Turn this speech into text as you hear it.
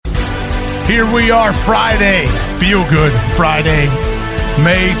Here we are, Friday. Feel good Friday,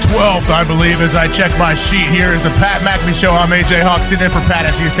 May 12th, I believe, as I check my sheet. Here is the Pat McAfee Show. I'm AJ Hawk, sitting in for Pat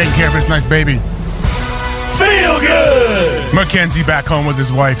as he's taking care of his nice baby. Feel good! Mackenzie back home with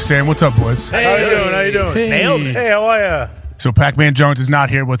his wife. Sam, what's up, boys? Hey. How you doing? Hey. Nailed it. Hey, how are ya? So Pac-Man Jones is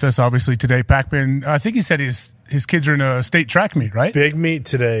not here with us, obviously, today. Pac-Man, I think he said his kids are in a state track meet, right? Big meet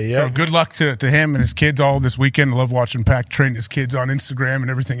today, yeah. So good luck to him and his kids all this weekend. I love watching Pac train his kids on Instagram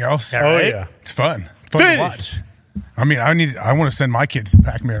and everything else. Oh, yeah. It's fun. To watch. I mean, I want to send my kids to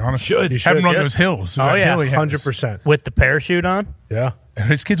Pac-Man, honestly. You should. Have them run those hills. Oh, yeah. 100%. With the parachute on? Yeah.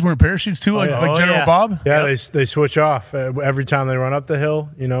 And his kids wearing parachutes, too, like General Bob? Yeah, they switch off. Every time they run up the hill,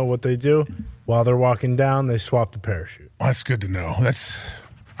 you know what they do? While they're walking down, they swap the parachute. Well, that's good to know.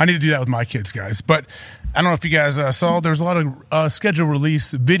 I need to do that with my kids, guys. But I don't know if you guys saw, there's a lot of schedule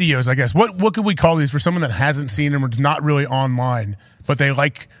release videos, I guess. What could we call these for someone that hasn't seen them or is not really online, but they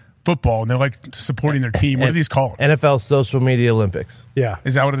like football and they like supporting their team? What are these called? NFL Social Media Olympics. Yeah.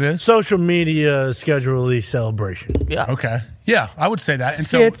 Is that what it is? Social media schedule release celebration. Yeah. Okay. Yeah, I would say that. And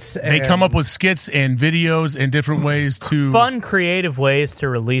Skits so they come up with skits and videos and different ways to... Fun, creative ways to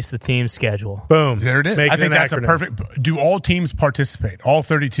release the team schedule. Boom. There it is. I think that's a perfect... Do all teams participate? All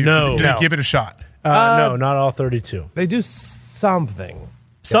 32? No. Do they give it a shot? No, not all 32. They do something.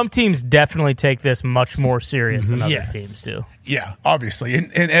 Some teams definitely take this much more serious than other Yes. teams do. Yeah, obviously.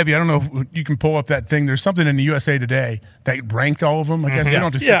 And Evie, I don't know if you can pull up that thing. There's something in the USA Today that ranked all of them. I guess we don't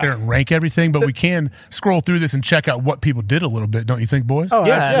have to sit there and rank everything, but we can scroll through this and check out what people did a little bit, don't you think, boys? Oh,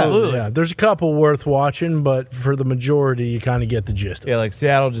 Yeah, absolutely. absolutely. Yeah. There's a couple worth watching, but for the majority, you kind of get the gist of it. Yeah, like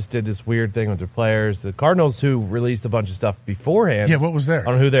Seattle just did this weird thing with their players. The Cardinals, who released a bunch of stuff beforehand. Yeah, what was there?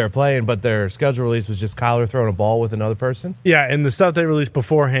 On who they were playing, but their schedule release was just Kyler throwing a ball with another person. Yeah, and the stuff they released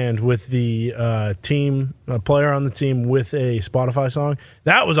beforehand with the team, a player on the team with a Spotify song,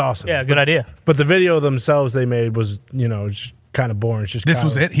 that was awesome. Yeah, good idea. But the video themselves they made was, just kind of boring. It's just This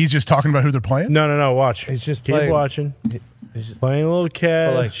was it? He's just talking about who they're playing? No. Watch. He's just keep playing- watching. He's just playing a little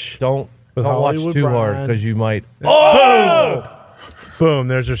But like, catch. don't watch Hollywood too hard Brian. because you might. Boom.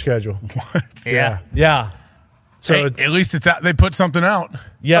 There's their schedule. Yeah. Yeah, So Hey, at least it's out. They put something out.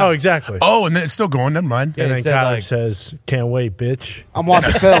 yeah. Oh, exactly. Oh, and then it's still going. Never mind. Yeah. And they then said, Kyler like- says, "Can't wait, bitch." I'm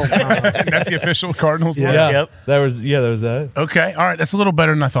watching film. That's the official Cardinals one? Yeah, Yep. there was that. Okay. All right. That's a little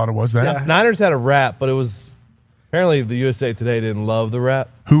better than I thought it was then. Yeah. Niners had a rap, but it was apparently the USA Today didn't love the rap.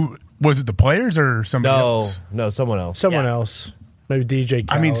 Who was it? The players or somebody else? No, someone else. Someone Yeah. else, maybe DJ.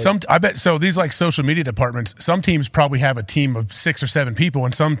 I mean, Khaled. I bet. So these like social media departments. Some teams probably have a team of 6 or 7 people,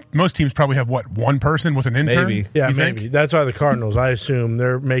 and most teams probably have one person with an intern. Maybe. Yeah, you maybe. think? That's why the Cardinals, I assume,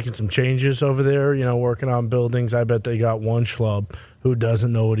 they're making some changes over there, working on buildings. I bet they got one schlub who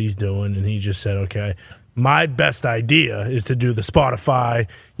doesn't know what he's doing, and he just said, okay, my best idea is to do the Spotify,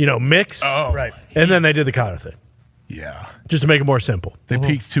 mix. Oh, Right. And then they did the Kyler thing, Yeah, just to make it more simple. they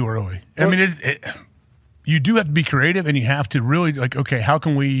peaked too early. I mean, you do have to be creative, and you have to really okay, how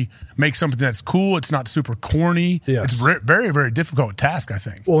can we make something that's cool? It's not super corny. Yes. It's very, very difficult task, I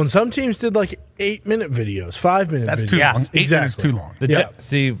think. Well, and some teams did like 8-minute videos, 5-minute videos. That's too long. 8 minutes Exactly. too long.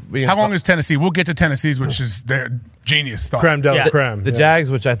 See, How long is Tennessee? We'll get to Tennessee's, which is their genius thought. Creme de la Yeah. creme. The Jags,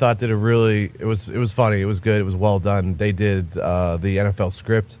 which I thought did it was funny. It was good. It was well done. They did the NFL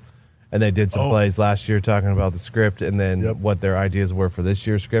script, and they did some plays last year talking about the script and then what their ideas were for this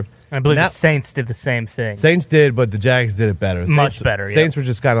year's script. I believe And the Saints did the same thing. Saints did, but the Jags did it better. Much better, yeah. Saints were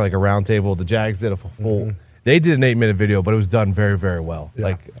just kind of like a round table. The Jags did a full. They did an 8-minute video, but it was done very, very well.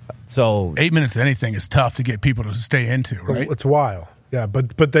 Yeah. 8 minutes of anything is tough to get people to stay into, right? It's wild. Yeah,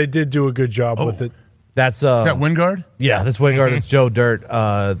 but they did do a good job with it. That's Is that Wingard? yeah, this Wingard. It's Joe Dirt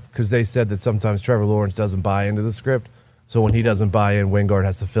because they said that sometimes Trevor Lawrence doesn't buy into the script. So when he doesn't buy in, Wingard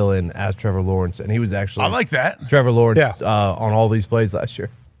has to fill in as Trevor Lawrence, and he was actually I like that. Trevor Lawrence Yeah. on all these plays last year.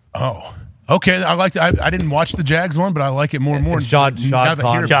 Oh, okay. I like. I didn't watch the Jags one, but I like it more and more. And Sean Now that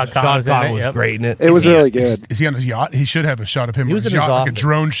I hear Conn about it. was in it, was yep. great in it. It was really good. Is he on his yacht? He should have a shot of him. He was on his in his yacht, like a office.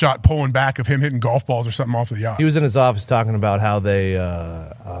 drone shot pulling back of him hitting golf balls or something off the yacht. He was in his office talking about how they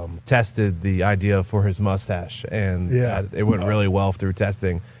tested the idea for his mustache, and it went really well through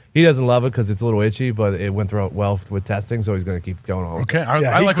testing. He doesn't love it because it's a little itchy, but it went through well with testing, so he's going to keep going on. Okay, I he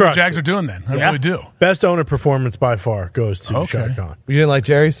like what the crushed Jags it. are doing then. I really do. Best owner performance by far goes to Okay. Shaq Khan. You didn't like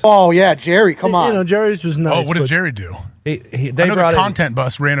Jerry's? Oh yeah, Jerry, come on. Jerry's was nice. Oh, what did but Jerry do? They I know brought the content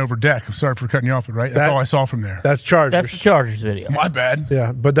bus ran over deck. I'm sorry for cutting you off, but right? That's all I saw from there. That's Chargers. That's the Chargers video. My bad.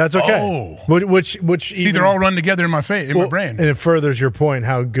 Yeah, but that's okay. Oh. Which See, they're all run together in my my brain. And it furthers your point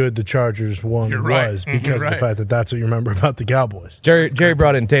how good the Chargers one You're right. was because You're of the right. fact that that's what you remember about the Cowboys. Jerry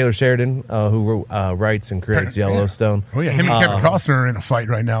brought in Taylor Sheridan, who writes and creates Yellowstone. Oh, yeah. Him and Kevin Costner are in a fight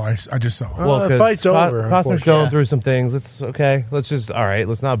right now. I just saw. Well, the fight's over. Costner's going through some things. Let's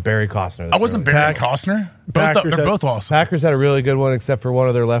not bury Costner. I wasn't burying Costner. They're both awesome. Packers had a really good one, except for one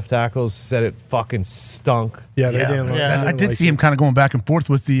of their left tackles said it fucking stunk. Yeah, they didn't. I did see him kind of going back and forth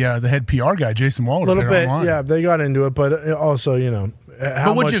with the head PR guy, Jason Waller. A little bit. Yeah, they got into it, but also,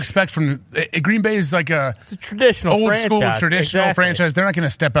 but what'd you expect from Green Bay? Is like it's a traditional old franchise. school traditional Exactly. franchise. They're not going to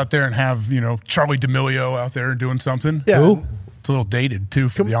step out there and have Charlie D'Amelio out there doing something. Yeah. Who? It's a little dated too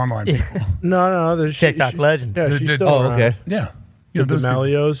for the online people. No, TikTok legend. Yeah, she's still Oh, around. okay. Yeah, The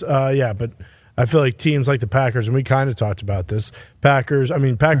Melios. Yeah, but I feel like teams like the Packers, and we kind of talked about this. Packers,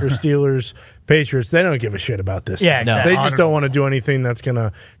 Steelers, Patriots, they don't give a shit about this. Yeah, no. exactly. They just don't want to do anything that's going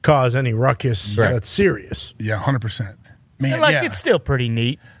to cause any ruckus that's serious. Yeah, 100%. Man, It's still pretty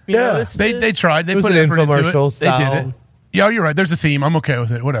neat. They tried. They It was put an effort into infomercial it. style. They did it. Yeah, you're right. There's a theme. I'm okay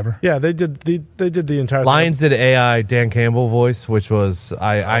with it. Whatever. Yeah, they did the entire Lions did AI Dan Campbell voice, which was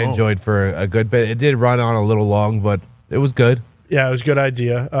I enjoyed for a good bit. It did run on a little long, but it was good. Yeah, it was a good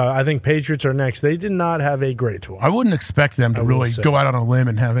idea. I think Patriots are next. They did not have a great one. I wouldn't expect them to really go out on a limb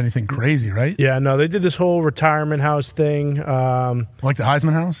and have anything crazy, right? Yeah, no, they did this whole retirement house thing. Like the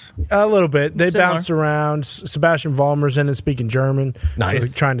Heisman House? A little bit. They Similar. bounced around. Sebastian Vollmer's in it speaking German. Nice.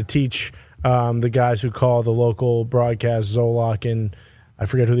 They're trying to teach the guys who call the local broadcast, Zolak, and I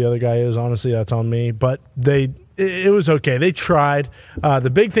forget who the other guy is. Honestly, that's on me. But it was okay. They tried. The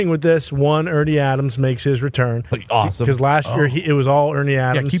big thing with this, Ernie Adams makes his return. Awesome. Because last year it was all Ernie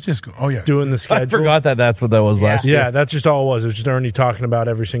Adams. Yeah, keep this going. Oh, yeah. Doing the schedule. I forgot that's what that was last year. Yeah, that's just all it was. It was just Ernie talking about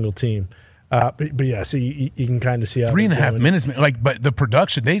every single team. But yeah, so you can kind of see how 3.5 minutes. But the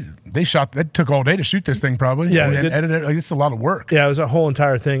production, they took all day to shoot this thing probably. Yeah, and then edit it. It's a lot of work. Yeah, it was a whole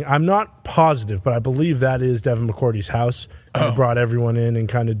entire thing. I'm not positive, but I believe that is Devin McCourty's house. He brought everyone in and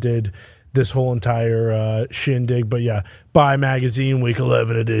kind of did this whole entire shindig. But yeah, Buy Magazine, Week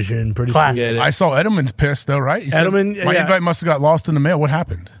 11 edition. Pretty Classic. I saw Edelman's pissed though, right? He said, Edelman, my yeah. invite must have got lost in the mail. What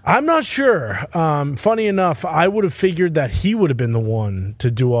happened? I'm not sure. Funny enough, I would have figured that he would have been the one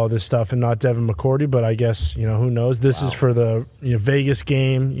to do all this stuff and not Devin McCourty, but I guess, who knows? This is for the Vegas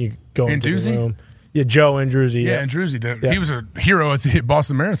game. You go into the room. Yeah, Joe Andruzzi. Yeah, Andruzzi. He was a hero at the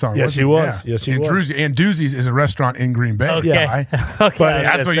Boston Marathon. Yes, he was. Yes, he was. Andruzzi's is a restaurant in Green Bay. Okay. Yeah. Okay. But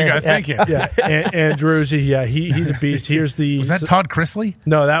That's what you got thinking. Yeah, Andruzzi. Yeah, he's a beast. Here's the. Was that Todd Chrisley?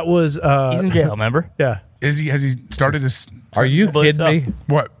 No, that was. He's in jail, remember? Yeah. Has he started his? Are you believe kidding so. me?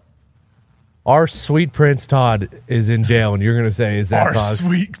 What? Our sweet Prince Todd is in jail, and you're going to say, is that Our Todd?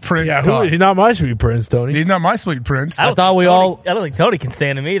 sweet Prince Yeah, Todd. he's not my sweet prince, Tony. He's not my sweet prince. I thought we all- don't think Tony can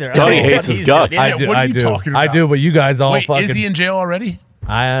stand him either. Tony I don't know hates what his he's guts. doing. Yeah, what are you talking I about? do, but you guys all Wait, fucking. is he in jail already?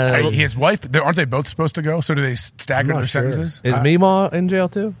 His wife? Aren't they both supposed to go? So do they stagger I'm not their sure. sentences? Is Meemaw in jail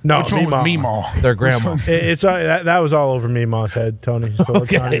too? No, Which one was Meemaw. Meemaw? Their grandma. It's that was all over Meemaw's head, Tony. So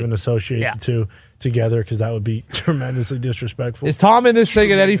let's not Okay. even associate Yeah. the two together because that would be tremendously disrespectful. Is Tom in this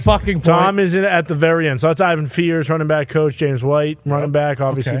thing at any fucking point? Tom is in at the very end. So that's Ivan Fears, running back coach, James White, running back.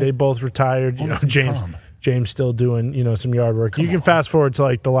 Obviously, Okay. they both retired. Almost Tom. James still doing some yard work. You can fast forward to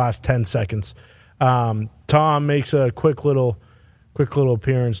like the last 10 seconds. Tom makes a quick little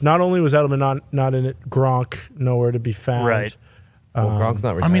appearance. Not only was Edelman not in it, Gronk nowhere to be found. Right. Well, Gronk's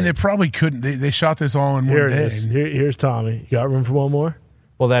not I retired. mean, they probably couldn't. They shot this all in Here one it day. is. Here's Tommy. You got room for one more?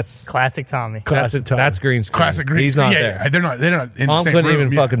 well, that's Classic Tommy. Classic Tommy. that's green screen. Classic green. He's not yeah, there. yeah, they're not in the Tom same couldn't room.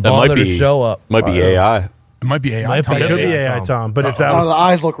 even Yeah. fucking That might bother to be- show up. Might be AI. It might be AI. Might Tom. be It could be AI AI Tom. Tom, but if that Oh, was the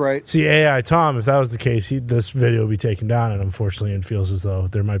eyes look right. see AI Tom, if that was the case, this video would be taken down, and unfortunately, it feels as though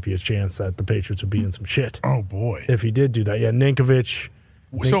there might be a chance that the Patriots would be in some shit Oh boy. if he did do that. Yeah, Ninkovich.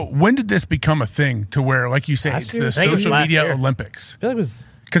 So when did this become a thing to where, like you say, it's year? the I think it was social last media year. Olympics? I feel like it was.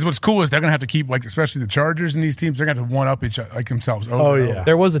 Because what's cool is they're gonna have to keep, like, especially the Chargers and these teams, they're gonna have to one up each like themselves. Oh, yeah.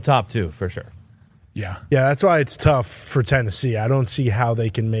 There was a top two for sure. Yeah. Yeah, that's why it's tough for Tennessee. I don't see how they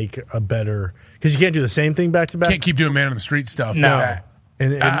can make a better because you can't do the same thing back to back. Can't keep doing man on the street stuff. No. Like that.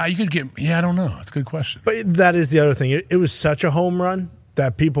 And You could get. Yeah, I don't know. It's a good question. but that is the other thing. It was such a home run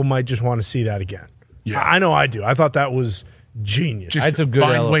that people might just want to see that again. Yeah. I know I do. I thought that was genius. Just I had some good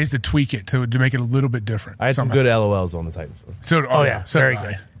find ways to tweak it to make it a little bit different. I had some somehow. good LOLs on the Titans. So, Oh yeah, so very did I.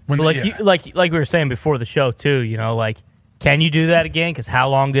 good. When But yeah. like we were saying before the show too, like Can you do that again? Because how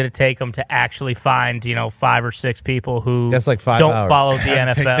long did it take them to actually find 5 or 6 people who That's like 5 don't hours. follow the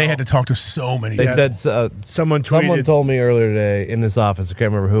NFL? They had to talk to so many. They people. said Someone Someone told me earlier today in this office, I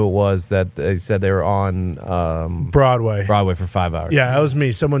can't remember who it was, that they said they were on Broadway for 5 hours. Yeah, that was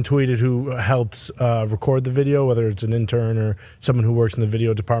me. Someone tweeted who helps record the video, whether it's an intern or someone who works in the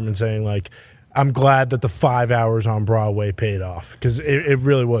video department, saying like, I'm glad that the 5 hours on Broadway paid off because it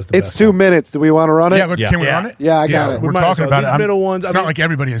really was the best. It's 2 minutes. Do we want to run it? Yeah, but can we run it? Yeah, I got it. We're might as talking well. about These it. middle ones, It's not like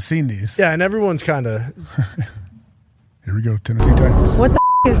everybody has seen these. Yeah, and everyone's kind of. Here we go, Tennessee Titans. What the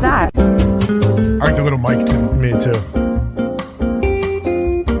is that? I like the little mic too. Me too.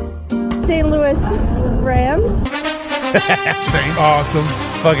 St. Louis Rams. Same. Awesome.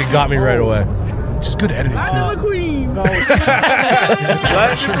 Fucking got me right away. Just good editing too. Queen. Legend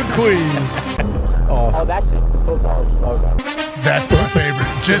Queen. Oh, that's just the football logo. That's my favorite.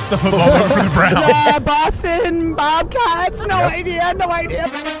 Just the football logo for the Browns. Boston Bobcats. No idea.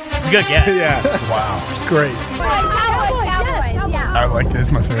 It's a good guess. Yeah. Wow. Great. Cowboys. Yeah. I like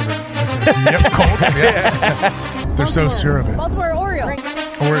this. My favorite. Yep, Colts. Yeah. They're so sure of it. Baltimore Orioles.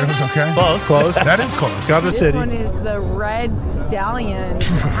 Oreos, okay? Close. That is close. Got the city. is the Red Stallion.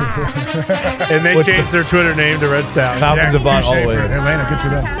 And they changed their Twitter name to Red Stallion. Falcons have bought all the touche way. for Atlanta, good for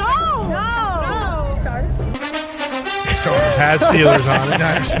them. No. Stars. Has Steelers on it.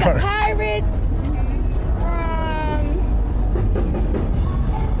 Niners stars. Pirates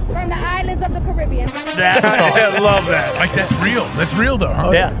from the islands of the Caribbean. That's awesome. I love that. Like, that's real. That's real, though,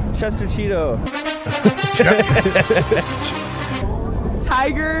 huh? Yeah. Chester Cheeto.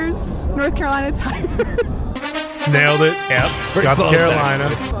 Tigers. North Carolina Tigers. Nailed it. Yep. Got the Carolina.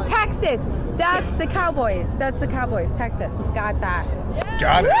 Texas. That's the Cowboys. Texas. Got that.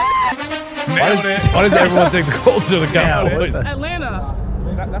 Got it. Nailed it. Why does everyone think the Colts are the Cowboys? Atlanta.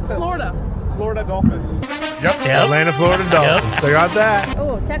 That's it. Florida. Florida Dolphins. Yep. Atlanta, Florida Dolphins. They got that.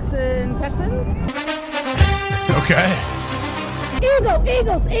 Oh, Texans. Okay. Eagles.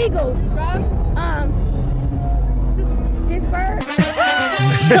 Pittsburgh.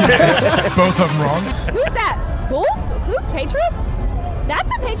 Both of them wrong. Who's that? Bulls? Who? Patriots? That's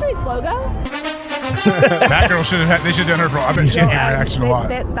the Patriots logo. That girl should have. They should have done her for. I bet she had a good reaction a lot.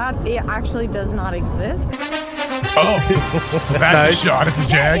 That it actually does not exist. Oh, that's a shot at the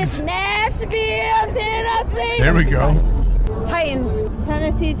It's Jags. Nashville, Tennessee. There we go. Titans.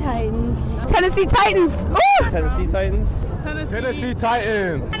 Tennessee Titans. Ooh! Tennessee Titans. Tennessee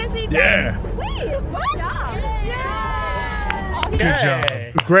Titans. Yeah. Wait, what? Yeah. Good job.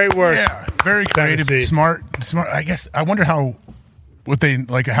 Great work. Yeah. Very creative, Tennessee. smart. I guess I wonder how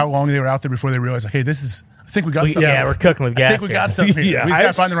long they were out there before they realized, like, hey, this is. I think we got something. Yeah, we're cooking with I gas. think we here. got something. Here. Yeah. We just I got to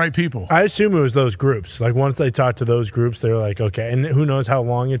s- find the right people. I assume it was those groups. Like once they talked to those groups, they were like, okay. And who knows how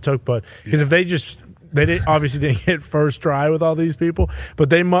long it took? But because if they obviously didn't hit first try with all these people, but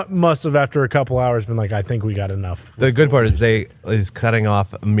they must have after a couple hours been like, I think we got enough. The good part is cutting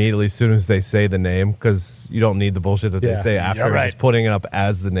off immediately as soon as they say the name, because you don't need the bullshit that they Yeah. say after. Yeah, right. Just putting it up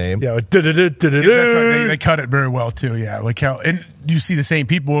as the name. Yeah. That's right. They cut it very well too. Yeah, like how, and you see the same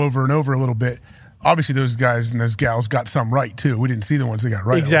people over and over a little bit. Obviously, those guys and those gals got some right too. We didn't see the ones that got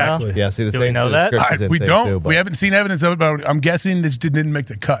right. Exactly. Yeah, see the Do same we know sort of that? script is in We things don't. too, but- We haven't seen evidence of it, but I'm guessing it just didn't make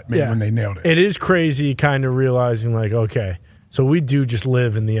the cut. Maybe Yeah. when they nailed it. It is crazy, kind of realizing like, okay, so we do just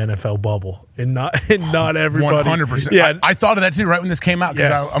live in the NFL bubble, and not everybody. 100%. Yeah, I thought of that too right when this came out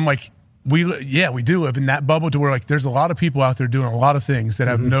because Yes. I'm like, we do live in that bubble to where like there's a lot of people out there doing a lot of things that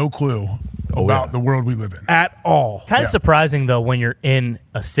have no clue about the world we live in. at all. Kind of Yeah. surprising though when you're in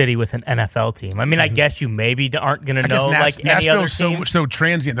a city with an NFL team. I mean, I guess you maybe aren't going to know like any other Nashville's team. so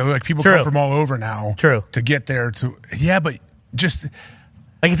transient though. Like people True. come from all over now. True. To get there to but just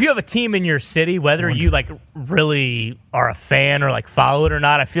Like if you have a team in your city, whether you like really are a fan or like follow it or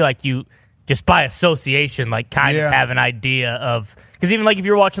not, I feel like you just by association like kind Yeah. of have an idea of, because even like if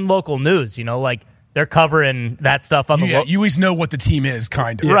you're watching local news, like they're covering that stuff on the you always know what the team is,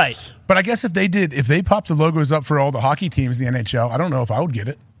 kind of. Right. But I guess if they popped the logos up for all the hockey teams in the NHL, I don't know if I would get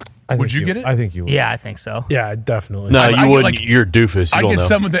it. Would you get it? I think you would. Yeah, I think so. Yeah, definitely. No, I you get, wouldn't. like- You're a doofus. You I don't get know.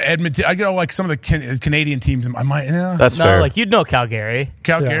 some of the Edmonton. I get all like some of the Canadian teams. I might. Yeah. That's No, fair. like you'd know Calgary.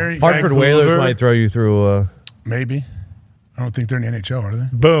 Calgary, Hartford Vancouver, Whalers might throw you through. maybe. I don't think they're in the NHL, are they?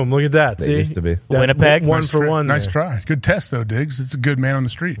 Boom! Look at that. They See? used to be. That- Winnipeg? one Nice for try. one. Nice there. try. Good test though, Diggs. It's a good man on the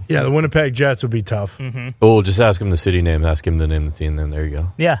street. Yeah, the Winnipeg Jets would be tough. Oh, just ask him the city name. Ask him the name of the team. Then there you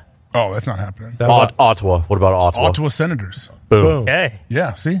go. Yeah. Oh, that's not happening. Ottawa. What about Ottawa? Ottawa Senators. Boom. Boom. Okay.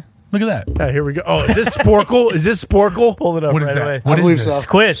 Yeah. See, look at that. Yeah, here we go. Oh, is this Sporkle? Is this Sporkle? Pull it up What is right that? away. What I is believe this? so. It's a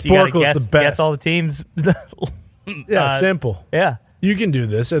quiz. You got to Sporkle's the best. guess all the teams. Yeah, simple. Yeah. You can do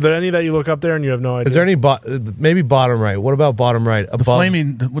this. Are there any that you look up there and you have no idea? Is there any maybe bottom right? What about bottom right? The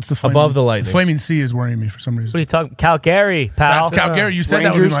flaming. What's the flaming? Above the lightning. The flaming sea is worrying me for some What reason. are you talking? Calgary, pal. That's Calgary. You said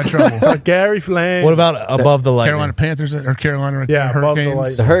that would be my trouble. Gary Flame. What about above the lightning? Carolina Panthers or Carolina right Yeah, there, above the Hurricanes.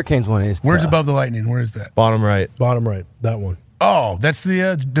 lightning. The Hurricanes one is. Where's tough. above the lightning? Where is that? Bottom right. Bottom right. That one. Oh, that's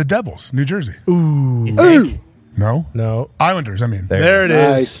the Devils, New Jersey. You think? No, No. Islanders. I mean, There it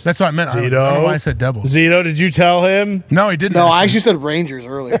is. Nice. that's what I meant. I don't know why I said Devils. Zito, did you tell him? No, he didn't. No, I actually said Rangers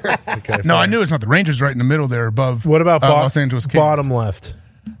earlier. Okay. No, I knew it's not the Rangers right in the middle there above. What about Los Angeles Kings? bottom left?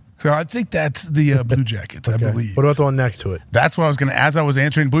 So I think that's the Blue Jackets. I believe. What about the one next to it? That's what I was going to. As I was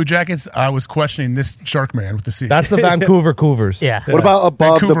answering Blue Jackets, I was questioning this Shark Man with the C. That's the Vancouver Cougars. Yeah. What about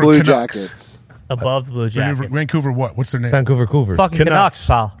above Vancouver the Blue Canucks. Jackets? Above the Blue Jackets. Vancouver. What? What's their name? Vancouver Cougars. Fucking Canucks. Canucks,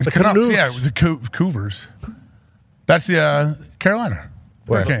 pal. The Canucks. Yeah, the Cougars. That's the Carolina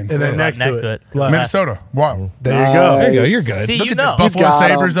Hurricanes. And then Right next to it. Left. Minnesota. Wow. There you go. There you go. You're good. See, Look you at know. this Buffalo got 'em.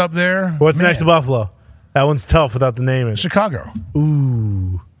 Sabres up there. What's Man. next to Buffalo? That one's tough without the name in it. Chicago.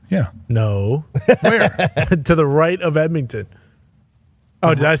 Ooh. Yeah. No. Where? To the right of Edmonton.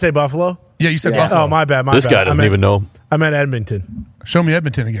 Oh, did I say Buffalo? Yeah, you said Yeah. Buffalo. Oh, my bad. This guy doesn't even know. I meant Edmonton. Show me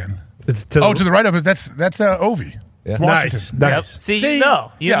Edmonton again. It's to Oh, to the right of it. That's Ovi. Yeah. It's Washington. nice. Yep. Nice. See, you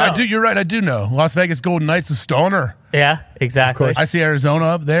know. You Yeah, know. I do. You're right. I do know. Las Vegas Golden Knights, the Stoner. Yeah, exactly. I see Arizona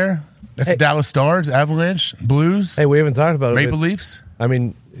up there. That's the Dallas Stars, Avalanche, Blues, Hey, we haven't talked about it. Maple but, Leafs. I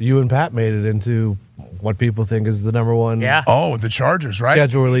mean, you and Pat made it into what people think is the number one Yeah. Oh, the Chargers, right?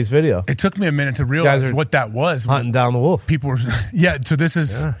 schedule release video. It took me a minute to realize are what that was. Hunting down the wolf. People were, yeah. So this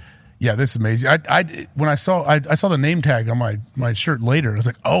is, yeah, this is amazing. When I saw the name tag on my shirt later, I was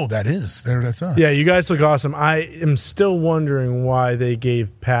like, oh, that's us. Yeah, you guys look awesome. I am still wondering why they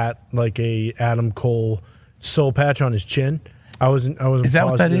gave Pat like a Adam Cole soul patch on his chin. I wasn't. Is that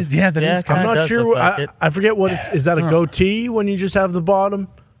what that is? Yeah, that Yeah, is. it kinda I'm not does sure. look like it. I forget what is that a goatee when you just have the bottom?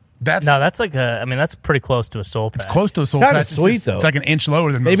 That's No, that's like that's pretty close to a soul patch. it's close to a soul Kinda patch. It's sweet, just- though. It's like an inch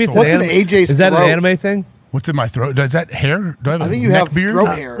lower than Maybe most it's soul What's an in patches. AJ's Is that an throat? anime thing? What's in my throat? Is that hair? Do I have I a think you neck have beard?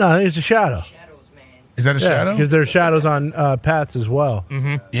 throat hair. No, I think it's a shadow. Is that a Yeah, shadow? because there's shadows on Pat's as well.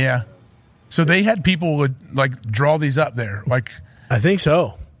 Yeah. So they had people would like draw these up there, like I think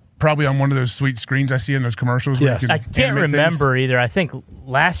so. probably on one of those sweet screens I see in those commercials. Where Yes. you can I can't animate remember either. I think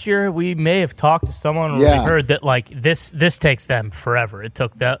last year we may have talked to someone where Yeah. we heard that like this takes them forever. It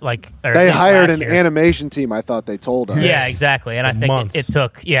took that like or at They least hired last an year. animation team, I thought they told us. Yeah, exactly. And I think Months. it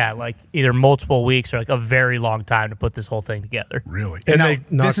took like either multiple weeks or like a very long time to put this whole thing together. Really? And now, they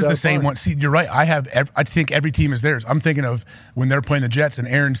knocked this is it the out same fine. one. See, you're right. I think every team is theirs. I'm thinking of when they're playing the Jets and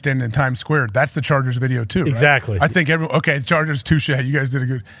Aaron standing in Times Square. That's the Chargers video too. Right? Exactly. I think okay, the Chargers, touche. You guys did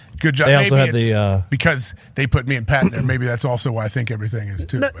a good job. They also Maybe had the, it's because because they put me and Pat in there. Maybe that's also why I think everything is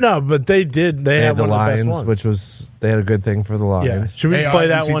too. No, but they did. They They had had the one of the best Lions, ones. which was they had a good thing for the yeah. Lions. Should we just play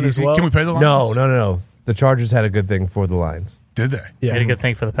that one as AIMCDC. well? Can we play the Lions? No. The Chargers had a good thing for the Lions. Did they? Yeah, We had a good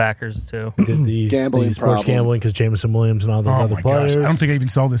thing for the Packers too. did the Gambling sports problem. gambling because Jameson Williams and all those Oh other my players. gosh! I don't think I even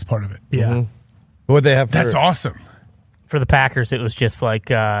saw this part of it. Yeah, What they have? For, That's awesome. For the Packers, it was just like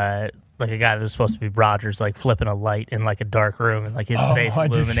a guy that was supposed to be Rodgers, like flipping a light in like a dark room, and like his face I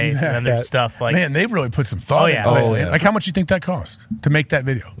did see illuminates, that. and then there's That- stuff like Man, they've really put some thought Oh, yeah. into this. Oh, man. yeah. Like, how much do you think that cost to make that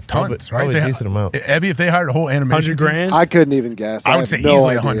video? Tons, right? probably a decent amount. Evie, if they hired a whole animation 100 team, grand. I couldn't even guess. I would have say no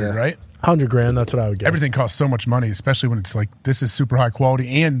easily idea. 100, right? 100 grand. That's what I would get. Everything costs so much money, especially when it's like this is super high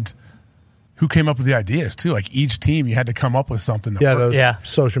quality. And who came up with the ideas too? Like each team, you had to come up with something. That Yeah, worked. those Yeah.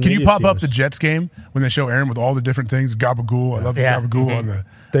 social Can media you pop up teams. the Jets game when they show Aaron with all the different things? Gabagool, I love the Yeah. Gabagool on the.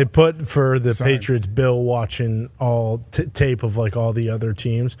 They put for the Signs. Patriots Bill watching all tape of like all the other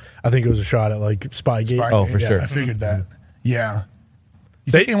teams. I think it was a shot at like Spygate. Spy Oh, game. for Yeah, sure. I figured that. Yeah.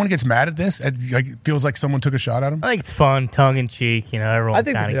 You think anyone gets mad at this? Like, it feels like someone took a shot at him? I think it's fun, tongue in cheek. You know, everyone I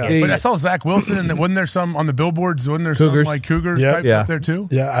think kind the- of yeah. gets. But I saw Zach Wilson, and wasn't there some on the billboards? Wasn't there Cougars. some like Cougars Yep. type Yeah. up there too?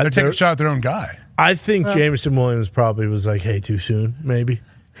 Yeah, they're taking they're- a shot at their own guy. I think Jameson Williams probably was like, "Hey, too soon, maybe."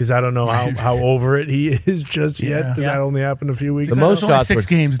 Because I don't know how over it he is just yet. Because Yeah. that only happened a few weeks The ago. most It's only shots 6 were-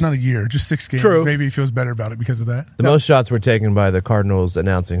 games, not a year, just 6 games. True. Maybe he feels better about it because of that. The most shots were taken by the Cardinals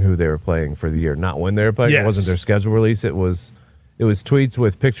announcing who they were playing for the year, not when they were playing. Yes. It wasn't their schedule release. It was tweets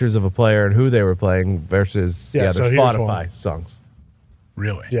with pictures of a player and who they were playing versus Yeah, their so here's Spotify one. songs.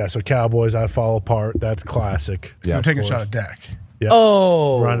 Really? Yeah, so Cowboys, I fall apart. That's classic. So I'm taking a of shot course. at Dak. Yeah.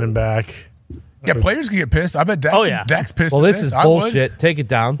 Oh, Running back. Yeah, players can get pissed. I bet Dak, Oh, yeah. Dak's pissed. well, at this is I would. bullshit. Take it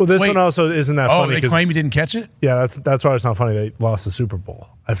down. Well, this Wait. one also isn't that Oh, funny. they 'cause- claim he didn't catch it? Yeah, that's why it's not funny. They lost the Super Bowl.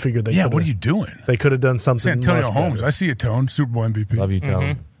 I figured they. Yeah, could've- what are you doing? They could have done something. San Antonio much Holmes. better. I see a tone. Super Bowl MVP. Love you,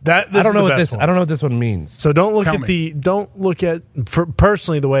 Tom. I don't know what this. I don't know what this one means. So don't look Tell at me.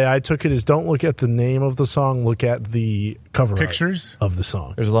 personally, the way I took it is don't look at the name of the song, look at the cover art Pictures? of the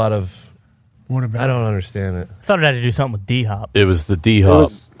song. There's a lot of. What about? I don't understand it. I thought it had to do something with D-Hop. It was the D-Hop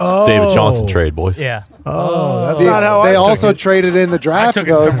David Johnson trade, boys. Yeah. Oh, that's See, not how they I took also it. traded in the draft took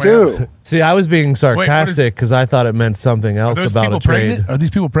it though somewhere too. else. See, I was being what is- sarcastic because I thought it meant something Are else those about people a trade. pregnant? Are these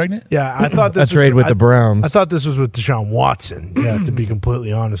people pregnant? Yeah, I thought this A trade with the Browns. I thought this was with Deshaun Watson. Yeah, to be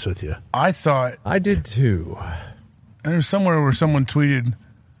completely honest with you. I thought I did too. there's somewhere where someone tweeted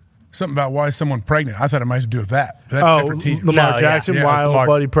something about why is someone pregnant. I thought it might have to do with that. That's a different team. Lamar No, yeah. Jackson, Yeah, why Lamar- old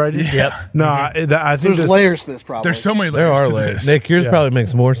buddy pregnant? Yep. No, I think There's this, layers to this problem. There's so many layers. There are to layers. this. Nick, yours Yeah. probably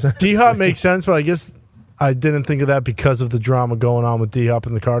makes more sense. D-Hop makes sense, but I guess I didn't think of that because of the drama going on with D-Hop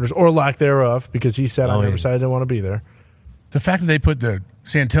and the Carters, or lack thereof, because he said, I never said I didn't want to be there. The fact that they put the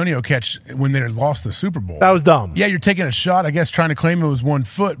San Antonio catch when they lost the Super Bowl. That was dumb. Yeah, you're taking a shot, I guess, trying to claim it was 1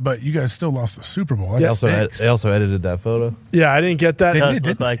 foot, but you guys still lost the Super Bowl. They That also, stinks. they also edited that photo. Yeah, I didn't get that. They Does did,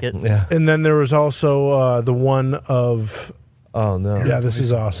 look didn't like it. Yeah. And then there was also the one of, Oh no. yeah, this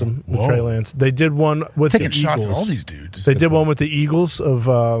is awesome, with Whoa. Trey Lance. They did one with taking the shots Eagles. at all these dudes. They did one with the Eagles of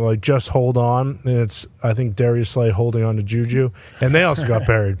like just hold on, and it's I think Darius Slay holding on to Juju, and they also got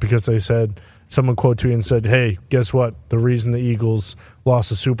buried because they said someone quote tweeted and said, "Hey, guess what? The reason the Eagles lost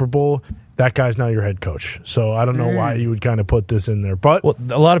the Super Bowl, that guy's now your head coach." So I don't know why you would kind of put this in there, but Well,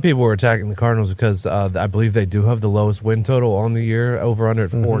 a lot of people were attacking the Cardinals because I believe they do have the lowest win total on the year, over under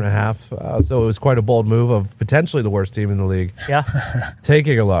at 4.5. So it was quite a bold move of potentially the worst team in the league, Yeah.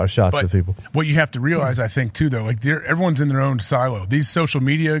 taking a lot of shots But at people. what you have to realize, I think, too, though, like everyone's in their own silo. These social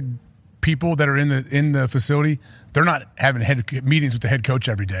media people that are in the facility, they're not having meetings with the head coach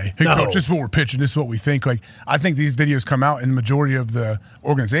every day. Hey, No. coach, this is what we're pitching. This is what we think. Like, I think these videos come out, and the majority of the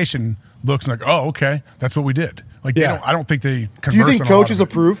organization looks like, oh, okay, that's what we did. Like, Yeah. I don't think they converse. Do you think on a lot coaches of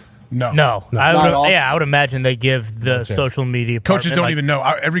it. approve? No, No. Not at all? I would imagine they give the social media Coaches department, don't like, even know.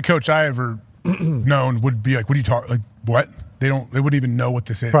 Every coach I ever known would be like, "What are you talking? Like, what?" They wouldn't even know what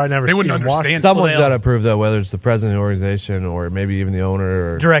this is. Probably never They wouldn't even watched it. understand. Someone's they got to also- approve, though, whether it's the president of the organization or maybe even the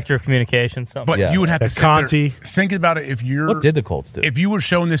owner. Or director of communications. Something. But Yeah. you would have Yeah, to sit there, Conti. think about it. If you're what did the Colts do? if you were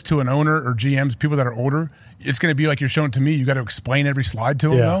showing this to an owner or GMs, people that are older, it's going to be like you're showing it to me. You got to explain every slide to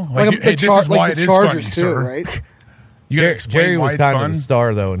them, Yeah. though. Like, hey, this is why it the is Chargers funny, too, sir. right? You got to explain Jerry why was it's kind fun. of the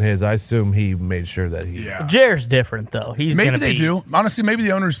star, though, in his. I assume he made sure that he. Yeah. Jair's different though. He's Maybe gonna they be, do. Honestly, maybe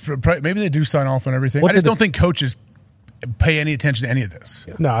the owners, maybe they do sign off on everything. What I just did don't think coaches pay any attention to any of this.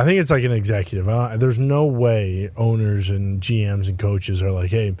 no, I think it's like an executive. There's no way owners and GMs and coaches are like,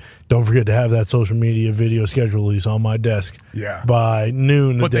 hey, don't forget to have that social media video schedule release on my desk Yeah. by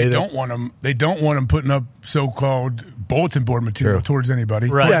noon. But the day they that- don't want them. They don't want them putting up so-called bulletin board material True. towards anybody,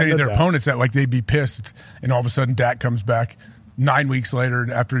 Right. towards Yeah, any of no their doubt. opponents. That like they'd be pissed, and all of a sudden Dak comes back 9 weeks later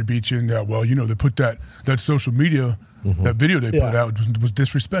after he beat you, and well, they put that social media that video they put Yeah. out was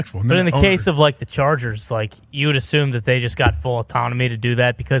disrespectful. And But then in the owner- case of like the Chargers, like you would assume that they just got full autonomy to do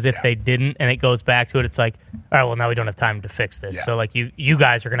that because if they didn't and it goes back to it, it's like, all right, well now we don't have time to fix this. Yeah. So like you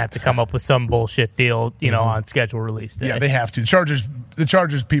guys are gonna have to come up with some bullshit deal, on schedule release day. yeah, they have to. The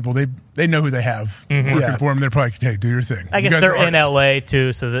Chargers people, they know who they have working Yeah. for them. They're probably like, hey, do your thing. I You guess guys they're are in artists. LA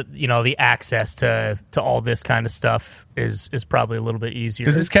too, so that the access to all this kind of stuff is probably a little bit easier.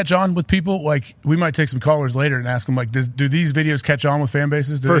 Does this catch on with people? Like, we might take some callers later and ask them, like, do these videos catch on with fan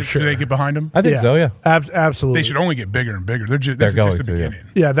bases? For sure. Do they get behind them? I think so, yeah. Absolutely. They should only get bigger and bigger. This They're is just going the to, yeah. beginning.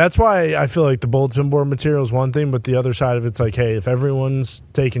 Yeah, that's why I feel like the bulletin board material is one thing, but the other side of it's like, hey, if everyone's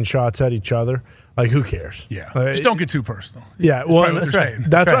taking shots at each other, like, who cares? Yeah. Like, Just don't get too personal. Yeah, That's well, probably what that's they're right. saying.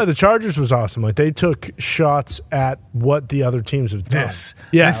 That's right. why the Chargers was awesome. Like, they took shots at what the other teams have done.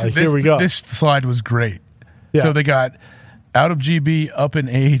 Here we go. This slide was great. Yeah. So they got out of GB, up in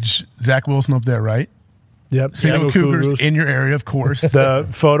age, Zach Wilson up there, right? Yep. Single Single Cougars in your area, of course. The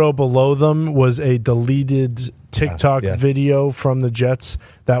photo below them was a deleted TikTok Yeah. video from the Jets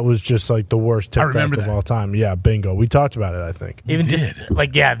that was just like the worst I TikTok remember of that. all time. Yeah, bingo. We talked about it, I think. Even just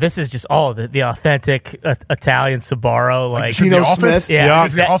like this is just all of the authentic Italian Sbarro like Geno The Office? Smith? yeah,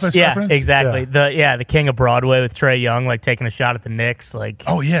 Is it the Office yeah, reference? exactly. The King of Broadway with Trey Young like taking a shot at the Knicks like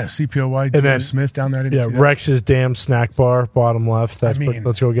Oh, yeah. CPOY, And Geno then- Smith down there. I didn't Yeah, see that. Rex's damn snack bar, bottom left. That's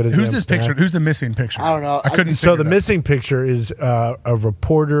let's go get a Who's damn this snack. picture? Who's the missing picture? I don't know. I couldn't So figure the it out. missing picture is a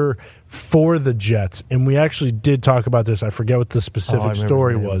reporter for the Jets, and we actually did talk about this. I forget what the specific remember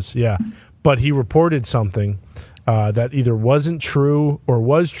story the name. was. Yeah, but he reported something that either wasn't true or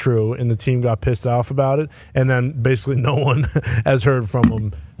was true, and the team got pissed off about it. And then basically no one has heard from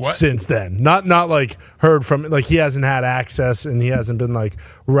him What? since then. Not like heard from like he hasn't had access and he hasn't been like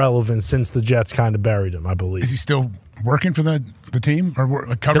relevant since the Jets kind of buried him. I believe. Is he still working for the The team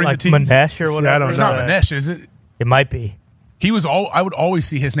or covering like the team? Manesh or whatever? It's not Manesh, is it? It might be. He was I would always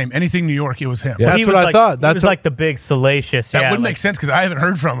see his name. Anything New York, it was him. Yeah. That's He what was I thought. He That's was what- like the big salacious. That yeah, wouldn't like- make sense because I haven't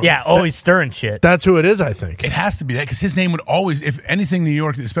heard from him. Yeah, always stirring shit. That's who it is, I think. It has to be that because his name would always, if anything New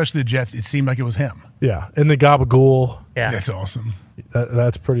York, especially the Jets, it seemed like it was him. Yeah, and the gabagool. Yeah. That's awesome.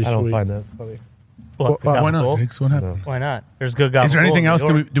 That's pretty I sweet. don't find that funny. Well, Well, Why not, Diggs? What happened? Why not? There's good Is there gabagool anything in else?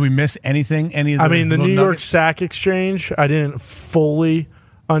 New York. Do we miss anything? Any of the I mean, the little New York nuggets? Sack Exchange, I didn't fully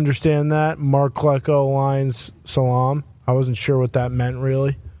understand that. Mark Klecko lines salam. I wasn't sure what that meant,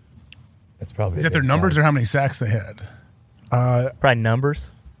 really. It's probably Is that their numbers or how many sacks they had? Probably numbers.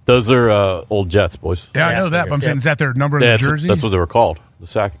 Those are old Jets, boys. Yeah, I Yeah, know that. But I'm saying, yeah. is that their number of Yeah, their that's, jersey? that's what they were called, the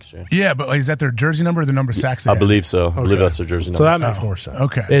sack exchange. Yeah, but is that their jersey number or the number of sacks they I had? believe so. I believe Okay. that's their jersey So number. that makes more sense.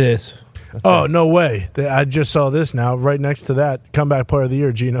 Okay. It is. Oh, no way. I just saw this now. Right next to that, comeback player of the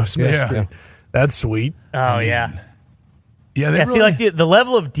year, Geno Smith. Yeah. Street. That's sweet. Oh yeah. Yeah, they Yeah, really, see, like the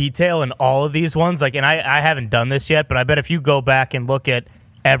level of detail in all of these ones, like, and I haven't done this yet, but I bet if you go back and look at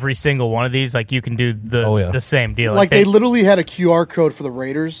every single one of these, like, you can do the same deal. Like they literally had a QR code for the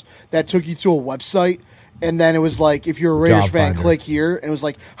Raiders that took you to a website, and then it was like, if you're a Raiders Job fan, finder. click here, and it was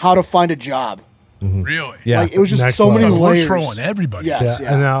like how to find a job. really. Yeah. Like it was just Next so level. many So we're layers. trolling everybody. Yes, Yeah.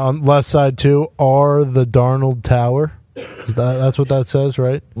 yeah. And now on left side, too, are the Darnold Tower. That's what that says,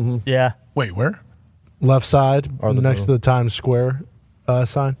 right? Yeah. Wait, where? Left side, Are the next to the Times Square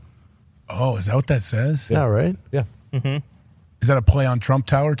sign. Oh, is that what that says? Yeah, right? Yeah. Is that a play on Trump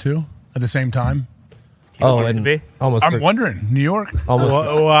Tower too? At the same time? Oh, want it to and be? almost. I'm wondering. New York? almost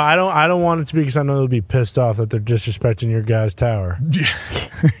Well, I don't want it to be because I know they'll be pissed off that they're disrespecting your guys' tower.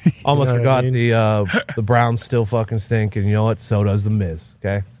 almost You know what I forgot mean? the Browns still fucking stink, and you know what? So does the Miz.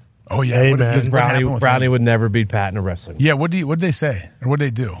 Okay, Oh yeah. Hey, what, man. what happened with Brownie him? would never beat Pat in a wrestling. Yeah. What did they say or what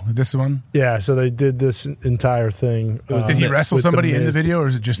did they do? This one? Yeah, so they did this entire thing. Did he wrestle with the somebody in the Miz. video or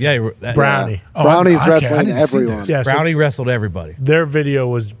is it just? Yeah, Brownie. Oh, Brownie's okay, I wrestling didn't see everyone. this. Yeah, so Brownie wrestled everybody. their video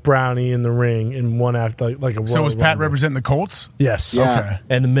was Brownie in the ring in one after like a So Royal was Pat Rumble. representing the Colts? Yes. Yeah. Okay.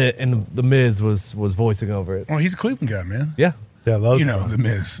 And the Miz was voicing over it. Well, he's a Cleveland guy, man. Yeah, Yeah, those You know, the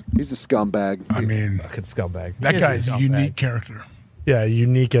Miz. He's a scumbag. I mean, fucking scumbag. that He is a guy's a scumbag. unique character. yeah,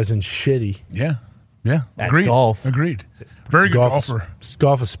 unique as in shitty. Yeah. Yeah. At Agreed. golf. Agreed. Very good golfer.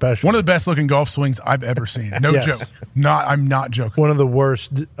 Golf is special. One of the best looking golf swings I've ever seen. No Yes. joke. I'm not joking. One of the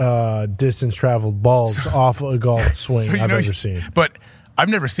worst distance traveled balls off a golf swing So, you I've know, ever seen. But I've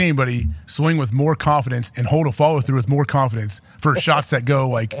never seen anybody swing with more confidence and hold a follow through with more confidence for shots that go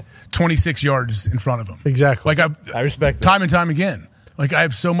like 26 yards in front of them. Exactly. Like I respect that. time and time again. Like I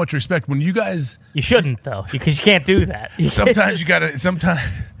have so much respect when you guys. You shouldn't though, because you can't do that. Sometimes you gotta. Sometimes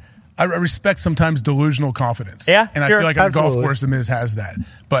I respect sometimes delusional confidence. Yeah, and I sure. feel like on a golf Absolutely. course, the Miz has that.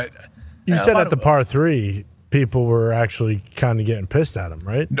 But You a said lot at the of- par 3, people were actually kind of getting pissed at him,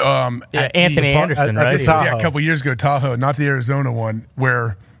 right? Yeah, at Anthony the- Anderson, at right? the This He was- was, Tahoe. a couple years ago, Tahoe, not the Arizona one,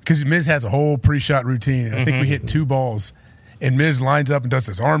 where because Miz has a whole pre-shot routine, and I think we hit 2 balls, and Miz lines up and does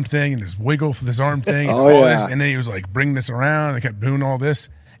this arm thing and this wiggle for this arm thing, and Oh, all yeah. this, and then he was like bringing this around, and I kept doing all this,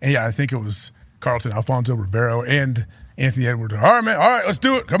 and yeah, I think it was Carlton Alfonso Ribeiro and Anthony Edwards. All right, man, all right, let's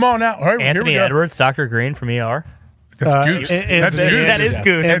do it. Come on now. All right, here Anthony we go. Edwards, Dr. Green from ER. That's Goose. That's Anthony- Goose. that is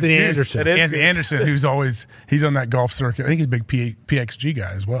Goose. That's Anthony Goose. Anderson. That is Anthony Goose. Anderson, who's always he's on that golf circuit. I think he's a big PXG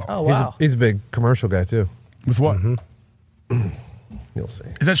guy as well. Oh wow. He's a big commercial guy too. With what? You'll see.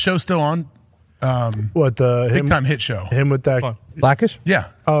 Is that show still on? What the Big him, time hit show. him with that? Fun. Blackish? Yeah.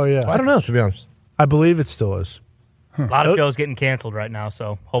 Oh yeah, I don't know, to be honest. I believe it still is. A lot of shows getting canceled right now,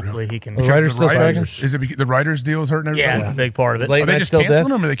 so hopefully he can. The writers still striking? Is it the writers deal is hurting everybody? Yeah, it's a big part of it. Late Are they night just still canceling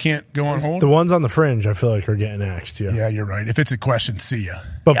dead? them or they can't go on hold? The ones on the fringe, I feel like, are getting axed. Yeah, Yeah, you're right. If it's a question, see ya.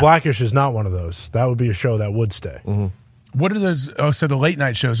 but Yeah. Blackish is not one of those. That would be a show that would stay. What are those? Oh, so the late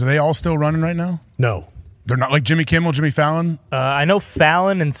night shows, are they all still running right now? No, They're not like Jimmy Kimmel, Jimmy Fallon? I know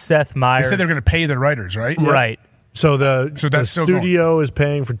Fallon and Seth They Meyers. said they're going to pay the writers, right? right. so the that's still going. studio is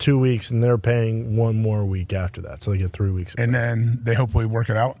paying for 2 weeks, and they're paying 1 more week after that, so they get 3 weeks. And then they hopefully work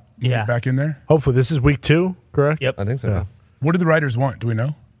it out and Yeah. get back in there. Hopefully, this is week 2, correct? Yep. I think so. Yeah. What do the writers want? Do we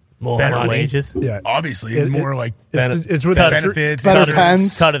know? More Better money. wages. Yeah, Obviously, It- more it- like it's with Cut the benefits. Better insurance.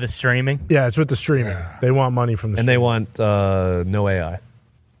 pens. Cut of the streaming. Yeah, it's with the streaming. They want money from the And they streaming. want no AI.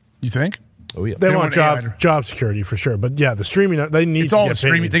 You think? Oh yeah. They they want want AI. job security for sure. But yeah, the streaming, they need It's to all get the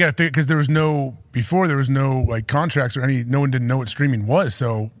streaming. paid. They got to figure because there was no like contracts or any. No one didn't know what streaming was.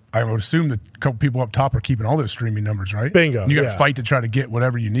 So I would assume that a couple people up top are keeping all those streaming numbers, right? Bingo, And you got to yeah. fight to try to get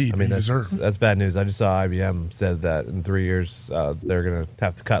whatever you need. I mean, you that's, deserve. that's bad news. I just saw IBM said that in 3 years they're going to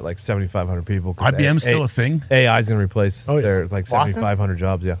have to cut like 7,500 people. 'cause IBM's still a thing? AI is going to replace Oh, yeah. their like Watson? 7,500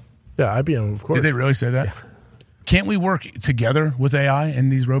 jobs. Yeah. Yeah, IBM, of course. Did they really say that? Can't we work together with AI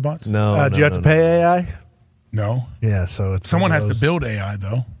and these robots? No. Do you have to pay AI? No. Yeah, so it's Someone one of has to those- build AI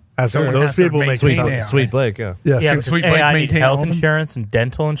though. Someone Someone those has to people make maintain tons. AI. Sweet Blake, yeah. Yeah, Yeah, Can because Sweet Blake AI needs maintain health all of them? insurance and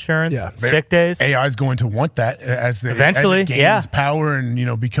dental insurance, Yeah. sick days. AI is going to want that as Eventually, as it gains yeah. power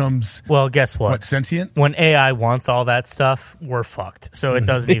and becomes Well, guess what? sentient. When AI wants all that stuff, we're fucked. So it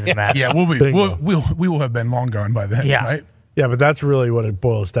doesn't even matter. Yeah, Bingo. we will have been long gone by then. Yeah. Right. Yeah, but that's really what it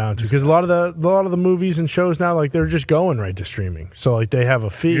boils down to. Because a lot of the movies and shows now, like they're just going right to streaming. So like they have a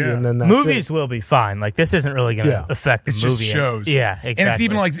fee, Yeah. and then that's Movies it. will be fine. Like this isn't really going to Yeah. affect the It's movie. just shows. Yeah, exactly. And it's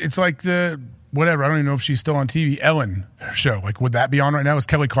even like the whatever. I don't even know if she's still on TV. Ellen show. Like, would that be on right now? Is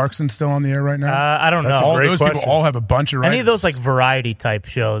Kelly Clarkson still on the air right now? I don't know. all great those question. people all have a bunch of writers. Any of those like variety type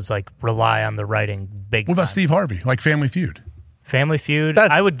shows like rely on the writing big. What about time. Steve Harvey? Like Family Feud. Family Feud?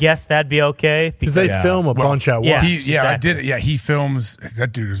 That- I would guess that'd be okay because they film a bunch at once. Yeah. I exactly. did it. Yeah, he films.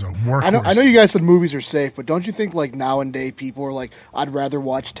 That dude is a workhorse. I know you guys said movies are safe, but don't you think like nowadays people are like, I'd rather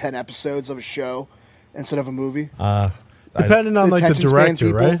watch 10 episodes of a show instead of a movie? Depending on like the Attention span director,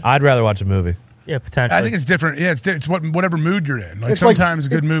 people. right? I'd rather watch a movie. Yeah, potentially. I think it's different. Yeah, it's whatever mood you're in. Like It's like- sometimes a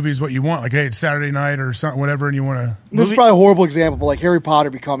good movie is what you want. Like, hey, it's Saturday night or something, whatever, and you want to. This is probably a horrible example, but like Harry Potter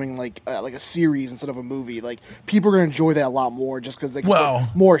becoming like a series instead of a movie, like people are gonna enjoy that a lot more just because they can Well,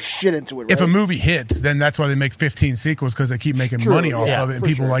 put more shit into it. Right? If a movie hits, then that's why they make 15 sequels because they keep making True, money off yeah, of it, and for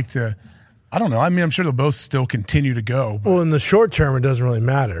people sure. like to. I don't know. I mean, I'm sure they'll both still continue to go. But Well, in the short term, it doesn't really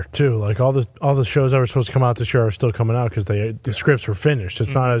matter too. Like all the shows that were supposed to come out this year are still coming out because the scripts were finished.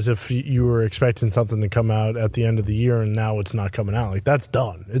 It's not as if you were expecting something to come out at the end of the year and now it's not coming out. Like that's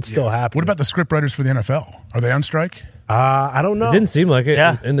done. It's still happening. what about the script writers for the NFL? Are they on strike? I don't know. It didn't seem like it.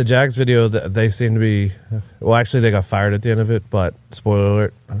 Yeah. In the Jags video, they seem to be. Well, actually, they got fired at the end of it, but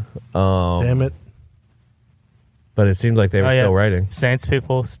spoiler alert. Damn it. But it seemed like they were still writing. Saints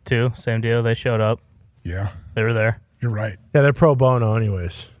people too. Same deal. They showed up. Yeah, They were there. you're right. Yeah, they're pro bono,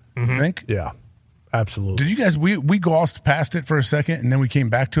 anyways. You think? Yeah, absolutely. Did you guys? We glossed past it for a second, and then we came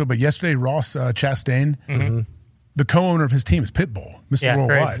back to it. But yesterday, Ross Chastain, the co-owner of his team, is Pitbull, Mr. Yeah,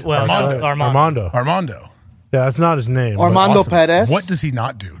 Worldwide, crazy. Well, Armando. Armando. Armando. Yeah, that's not his name. Armando Awesome. Perez. What does he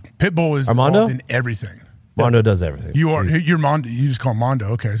not do? Pitbull is Armando? involved in everything. Mondo does everything. You're Mondo. You just call him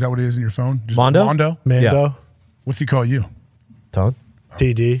Mondo. Okay, is that what it is in your phone? Just Mondo? Mondo. Mando, What's he call you? Ton?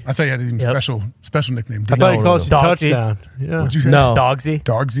 TD. I thought you had a special nickname. I thought he No, calls no. you Dogsy. touchdown. Yeah. What'd you say? No. Dogsy.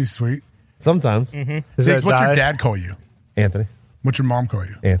 Dogsy's sweet. Sometimes. Is Diggs, that what's your die? dad call you? Anthony. What's your mom call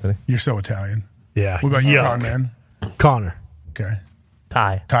you? Anthony. You're so Italian. Yeah. What about you, Yuck. Con Man? Connor. Okay.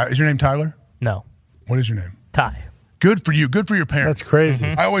 Ty. Is your name Tyler? No. What is your name? Ty. Good for you. Good for your parents. That's crazy.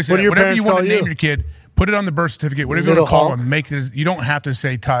 I always What say do your whatever you parents want to call name you? your kid, put it on the birth certificate. Whatever you Little want to call Hulk? him, make this. You don't have to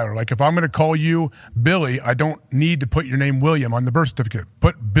say Tyler. Like if I'm going to call you Billy, I don't need to put your name William on the birth certificate.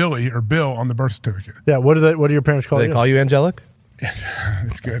 Put Billy or Bill on the birth certificate. Yeah. What do your parents call Do they you? call you Angelic?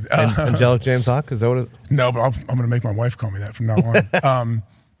 It's good. Angelic James Hawk? Is that what it is? No, but I'm going to make my wife call me that from now on.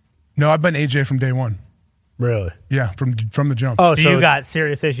 No, I've been AJ from day one. Really? Yeah, from the jump. Oh, So you got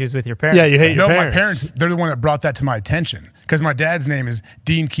serious issues with your parents. Yeah, you hate your No, parents. my parents, they're the one that brought that to my attention. Because my dad's name is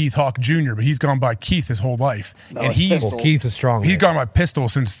Dean Keith Hawk Jr., but he's gone by Keith his whole life. No, and it's he's Pistol. Well, Keith's a strong he's name. gone by Pistol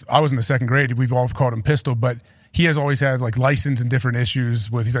since I was in the second grade. We've all called him Pistol, but he has always had like license and different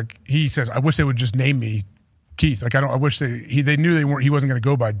issues with. He says, I wish they would just name me Keith. Like I wish they knew he wasn't going to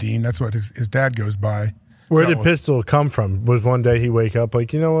go by Dean. That's what his dad goes by. Where So- did Pistol come from? Was one day he wake up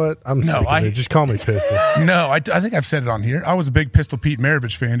like, you know what? I'm sick of it. Just call me Pistol. No, I think I've said it on here. I was a big Pistol Pete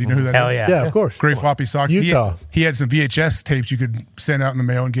Maravich fan. Do you know who that is? Hell yeah. Yeah, of course. Great floppy socks. Utah. He had some VHS tapes you could send out in the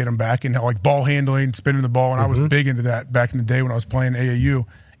mail and get them back, and like ball handling, spinning the ball. And I was big into that back in the day when I was playing AAU.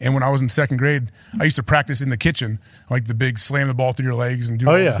 And when I was in second grade, I used to practice in the kitchen, like the big slam the ball through your legs and do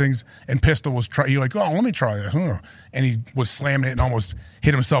all the things. And Pistol was let me try this. And he was slamming it and almost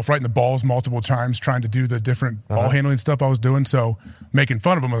hit himself right in the balls multiple times trying to do the different ball handling stuff I was doing. So making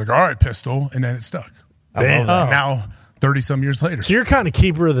fun of him, I was like, all right, Pistol. And then it stuck. Damn. And now, 30-some years later. So you're kind of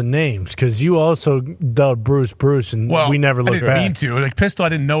keeper of the names because you also dubbed Bruce, and we never I looked didn't back. mean to. Like Pistol, I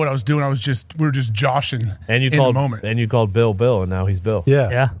didn't know what I was doing. We were just joshing And you in called the moment. And you called Bill, and now he's Bill.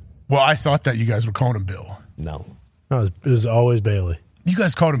 Yeah. Yeah. Well, I thought that you guys were calling him Bill. No. No, it was always Bailey. You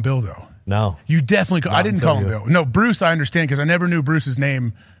guys called him Bill, though. No. You definitely. I didn't call him until Bill. No, Bruce. I understand because I never knew Bruce's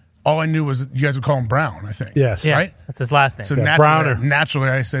name. All I knew was you guys would call him Brown. I think. Yes. Yeah. Right. That's his last name. So Browner. naturally,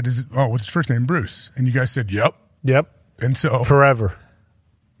 I said, what's his first name? Bruce. And you guys said, yep. Yep. And so Forever.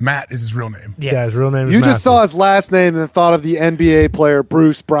 Matt is his real name. Yes. Yeah, his real name is You just Matthew. saw his last name and then thought of the NBA player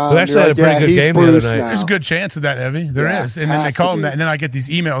Bruce Brown. Who actually You're had a pretty good he's game the other Bruce night. now. There's a good chance of that, Evie. There is. Yeah, And then they has call to him be. that. And then I get these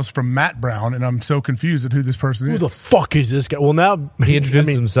emails from Matt Brown, and I'm so confused at who this person Who is. the fuck is this guy? Well, now He introduced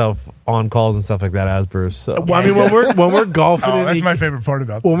himself on calls and stuff like that as Bruce. So. Well, I mean, when we're golfing, Oh, and that's he, my favorite part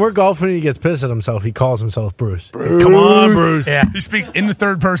about when this. we're golfing, and he gets pissed at himself. He calls himself Bruce. He's like, come on, Bruce. Yeah. He speaks in the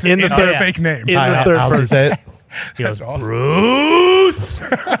third person in In the his third- fake name. in the third How's he person. say it? He goes, That's awesome. Bruce.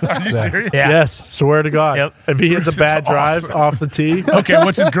 Are you serious? Yeah. Yes, swear to God. Yep. If he hits Bruce a bad is drive awesome. off the tee, Okay,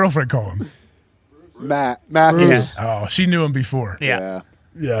 what's his girlfriend call him? Matthews. Oh, she knew him before. Yeah.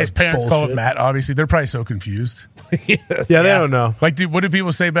 yeah, His parents call him bullshit. Matt, obviously. They're probably so confused. Yeah, they don't know. Like, dude, what do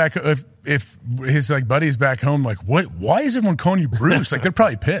people say back if his like buddies back home? Like, what? Why is everyone calling you Bruce? Like, they're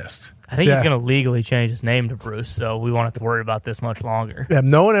probably pissed. I think Yeah. he's going to legally change his name to Bruce, so we won't have to worry about this much longer. Yeah,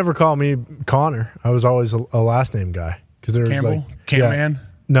 no one ever called me Connor. I was always a last name guy because there was Campbell, like Camman.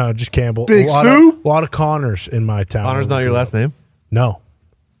 No, just Campbell. Big a lot of Connors in my town. Connor's not your last name? No.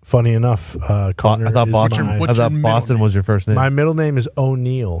 Funny enough, Connor. I thought is Boston. my, what's I your thought middle Boston name? was your first name. my middle name is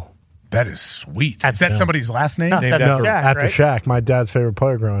O'Neill. That is sweet. That's- Is that somebody's last name? No, You that's No, Shaq, after right? Shaq, my dad's favorite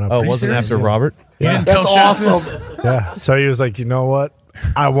player growing up. oh, you wasn't serious? after Robert? didn't That's tell Shaq awesome. this? Yeah. So he was like, you know what?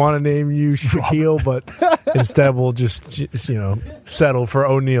 I want to name you Shaquille, but instead we'll just settle for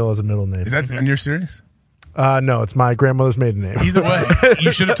O'Neill as a middle name. And you're serious? No, it's my grandmother's maiden name. Either way,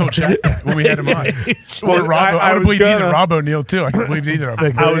 you should have told Shaq that when we had him on. Or Rob, I I would was believe either gonna- Rob O'Neill too. I can believe either of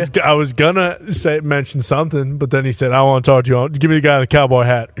them. I was gonna mention something, but then he said, "I want to talk to you. Give me the guy in the cowboy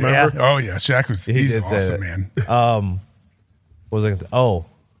hat." Remember? Oh yeah, Shaq was. He He's did say awesome, that. man. What was I going to say? Oh.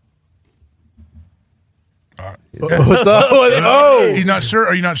 What's up? Oh, He's not sure.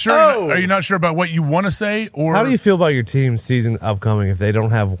 Are you not sure? Are you not sure about what you want to say? Or How do you feel about your team's season upcoming if they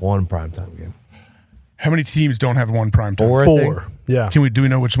don't have one primetime game? How many teams don't have one prime time? Four, I think. 4. Yeah. Do we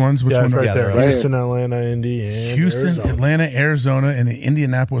know which ones? Which Yeah, it's one? right Yeah, there. they're right. Houston, Atlanta, Indy, and Houston, Arizona. Atlanta, Arizona, and the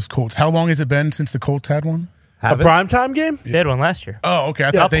Indianapolis Colts. How long has it been since the Colts had one? A Have it? primetime game? They had one last year. Oh, okay.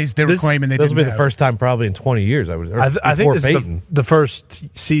 I thought they were this- claiming they This didn't will be the have first time probably in 20 years. I think I think this is Peyton. the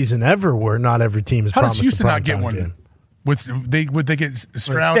first season ever where not every team is How does promised Houston a not get primetime one? game. Would they get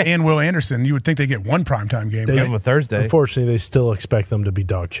Stroud and Will Anderson? You would think they get one primetime game. They- Give right? them a Thursday. Unfortunately, they still expect them to be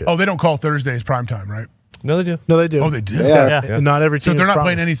dog shit. Oh, they don't call Thursdays primetime, right? No, they do. No, they do. Oh, they do. Yeah. And not every So team they're is not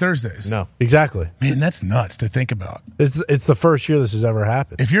playing promised. any Thursdays. No. Exactly. Man, that's nuts to think about. It's the first year this has ever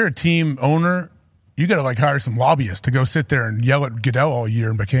happened. If you're a team owner, you got to like hire some lobbyists to go sit there and yell at Goodell all year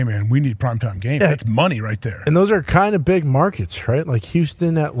and be, hey, man, we need primetime games. Yeah. That's money right there. And those are kind of big markets, right? Like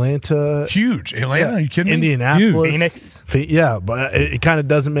Houston, Atlanta, Huge. Atlanta, are you kidding me? Indianapolis, Phoenix. Yeah, but it kind of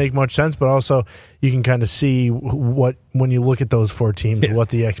doesn't make much sense. But also, you can kind of see what when you look at those 4 teams, what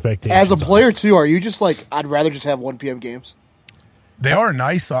the expectations. As a are. player too, are you just like I'd rather just have 1 p.m. games? They are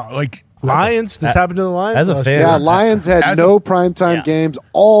nice. Like Lions, this happened to the Lions. as a last fan- year. Yeah, Lions had As no primetime Yeah. games,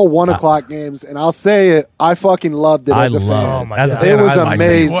 all 1 o'clock games, and I'll say it, I fucking loved it I as a love Oh, fan. my as a God. fan, It was I like-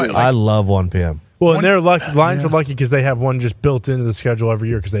 amazing. What, I love 1 p.m. Well, and they're lucky. Lions are lucky because they have one just built into the schedule every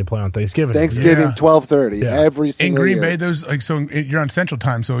year because they play on Thanksgiving. Thanksgiving, Yeah. 12:30 Yeah. every in single Green year. Bay, those like so you're on Central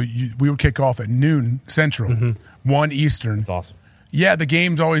Time, so we would kick off at noon Central, 1 Eastern. It's awesome. Yeah, the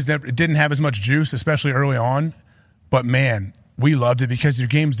games always it didn't have as much juice, especially early on. But man, we loved it because your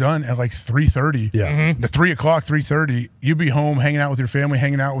game's done at like 3:30. Yeah. The 3 o'clock, 3:30, you'd be home hanging out with your family,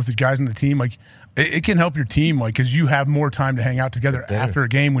 hanging out with the guys on the team. Like it can help your team, like because you have more time to hang out together after a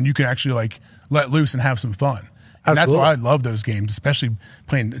game when you can actually like let loose and have some fun. And that's why I love those games, especially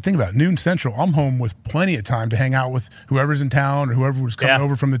playing. Think about it, noon Central. I'm home with plenty of time to hang out with whoever's in town or whoever was coming Yeah.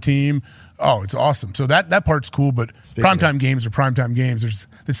 over from the team. Oh, it's awesome. So that part's cool, but primetime games are primetime games.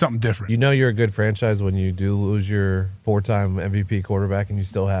 There's something different. You know you're a good franchise when you do lose your 4-time MVP quarterback and you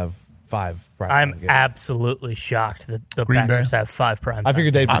still have 5 primetime I'm games. absolutely shocked that the Green Bay? Packers have 5 prime. I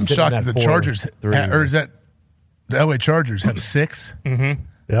figured they'd be I'm sitting shocked at that the 4, Chargers, 3. or is that the LA Chargers have 6?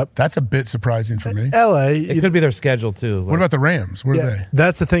 Yep. That's a bit surprising for me. LA. It could be their schedule too. What about the Rams? Where are they?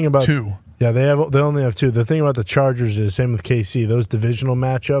 That's the thing about 2. Yeah, they only have 2. The thing about the Chargers is same with KC. Those divisional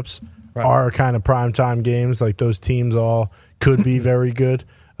matchups are kind of primetime games. Like those teams all could be very good.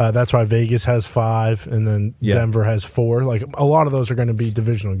 That's why Vegas has 5, and then Denver has 4. Like a lot of those are going to be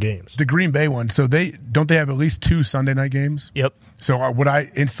divisional games. The Green Bay one. So they have at least 2 Sunday night games. Yep. So when I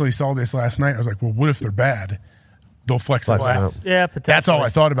instantly saw this last night, I was like, well, what if they're bad? They'll flex those out. Yeah, potentially. That's all I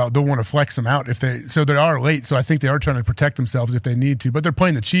thought about. They'll want to flex them out if they. So they are late. So I think they are trying to protect themselves if they need to. But they're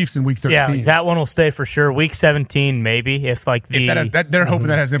playing the Chiefs in Week 13. Yeah, like that one will stay for sure. Week 17, maybe if like the They're hoping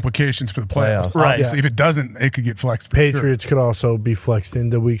that has implications for the playoffs. Right. Obviously, if it doesn't, it could get flexed. For Patriots could also be flexed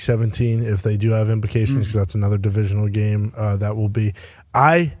into Week 17 if they do have implications because that's another divisional game that will be.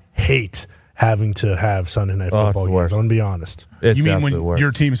 I hate having to have Sunday night it's football the games. worst. I'm going to be honest. It's You mean absolute when worst.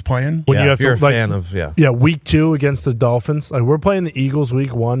 your team's playing? When Yeah, you have if you're to, a fan of week 2 against the Dolphins. Like we're playing the Eagles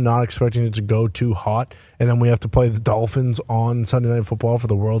week 1, not expecting it to go too hot, and then we have to play the Dolphins on Sunday Night Football for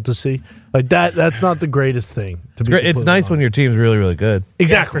the world to see. Like that's not the greatest thing. To be It's nice when your team's really, really good.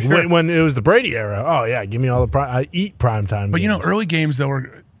 exactly Yeah, for sure. when it was the Brady era. Oh yeah, give me all the I eat primetime. But games. early games though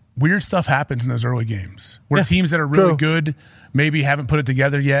are weird stuff happens in those early games where teams that are really True. good maybe haven't put it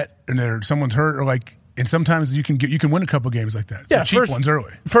together yet, and someone's hurt, or like, and sometimes you can win a couple games like that. So cheap ones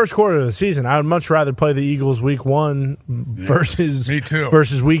early. First quarter of the season, I would much rather play the Eagles week 1 versus me too.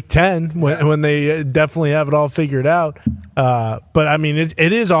 versus week 10 when they definitely have it all figured out. But I mean, it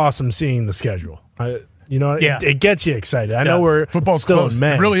is awesome seeing the schedule. It gets you excited. I know we're Football's still close. in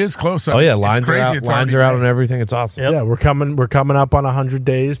May. It really is close. Oh yeah, It's lines are crazy. out. It's Lines already are out May. on everything. It's awesome. Yeah, we're coming up on 100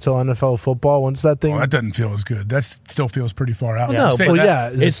 days till NFL football. Once that thing, Well, that doesn't feel as good. That still feels pretty far out. No, Say well,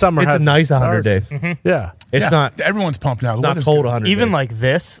 that. yeah, It's summer. It's a hasn't nice 100 started. days. Yeah, It's Yeah, not everyone's pumped now. The not weather's cold good. 100 Even days. like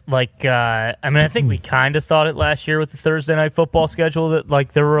this, I think we kind of thought it last year with the Thursday night football schedule that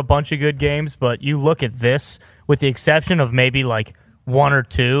like there were a bunch of good games, but you look at this, with the exception of maybe like 1 or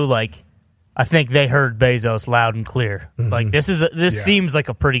 2, like I think they heard Bezos loud and clear. Like this seems like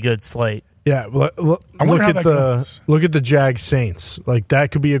a pretty good slate. yeah. Look I wonder how at that the goes. look at the Jags Saints. Like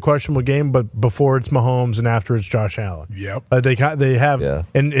that could be a questionable game, but before it's Mahomes and after it's Josh Allen. Yep. They have Yeah.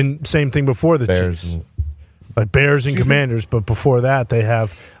 and same thing before the Bears Chiefs. and- Like Bears and Commanders, but before that they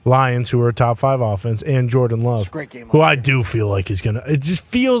have Lions, who are a top 5 offense, and Jordan Love, It's a great game who last I do feel like is gonna. It just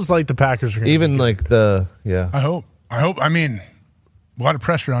feels like the Packers are gonna even be good. like the yeah. I hope. I mean, a lot of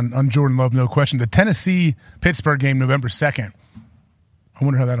pressure on Jordan Love, no question. The Tennessee-Pittsburgh game, November 2nd. I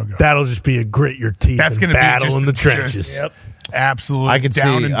wonder how that'll go. That'll just be a grit your teeth That's and going to be battle just in the just trenches. Absolute I could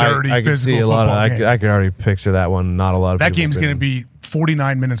down see and dirty I could physical see a lot of football game. I could already picture that one. Not a lot of That people game's going to been- be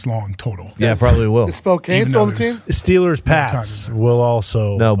 49 minutes long total. Yeah, probably will. Is Spokane Even still on though the team? Steelers Pats will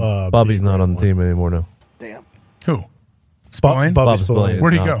also No, be Bubby's a not great on the one. team anymore. No, Damn. Who? Spillane? Bubby Bubba Spillane. Spillane.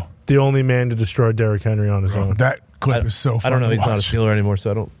 Where'd he not. go? The only man to destroy Derrick Henry on his own. That clip is so I fun don't know. to He's not a watch. Steeler anymore,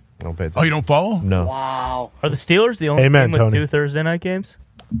 so I don't pay attention. Oh, you don't follow? No. Wow. Are the Steelers the only Amen, team with Tony. 2 Thursday night games?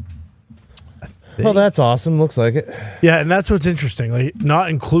 Well, that's awesome. Looks like it. Yeah, and that's what's interesting. Like not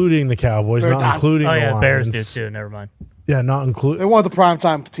including the Cowboys, They're not done. including Oh the yeah, Bears do Lions. too. Never mind. Yeah, not They including. want the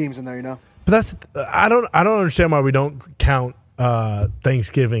primetime teams in there, you know? But that's I don't understand why we don't count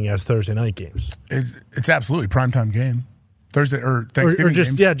Thanksgiving as Thursday night games, It's absolutely primetime game. Thursday or Thanksgiving or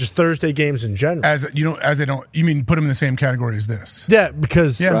just games. just Thursday games in general. As they don't. You mean put them in the same category as this? Yeah,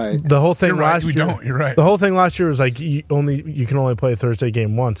 because Yeah. Right. the whole thing You're right, last we year. don't. You're right. The whole thing last year was like you can only play a Thursday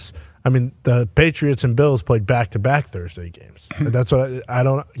game once. I mean, the Patriots and Bills played back-to-back Thursday games. That's what I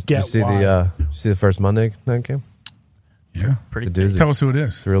don't Did get. you see why. the first Monday night game? Yeah. Pretty It's a doozy. Tell us who it is.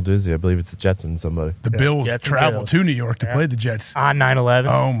 It's a real doozy. I believe it's the Jets and somebody. The Bills Jets and travel Bills. to New York to Yeah. play the Jets. On 9/11.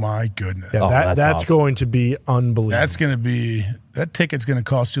 Oh my goodness. Yeah, Oh, that's that's awesome. going to be unbelievable. That's going to be that ticket's going to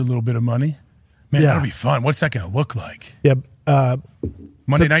cost you a little bit of money. Man, Yeah. that'll be fun. What's that going to look like? yeah.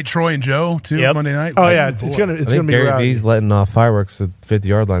 Monday night, Troy and Joe too. Yep. Monday night. Oh yeah, Boy. it's gonna I be think Gary rowdy. V's letting off fireworks at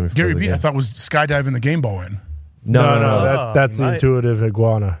 50-yard line. Before Gary the B. game. I thought was skydiving the game ball in. No, that's Oh, the you might. intuitive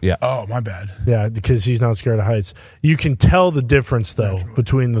iguana. Yeah. Oh my bad. Yeah, because he's not scared of heights. You can tell the difference though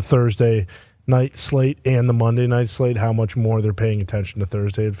between the Thursday night slate and the Monday night slate. How much more they're paying attention to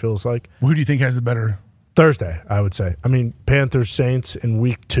Thursday. It feels like Who do you think has the better? Thursday. I would say. I mean, Panthers Saints in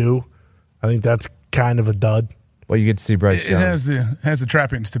week 2. I think that's kind of a dud. Well, you get to see Bryce It Young. has the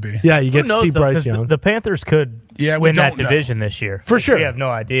trappings to be. Yeah, you Who get to knows, see though, Bryce 'cause Young. The Panthers could Yeah, we win that don't know. division this year. For sure. We have no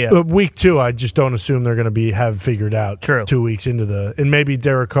idea. Week 2, I just don't assume they're going to have figured out. True. 2 weeks into and maybe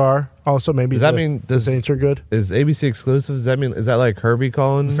Derek Carr also. Maybe Does that mean the Saints are good? Is ABC exclusive? Does that mean is that like Herbie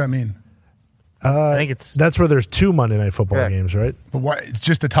calling? What's that mean? I think it's That's where there's 2 Monday night football Correct. games, right? But why? It's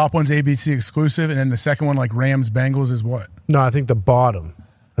just the top one's ABC exclusive, and then the second one, like Rams Bengals, is what? No, I think the bottom.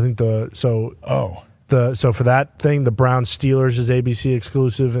 I think so for that thing, the Browns Steelers is ABC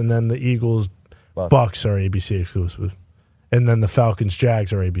exclusive, and then the Eagles Bucks are ABC exclusive, and then the Falcons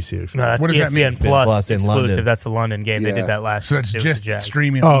Jags are ABC exclusive. no, that's What does that mean? ESPN Plus Plus in exclusive. London. That's the London game. They Yeah. did that last. So it's year with just the Jags.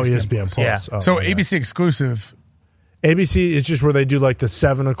 streaming. Oh, on ESPN Plus. Yeah. Oh, So yeah. ABC exclusive. ABC is just where they do like the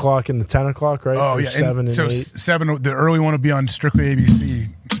 7 o'clock and the 10 o'clock, right? Oh Or yeah, 7 and so 8 7. The early one will be on strictly ABC.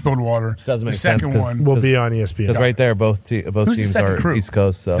 Spilled water. Doesn't make the sense, second 'cause- one. will be on ESPN. Because right there, both Who's the teams second are crew? East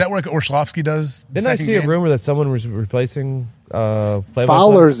Coast. So Is that what Orshlovsky does? the didn't I second see a game? rumor that someone was replacing play-by-play?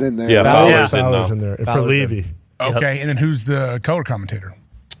 Fowler's in there. Yeah, Fowler's Fowler's in in there for Fowler's Levy. Okay, and then who's the color commentator?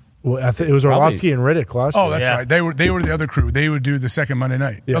 Well, it was Orlovsky and Riddick last year. Oh, that's right. They were the other crew. They would do the second Monday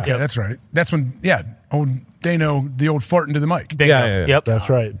night. Yeah. Okay, that's right. That's when old Dano, the old fart into the mic. Yeah. Yep. That's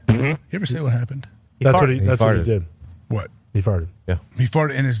right. You ever say what happened? That's what he farted. did. What? He farted. Yeah. He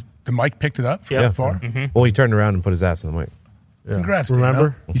farted and the mic picked it up from Yeah. far? Well, he turned around and put his ass in the mic. Yeah. Congrats, Remember?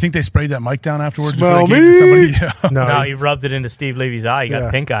 Dano. You think they sprayed that mic down afterwards Smell before they gave it to somebody? No, he rubbed it into Steve Levy's eye. He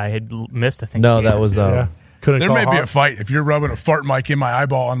got pink eye. Had missed, I think. No, that was Couldn't There call may be Hawk. a fight if you're rubbing a fart mic in my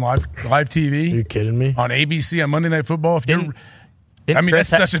eyeball on live TV. Are you kidding me? On ABC on Monday Night Football. If you're, I mean,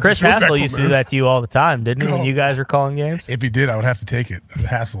 Chris, that's such a Chris Hassel disrespectful used to do move. that to you all the time, didn't he? When Go. you guys were calling games. If he did, I would have to take it.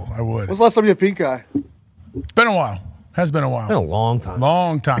 Hassle, I would. When's the last time you had pink eye? Been a while. Has been a while. been a long time.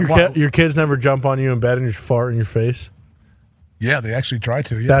 Long time. Your kids never jump on you in bed and just fart in your face? Yeah, they actually try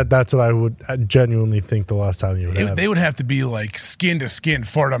to. Yeah. That's what I genuinely think the last time you would have. They would have to be like skin to skin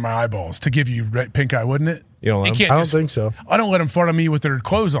fart on my eyeballs to give you pink eye, wouldn't it? You don't let can't I don't just- think so. I don't let them fart on me with their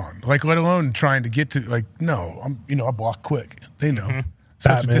clothes on. Like, let alone trying to get to, like, no. I block quick. They know.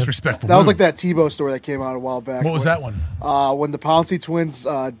 Such a Batman. disrespectful That was move. like that Tebow story that came out a while back. What was that one? When the Pouncey twins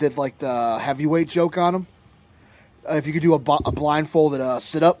did like the heavyweight joke on him. If you could do a blindfolded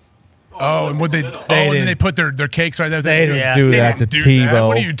sit up. Oh, and would they? and then they put their cakes right there. They didn't Yeah. do They that to didn't do that. Tebow.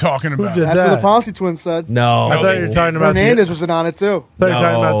 What are you talking about? did That's that? what the Pouncey twins said. No. I thought you were talking about Hernandez was in on it too. I thought you were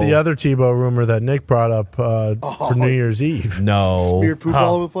talking about No. the other Tebow rumor that Nick brought up for New Year's Eve. No. Smeared poop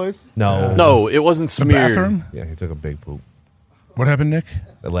all over the place. No. No, it wasn't The smeared. bathroom? Yeah, he took a big poop. What happened, Nick?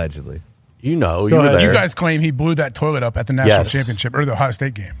 Allegedly. You know, Go you were ahead. there. You guys claim he blew that toilet up at the national Yes. championship or the Ohio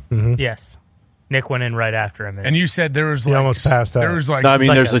State game, Yes. Nick went in right after him. and you said there was He like almost passed out. there was like No, I mean,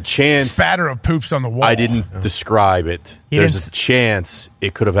 like there's a a chance. spatter of poops on the wall. I didn't describe it. He There's didn't a chance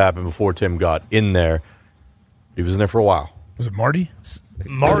it could have happened before Tim got in there. He was in there for a while. Was it Marty?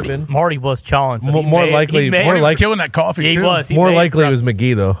 Marty was chawing. So he More made- likely- he made- more Marty was like- killing that coffee. he too. was. He More made- likely it was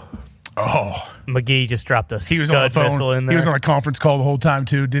McGee, though. Oh, McGee just dropped a he was on the scud missile phone. in there. He was on a conference call the whole time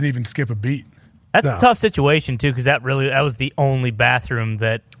too. Didn't even skip a beat. That's No. a tough situation too, because that was the only bathroom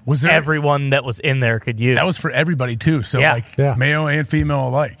that Was there- everyone that was in there could use. That was for everybody too. So Yeah. like Yeah. male and female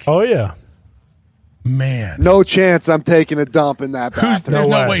alike. Oh, yeah. Man. No chance I'm taking a dump in that bathroom. There's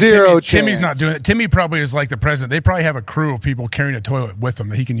no way. way. Zero Timmy's not chance. doing it. Timmy probably is like the president. They probably have a crew of people carrying a toilet with them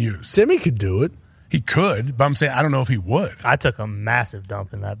that he can use. Timmy could do it. He could, but I'm saying I don't know if he would. I took a massive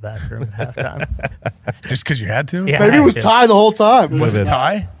dump in that bathroom at halftime. Just because you had to? Yeah, Maybe I it was had to. Ty the whole time. Was it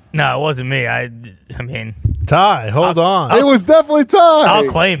Ty? No, it wasn't me. I mean, Ty, hold on. It was definitely Ty. I'll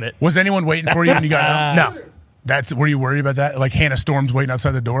claim it. Was anyone waiting for you when you got out? No, Were you worried about that? Like Hannah Storm's waiting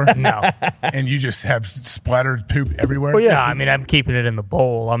outside the door? no. And you just have splattered poop everywhere? Well, yeah. No, I mean, I'm keeping it in the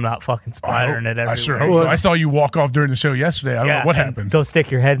bowl. I'm not fucking splattering it everywhere. I sure hope so. I saw you walk off during the show yesterday. I don't know what and happened. Go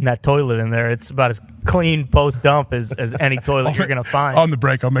stick your head in that toilet in there. It's about as clean post dump as any toilet you're gonna find. On the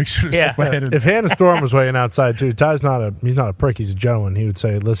break, I'll make sure to Yeah. stick my head in. If Hannah Storm was waiting outside too, Ty's he's not a prick. He's a gentleman. He would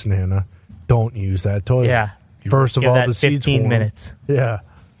say, "Listen, Hannah, don't use that toilet. Yeah. First of Give all, that the seat's 15 warm. minutes. Yeah.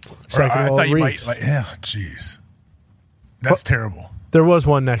 Or Second I of all, thought it you reeks. might, jeez. That's terrible. There was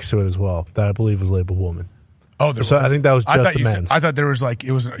one next to it as well that I believe was labeled woman. Oh, there So was. I think that was I just thought the you said- men's. I thought there was like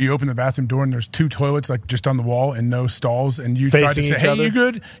you open the bathroom door and there's two toilets like just on the wall and no stalls and you tried to Facing say, each "Hey, other? you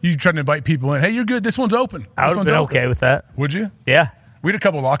good?" You tried to invite people in. "Hey, you're good. This one's open." I would have been okay with that. Would you? Yeah. We had a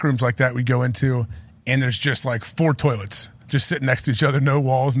couple of locker rooms like that we'd go into, and there's just like 4 toilets just sitting next to each other, no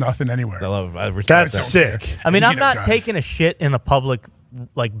walls, nothing anywhere. I love it. I respect That's that. sick. I mean, You I'm know, not guys. taking a shit in a public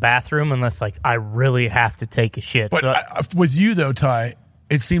like bathroom unless like I really have to take a shit. But So, with you though, Ty,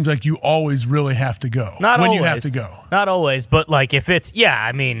 it seems like you always really have to go. not when always. you have to go. Not always, but like if it's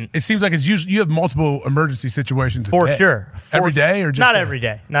I mean, It seems like it's usually you have multiple emergency situations for a day. sure. Every day or just not a- every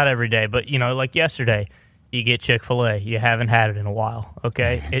day. Not every day, but like yesterday, you get Chick-fil-A. You haven't had it in a while.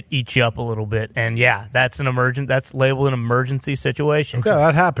 Okay, it eats you up a little bit, and that's an emergent. That's labeled an emergency situation. Yeah,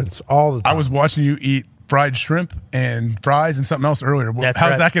 that happens all the time. I was watching you eat fried shrimp and fries and something else earlier. That's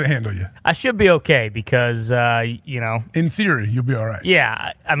How's right. that going to handle you? I should be okay because In theory, you'll be all right.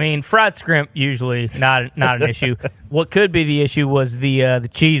 Yeah, I mean, fried shrimp usually not an issue. What could be the issue was the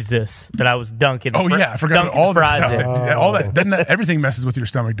cheese that I was dunking. Oh yeah, I forgot dunking all the fries stuff. in. All that doesn't everything messes with your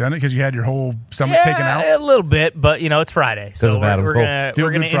stomach, doesn't it? Because you had your whole stomach taken out. A little bit, but it's Friday, so Doesn't matter. we're gonna Feel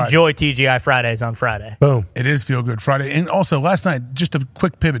we're gonna good Friday. enjoy TGI Fridays on Friday. Boom. It is Feel Good Friday. And also, last night, just a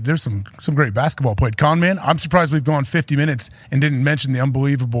quick pivot, there's some great basketball played. Con Man, I'm surprised we've gone 50 minutes and didn't mention the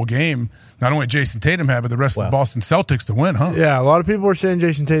unbelievable game not only Jason Tatum had, but the rest of the Boston Celtics to win, huh? Yeah, a lot of people were saying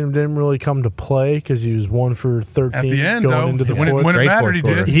Jason Tatum didn't really come to play because he was 1 for 13 At the end, going though, into the when fourth. it Great mattered, fourth he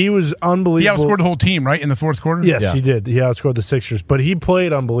quarter. did. He was He unbelievable. outscored the whole team, right, in the fourth quarter? Yes, Yeah. he did. He outscored the Sixers, but he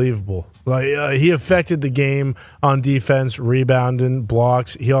played unbelievable. He affected the game on defense, rebounding,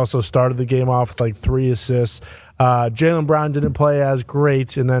 blocks. He also started the game off with 3 assists. Jaylen Brown didn't play as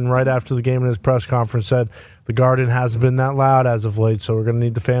great, and then right after the game in his press conference said the Garden hasn't been that loud as of late, so we're going to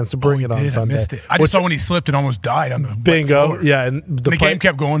need the fans to bring it on Sunday. I missed it. I just saw when he slipped and almost died on the bingo. Wet floor. Yeah, and the game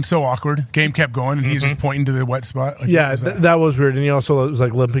kept going, so awkward. Game kept going, and he's just pointing to the wet spot. That was weird. And he also was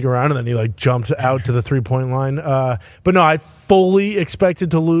limping around, and then he jumped out to the 3-point line. But no, I fully expected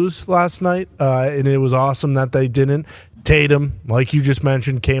to lose last night, and it was awesome that they didn't. Tatum, like you just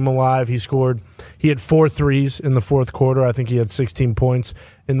mentioned, came alive. He had 4 threes in the fourth quarter. I think he had 16 points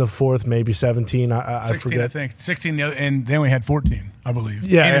in the fourth, maybe 17. 16, I forget. I think 16, and then we had 14, I believe.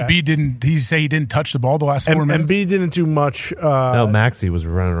 Yeah, and Embiid didn't. He say he didn't touch the ball the last 4 minutes. Embiid didn't do much. No, Maxey was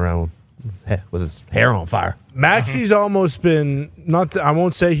running around with his hair on fire. Maxey's almost been I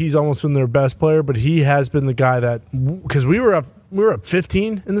won't say he's almost been their best player, but he has been the guy that, because we were up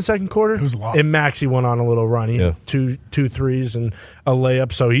 15 in the second quarter. It was a lot. And Maxey went on a little run. He had two threes and a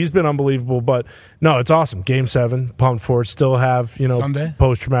layup. So he's been unbelievable. But no, it's awesome. Game 7, pumped for it. Still have, Sunday?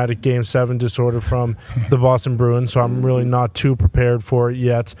 Post-traumatic Game 7 disorder from the Boston Bruins. So I'm really not too prepared for it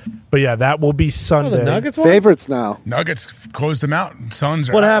yet. But yeah, that will be Sunday. The Nuggets favorites now. Nuggets closed them out. Suns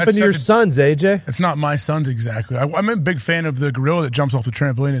are. What happened to your Suns, AJ? It's not my Suns exactly. I'm a big fan of the gorilla that jumps off the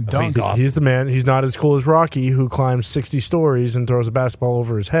trampoline and dunks. He's the man. He's not as cool as Rocky, who climbs 60 stories and throws a basketball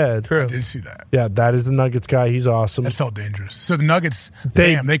over his head. True. I did see that. Yeah, that is the Nuggets guy. He's awesome. That felt dangerous. So the Nuggets,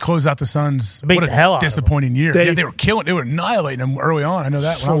 they closed out the Suns. Beat What the hell a out of disappointing year. They were killing. They were annihilating them early on. I know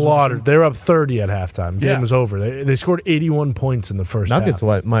that. Slaughtered. They were up 30 at halftime. Game was over. They scored 81 points in the first half. Nuggets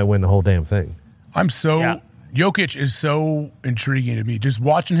might win the whole damn thing. Jokic is so intriguing to me. Just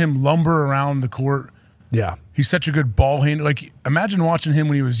watching him lumber around the court. Yeah. He's such a good ball handler. Imagine watching him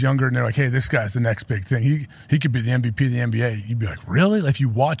when he was younger and they're like, hey, this guy's the next big thing. He could be the MVP of the NBA. You'd be like, really? If you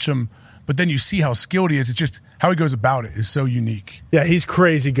watch him, but then you see how skilled he is. It's just how he goes about it is so unique. Yeah, he's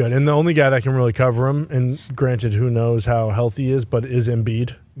crazy good. And the only guy that can really cover him, and granted, who knows how healthy he is, but is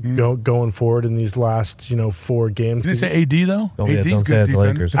Embiid going forward in these last 4 games. Did they say AD, though? Don't say it to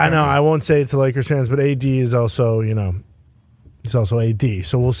Lakers. I know. I won't say it to Lakers fans, but AD is also, he's also AD.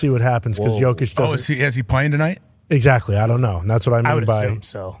 So we'll see what happens because Jokic doesn't. Is he playing tonight? Exactly. I don't know. And that's what I mean would by assume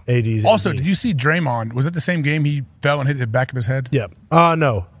so. AD's. Also, AD. did you see Draymond? Was it the same game he fell and hit the back of his head? Yep.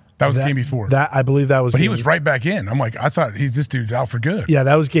 No. That was the game before. I believe that was. But he was right back in. I'm like, I thought this dude's out for good. Yeah,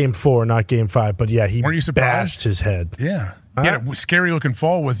 that was game 4, not game 5. But yeah, he Weren't you surprised? bashed his head. Yeah. He had a scary looking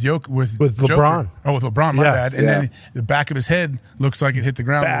fall with LeBron. Joker. Oh, with LeBron, my bad. And then the back of his head looks like it hit the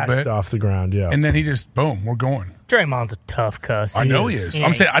ground a little bit. Off the ground, yeah. And then he just, boom, we're going. Draymond's a tough cuss. I know he is.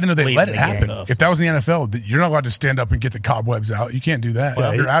 I'm saying I didn't know they let it happen. If that was in the NFL, you're not allowed to stand up and get the cobwebs out. You can't do that.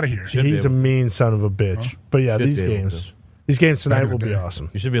 You're out of here. He's a mean son of a bitch. But yeah, these games tonight will be awesome.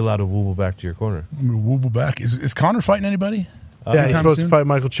 You should be allowed to wobble back to your corner. I'm going to wobble back. Is Connor fighting anybody? Yeah, he's supposed to fight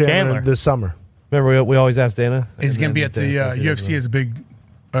Michael Chandler this summer. Remember, we always ask Dana. Is he going to be at the UFC as a big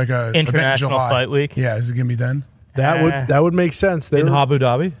international fight week? Yeah, is it going to be then? That would make sense. In Abu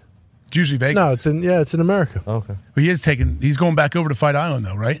Dhabi? It's usually Vegas. No, it's in America. Okay. But he's going back over to Fight Island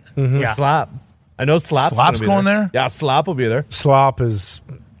though, right? Mm-hmm. Yeah. Slop. I know Slop's going there? Yeah, Slop will be there. Slop is.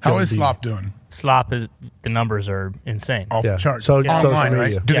 How is Slop doing? Slop is the numbers are insane. Off the charts. So online,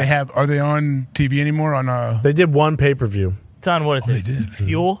 right? Do they are they on TV anymore? They did one pay-per-view. It's on what is it? They did.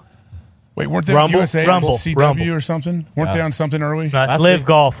 Fuel? Wait, weren't they Rumble? on USA Rumble. CW Rumble. or something? Weren't they on something early? No, Live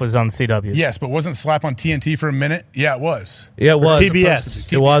Golf was on CW. Yes, but wasn't Slap on TNT for a minute? Yeah, it was. Yeah, it was.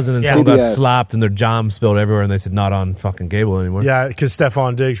 TBS. It wasn't until Yeah. it got TBS. slopped and their jam spilled everywhere and they said not on fucking cable anymore. Yeah, because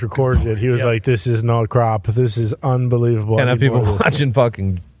Stephon Diggs recorded it. He was like, "This is no crop. This is unbelievable." And have I need people more of this." watching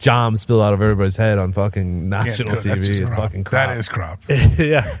fucking jam spill out of everybody's head on fucking national That's TV. just It's crop. fucking crap. That is crop.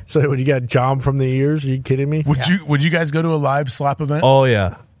 Yeah. So when you got Jom from the ears, are you kidding me? Would you guys go to a live Slap event? Oh,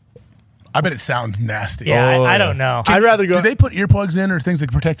 yeah. I bet it sounds nasty. Yeah, Oh, I don't know. I'd rather go. Do they put earplugs in or things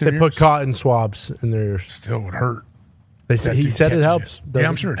that protect their They ears? put cotton swabs in their ears. Still would hurt. They said That he dude said it catches helps. you. Yeah,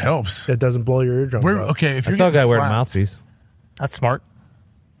 I'm sure it helps. It doesn't blow your eardrums out. Okay, if I you're saw a guy getting wearing a slapped- mouthpiece. That's smart.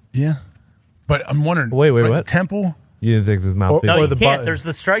 Yeah, but I'm wondering. Wait, right, what? The temple. You didn't think this mouthpiece? No, Or you the can't. button. There's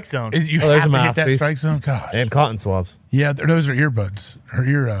the strike zone. You Oh, there's have a to hit that mouthpiece. strike zone. Gosh. And cotton swabs. Yeah, those are earbuds or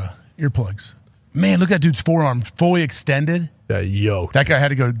earplugs. Man, look at that dude's forearm fully extended. Yeah, yoked. That guy had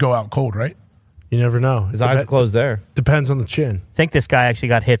to go out cold, right? You never know. His eyes are closed there. Depends on the chin. I think this guy actually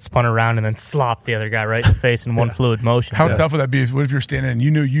got hit, spun around, and then slopped the other guy right in the face in one fluid motion. How tough would that be? What if you're standing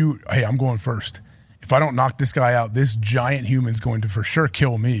and hey, I'm going first. If I don't knock this guy out, this giant human's going to for sure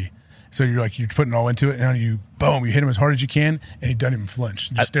kill me. So you're putting all into it, and you hit him as hard as you can, and he doesn't even flinch.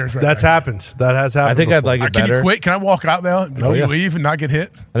 Just stares right. That's happened. That has happened. I think before. I'd like it Can better. you quit? Can I walk out now? You leave and not get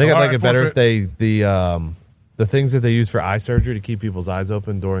hit? I think I'd like it better forfeit. if the things that they use for eye surgery to keep people's eyes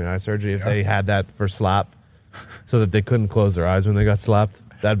open during eye surgery, if they had that for slap, so that they couldn't close their eyes when they got slapped.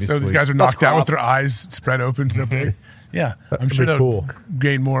 That'd be so sweet. these guys are knocked out with their eyes spread open. So big. Yeah, I'm sure that cool. would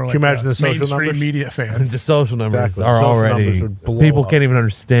gain more. Can you imagine the social mainstream numbers? media fans? The social numbers Exactly. are Social already. numbers would blow People up. can't even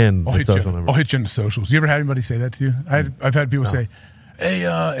understand I'll the hit social you. numbers. I'll hit you in the socials. You ever had anybody say that to you? I've had people say, "Hey,"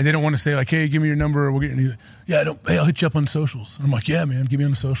 and they don't want to say like, "Hey, give me your number." Or we'll get you. Yeah, I don't. Hey, I'll hit you up on socials. And I'm like, "Yeah, man, give me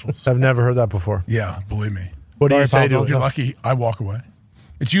on the socials." I've never heard that before. Yeah, believe me. What do you say If to you're them? lucky, I walk away.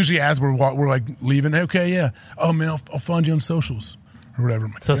 It's usually as we're like leaving. Okay, yeah. Oh man, I'll find you on socials or whatever.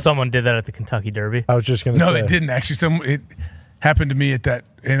 I'm like, So someone did that at the Kentucky Derby. I was just going to say. no, they didn't actually. It happened to me in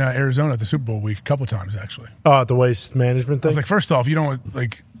Arizona at the Super Bowl week a couple times actually. Oh, at the waste management I thing? was like, first off, you don't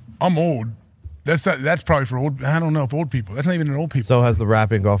like. I'm old. That's probably for old. I don't know if old people. That's not even an old people. So has the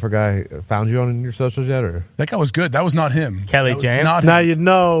rapping golfer guy found you on your socials yet, or That guy was good. That was not him. Kelly That was James? Not now him. you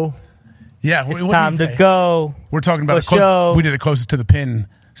know. Yeah, It's what did time he to say? go. We're talking about For show. we did it closest to the pin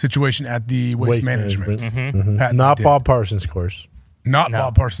situation at the waste management. Pat and I Not did. Bob Parsons' course. Not No.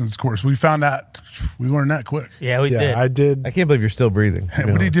 Bob Parsons' course. We found that. We learned that quick. Yeah, we Yeah, did. I did. I can't believe you're still breathing. What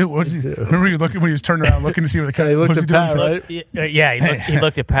did he do? What did he do? Remember you looking when he was turning around looking to see what the He what looked was he at doing? Pat, right? Yeah, he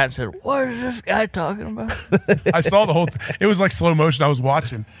looked at Pat and said, "What is this guy talking about?" I saw the whole. It was like slow motion. I was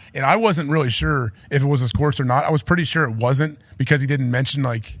watching, and I wasn't really sure if it was his course or not. I was pretty sure it wasn't because he didn't mention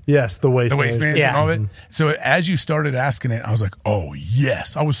like Yes, the waste the waste management Yeah. and all of it. So as you started asking it, I was like, "Oh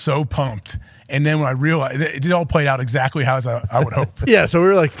yes!" I was so pumped. And then when I realized it all played out exactly how I would hope. Yeah, so we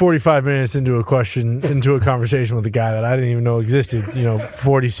were like 45 minutes into a conversation with a guy that I didn't even know existed,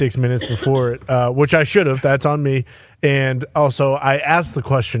 46 minutes before it, which I should have. That's on me. And also, I asked the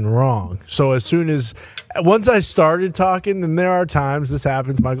question wrong. So once I started talking, and there are times this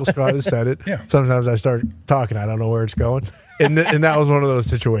happens, Michael Scott has said it. Yeah. Sometimes I start talking, I don't know where it's going. And that was one of those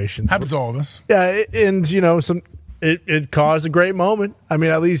situations. Happens to all of us. Yeah, and it caused a great moment. I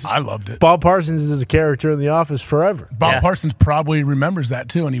mean, at least I loved it. Bob Parsons is a character in The Office forever. Bob Yeah. Parsons probably remembers that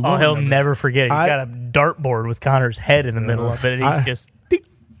too, and he will. Oh, he'll remember never forget it. He's I- got a dartboard with Connor's head in the middle of it, and he's just. Ding.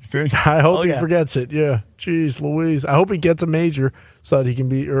 that. I hope Oh, he yeah. forgets it. Yeah. Jeez Louise. I hope he gets a major so that he can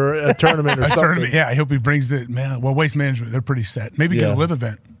be, or a tournament or A something. tournament, yeah, I hope he brings waste management. They're pretty set. Maybe get Yeah. a live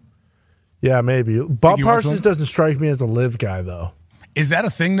event. Yeah, maybe. Bob you want Parsons one? doesn't strike me as a live guy, though. Is that a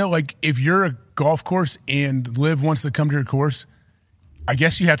thing though? Like if you're a golf course and Liv wants to come to your course, I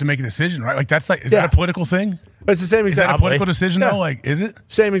guess you have to make a decision, right? Like is Yeah. that a political thing? It's the same Is that a exact political decision Yeah. though? Like, is it?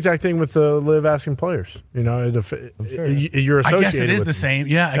 same exact thing with the live asking players. You're associated. I guess it is with the them. same.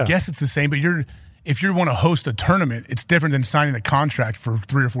 Yeah, I guess it's the same. But if you want to host a tournament, it's different than signing a contract for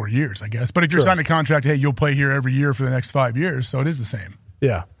 3 or 4 years, I guess. But if you're Sure. signing a contract, hey, you'll play here every year for the next 5 years, so it is the same.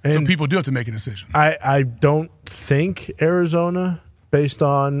 Yeah. So And people do have to make a decision. I don't think Arizona, based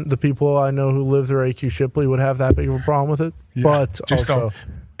on the people I know who live through AQ Shipley, would have that big of a problem with it. Yeah. But Just also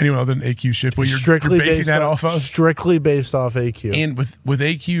anyone other than AQ Shipley, you're strictly basing based that off of. strictly based off AQ. And with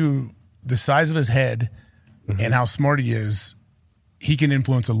AQ, the size of his head and how smart he is, he can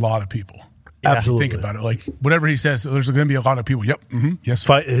influence a lot of people. Absolutely. Think about it. Like whatever he says, there's going to be a lot of people. Yep. Mm-hmm, yes.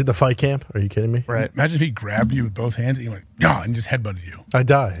 The fight camp? Are you kidding me? Right. Imagine if he grabbed you with both hands and he went, "Gah," and just headbutted you. I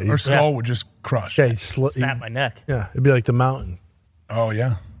die. Or skull would just crush. Yeah, Snap my neck. yeah, it'd be like the mountain. Oh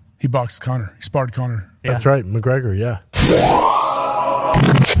yeah. He boxed Connor. He sparred Connor. Yeah. That's right, McGregor. Yeah.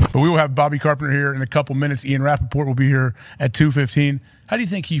 But we will have Bobby Carpenter here in a couple minutes. Ian Rappaport will be here at 2:15. How do you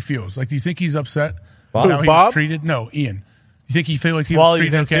think he feels? Like, do you think he's upset Bob? how he Bob? was treated? No, Ian. You think he feel like he While was he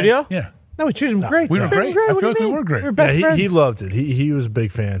was treated in okay? studio? Yeah. No, we treated him great. We were though. great. I feel like we were great. Yeah, he loved it. He was a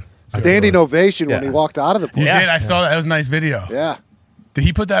big fan. Standing ovation when he Yeah. walked out of the You place. Yeah. did. I saw that. That was a nice video. Yeah. Did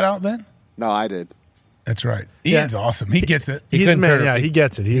he put that out then? No, I did. That's right. Ian's awesome. He gets it. He's a couldn't man. turn- Yeah, he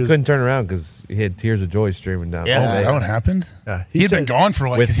gets it. He He was. couldn't turn around because he had tears of joy streaming down. Yeah. Oh, is that what happened? Yeah. He had been said- gone for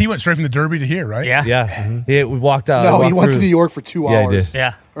With- because he went straight from the Derby to here, right? Yeah. Yeah. We walked out. No, he walked went to through- New York for 2 Yeah, he hours. did.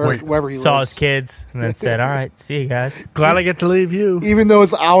 Yeah. Or Wait. wherever he Saw lives. his kids and then said, "All right, see you guys." Glad I get to leave you. Even though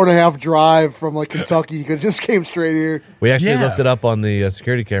it's an hour and a half drive from like Kentucky, he could just came straight here. We actually Yeah. looked it up on the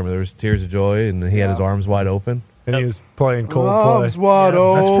security camera. There was tears of joy, and he had his arms wide open. And he was playing Arms Coldplay. wide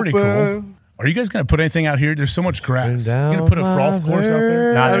That's open. pretty cool. Are you guys going to put anything out here? There's so much grass. You Down going to put a golf course out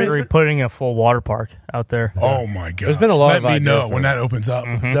there? Now they're putting a full water park out there. Oh, my God. There's been a lot Let of me ideas know for when it. that opens up.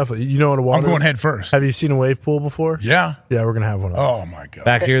 Definitely. You know what a water? I'm going head first. Have you seen a wave pool before? Yeah. Yeah, we're gonna have one. Of those. Oh, my God.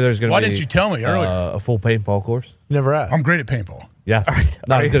 Back here, there's going to Why be didn't you tell me earlier? a full paintball course. You never asked. I'm great at paintball. Yeah,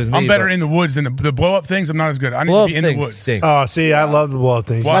 not as good as me. I'm better but in the woods than the blow up things. I'm not as good. I need to be in the woods. stink. Oh, see, I love the blow up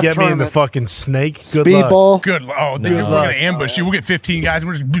things. You Well, get me in the tournament. fucking snake. Good luck. Speedball. Good. Oh, dude, we're gonna ambush you. We'll get 15 guys.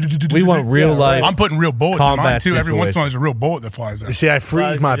 And we're just. We want real life. I'm putting real bullets in mine combat too. Every once in a while, situation. there's a real bullet that flies You out see, I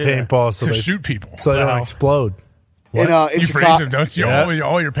freeze my you do that? paintballs so to they shoot people. so they don't Wow. explode. In You freeze Chicago, them, don't you? Yeah.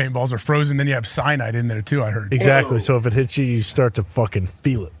 All your paintballs are frozen. Then you have cyanide in there too. I heard. Exactly. So if it hits you, you start to fucking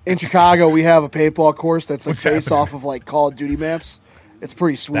feel it. in Chicago, we have a paintball course that's like What's based happening? off of like Call of Duty maps. It's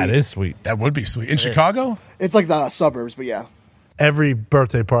pretty sweet. That is sweet. That would be sweet in Chicago. It's like the suburbs, but yeah. Every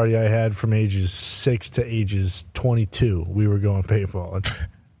birthday party I had from ages 6 to ages 22, we were going paintball.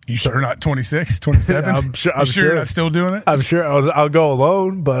 You sure not 26, 27? I'm sure- You I'm sure you're sure. not still doing it? I'm sure I'll go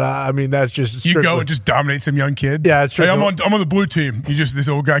alone, but I mean that's just You strictly, go and just dominate some young kids. Yeah, it's Hey, true. I'm on the blue team. This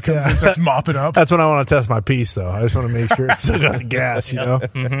old guy comes in and starts mopping up. That's when I want to test my piece, though. I just want to make sure it's still got the gas, you know.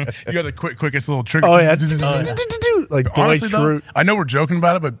 You got the quickest little trigger. Oh yeah, like Dwight Honestly, though, Schrute. I know we're joking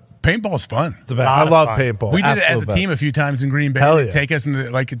about it, but paintball's fun. It's about I love fun. paintball. We did it as a Absolute team a few times in Green Bay. Hell They'd yeah. take us in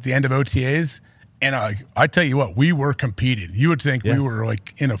at the end of OTAs. And I tell you what, we were competing. You would think Yes. we were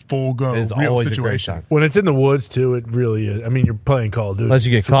like in a full go It's real always a great situation. time. When it's in the woods too, it really is. I mean, you're playing Call of Duty. Unless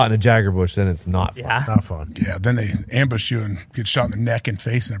you get caught in a jagger bush, then it's not fun. Yeah. Not fun. Yeah, then they ambush you and get shot in the neck and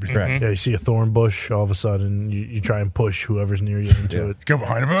face and everything. Correct. Yeah, you see a thorn bush, all of a sudden you try and push whoever's near you into it. Go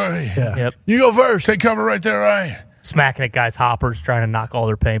behind him. Hey, Yeah. Yep. You go first. take cover right there, right? Smacking at guys' hoppers, trying to knock all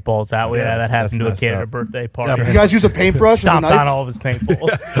their paintballs out. Yeah, that happened to a messed kid at up. a birthday party. You guys use a paintbrush as a Stomped knife? on all of his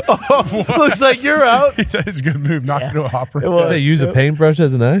paintballs. Looks like you're out. That is a good move. Knock it to a hopper. It was. Say use a paintbrush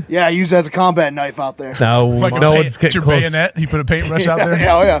as a knife? Yeah, I use it as a combat knife out there. No, Like no a one's getting your close. bayonet. He put a paintbrush out there.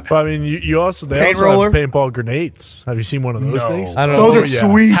 Yeah, oh yeah. But I mean, you also they Paint also roller? have paintball grenades. Have you seen one of those No. things? I don't know. Those are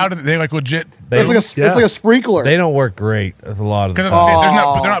yeah. sweet. How do they like legit? It's like a sprinkler. They don't work great with a lot of Because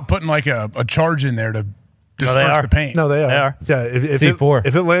them. they're not putting like a charge in there to disperse are. the paint. No, they are. They are. Yeah, if C4.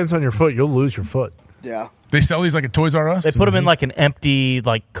 if it lands on your foot, you'll lose your foot. Yeah. They sell these like at Toys R Us. They put them in like an empty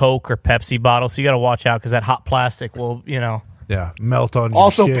like Coke or Pepsi bottle, so you got to watch out because that hot plastic will, Yeah, melt on your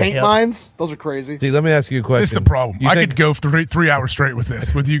Also, skin. paint Yep. mines. Those are crazy. See, let me ask you a question. This is the problem. You I think, could go 3 hours straight with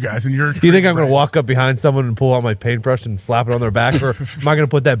this with you guys, and you're. Do you think I'm going to walk up behind someone and pull out my paintbrush and slap it on their back, or am I going to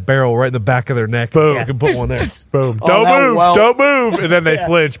put that barrel right in the back of their neck? Boom. I can put one there. Boom. Oh, Don't that move. well- Don't move. And then they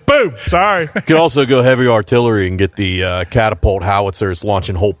flinch. Boom. Sorry. You could also go heavy artillery and get the catapult howitzers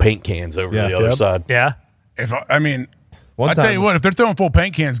launching whole paint cans over Yeah. the other Yep. side. Yeah. I mean, I tell you what, if they're throwing full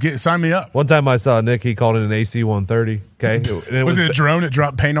paint cans, sign me up. One time I saw Nick. He called it an AC-130. Okay, and it Was it a drone that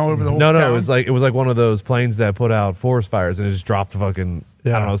dropped paint all over the whole? No, town? it was like one of those planes that put out forest fires, and it just dropped fucking I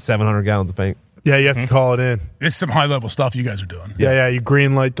Yeah. don't know 700 gallons of paint. Yeah, you have to call it in. This is some high level stuff you guys are doing. Yeah. You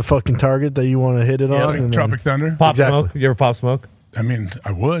green light the fucking target that you want to hit it It's on. like and then- Tropic Thunder. Pop Exactly. smoke. You ever pop smoke? I mean,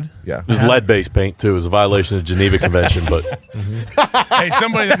 I would. Yeah. There's lead-based paint too. It's a violation of the Geneva Convention, but Hey,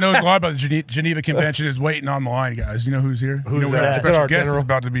 somebody that knows a lot about the Geneva Convention is waiting on the line, guys. You know who's here? You know we have that? a special Our guest general? is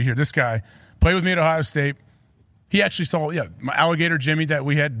about to be here. This guy played with me at Ohio State. He actually saw, my alligator Jimmy that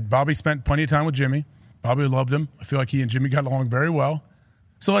we had. Bobby spent plenty of time with Jimmy. Bobby loved him. I feel like he and Jimmy got along very well.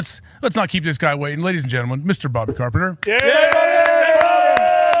 So let's not keep this guy waiting. Ladies and gentlemen, Mr. Bobby Carpenter.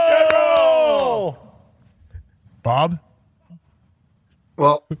 Bob?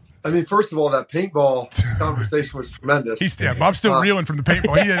 Well, I mean, first of all, that paintball conversation was tremendous. Bob's still reeling from the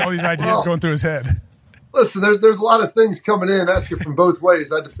paintball. He had all these ideas going through his head. Listen, there's a lot of things coming in asking from both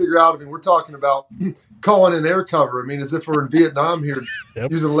ways. I had to figure out. I mean, we're talking about calling in air cover. I mean, as if we're in Vietnam here,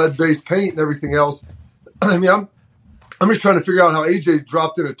 using lead-based paint and everything else. I mean, I'm just trying to figure out how AJ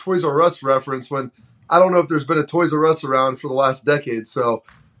dropped in a Toys R Us reference when I don't know if there's been a Toys R Us around for the last decade. So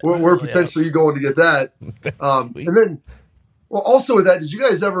we're potentially going to get that. And then, well, also with that, did you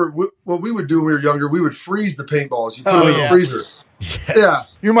guys ever? What we would do when we were younger, we would freeze the paintballs. You put them in the freezer. Yeah,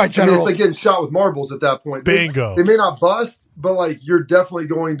 You're my I mean, general. it's like getting shot with marbles at that point. Bingo. They may not bust, but like you're definitely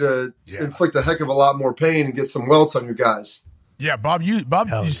going to inflict a heck of a lot more pain and get some welts on your guys. Yeah, Bob used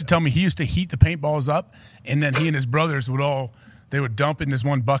to tell me he used to heat the paintballs up, and then he and his brothers would dump in this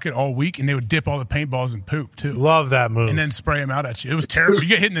one bucket all week, and they would dip all the paintballs in poop too. Love that move. And then spray them out at you. It was terrible. You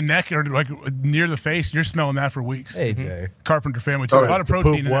get hit in the neck or like near the face, you're smelling that for weeks. AJ, Carpenter family too. A lot of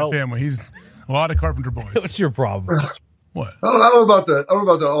protein in that family. He's a lot of Carpenter boys. what's your problem? What? I don't know about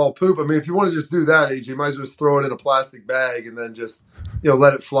the all poop. I mean, if you want to just do that, AJ, you might as well just throw it in a plastic bag and then just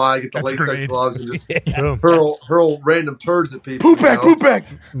let it fly. Get the That's a latex grenade. gloves and just Boom. hurl random turds at people. Poop bag.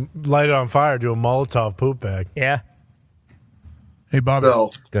 Light it on fire. Do a Molotov poop bag. Yeah. Hey, Bobby.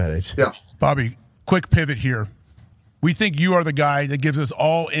 So Go ahead, AJ. yeah, Bobby, quick pivot here. we think you are the guy that gives us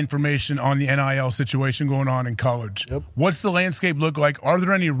all information on the NIL situation going on in college. Yep. What's the landscape look like? Are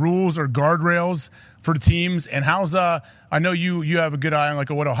there any rules or guardrails for teams? And how's I know you have a good eye on like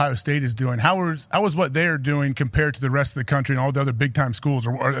what Ohio State is doing. How is what they're doing compared to the rest of the country and all the other big time schools?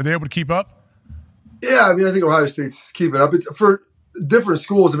 Are they able to keep up? Yeah, I mean, I think Ohio State's keeping up. For different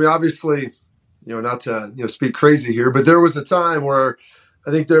schools, I mean, obviously, not to speak crazy here, but there was a time where I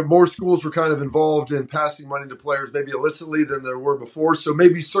think more schools were kind of involved in passing money to players, maybe illicitly than there were before. So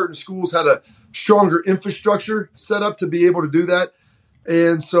maybe certain schools had a stronger infrastructure set up to be able to do that.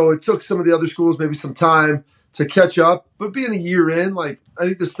 And so it took some of the other schools maybe some time to catch up. But being a year in, I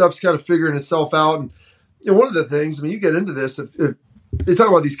think this stuff's kind of figuring itself out. And one of the things, I mean, you get into this, if they talk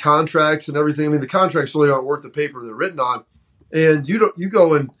about these contracts and everything. I mean, the contracts really aren't worth the paper they're written on. And you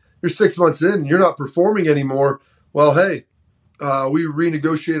go and you're 6 months in and you're not performing anymore. Well, hey, we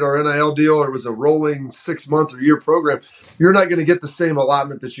renegotiated our NIL deal, or it was a rolling 6 month or year program. You're not going to get the same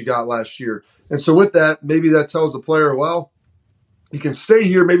allotment that you got last year. And so with that, maybe that tells the player, well, you can stay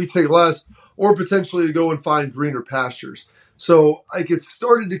here, maybe take less, or potentially go and find greener pastures. So it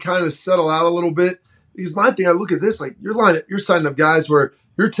started to kind of settle out a little bit. Because my thing, I look at this, you're signing up guys where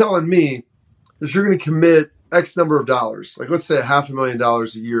you're telling me that you're going to commit X number of dollars, let's say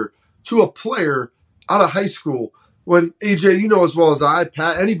 $500,000 a year to a player out of high school. When AJ, as well as I,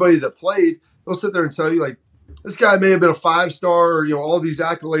 Pat, anybody that played, they'll sit there and tell you this guy may have been a 5-star, or all these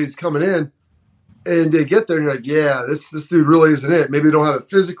accolades coming in, and they get there and you're like, yeah, this dude really isn't it. Maybe they don't have it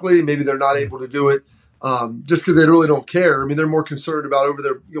physically, maybe they're not able to do it just because they really don't care. I mean, they're more concerned about over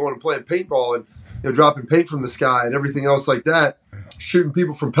there going and playing paintball and dropping paint from the sky and everything else like that, shooting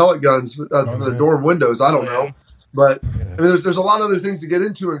people from pellet guns from the dorm windows. I don't know. But I mean, there's a lot of other things to get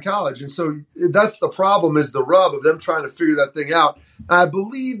into in college. And so that's the problem, is the rub of them trying to figure that thing out. And I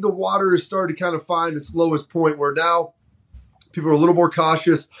believe the water has started to kind of find its lowest point, where now people are a little more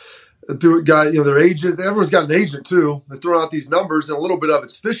cautious. People got, their agents, everyone's got an agent too. They're throwing out these numbers, and a little bit of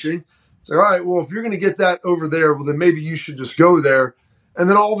it's fishing. It's all right, well, if you're going to get that over there, well, then maybe you should just go there. And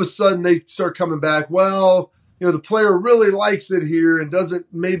then all of a sudden they start coming back. Well, the player really likes it here and doesn't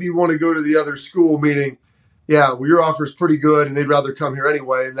maybe want to go to the other school, meaning, yeah, well, your offer is pretty good and they'd rather come here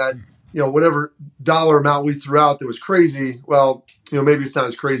anyway. And that, whatever dollar amount we threw out that was crazy, well, maybe it's not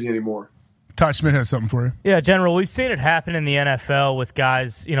as crazy anymore. Todd Schmidt has something for you. Yeah, General, we've seen it happen in the NFL with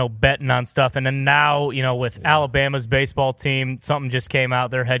guys, betting on stuff. And then now, with Alabama's baseball team, something just came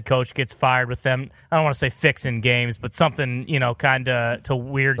out. Their head coach gets fired with them. I don't want to say fixing games, but something, kind of to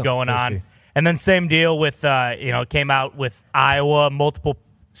weird going on. And then same deal with, came out with Iowa, multiple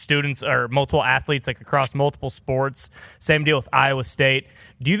students or multiple athletes across multiple sports. Same deal with Iowa State.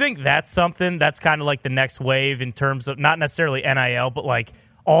 Do you think that's something that's kind of like the next wave in terms of not necessarily NIL, but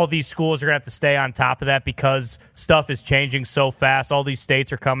all these schools are going to have to stay on top of that because stuff is changing so fast. All these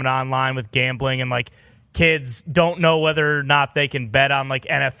states are coming online with gambling, and kids don't know whether or not they can bet on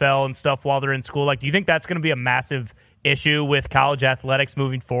NFL and stuff while they're in school. Do you think that's going to be a massive issue with college athletics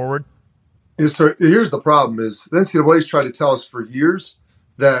moving forward? So here's the problem: is the NCAA's tried to tell us for years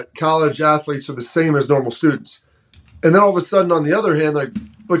that college athletes are the same as normal students. And then all of a sudden, on the other hand,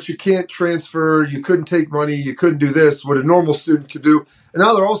 but you can't transfer, you couldn't take money, you couldn't do this, what a normal student could do. And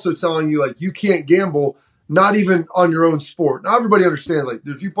now they're also telling you, you can't gamble, not even on your own sport. Now, everybody understands,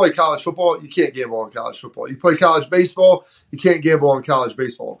 if you play college football, you can't gamble on college football. You play college baseball, you can't gamble on college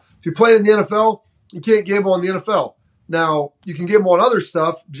baseball. If you play in the NFL, you can't gamble on the NFL. Now, you can gamble on other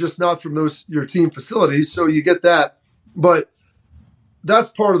stuff, just not from your team facilities, so you get that. But that's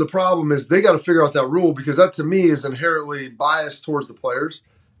part of the problem, is they got to figure out that rule, because that to me is inherently biased towards the players.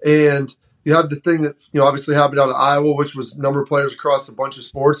 And you have the thing that obviously happened out of Iowa, which was number of players across a bunch of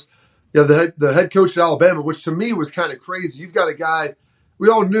sports. You have the head coach at Alabama, which to me was kind of crazy. You've got a guy, we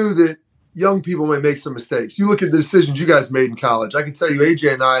all knew that young people may make some mistakes. You look at the decisions you guys made in college. I can tell you,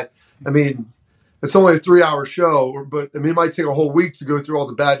 AJ and I mean, it's only a 3-hour show, but it might take a whole week to go through all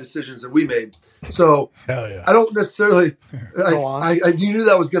the bad decisions that we made. So Hell yeah. I don't necessarily, you knew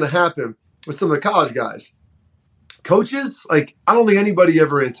that was going to happen with some of the college guys. Coaches, I don't think anybody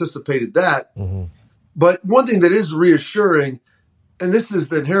ever anticipated that. Mm-hmm. But one thing that is reassuring, and this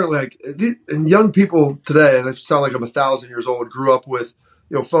is inherently and young people today, and I sound like I'm 1,000 years old, grew up with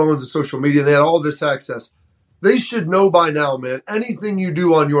phones and social media. They had all this access. They should know by now, man, anything you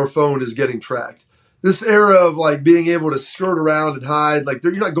do on your phone is getting tracked. This era of being able to skirt around and hide,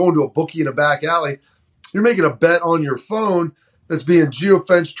 you're not going to a bookie in a back alley. You're making a bet on your phone that's being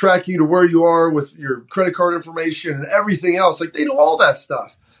geofenced, tracking you to where you are with your credit card information and everything else. They know all that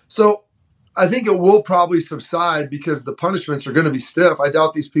stuff. So I think it will probably subside because the punishments are going to be stiff. I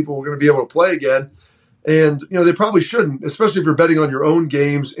doubt these people are going to be able to play again. And, they probably shouldn't, especially if you're betting on your own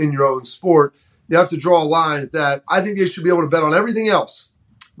games in your own sport. You have to draw a line at that. I think they should be able to bet on everything else.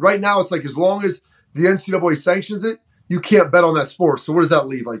 Right now, it's like as long as the NCAA sanctions it, you can't bet on that sport. So what does that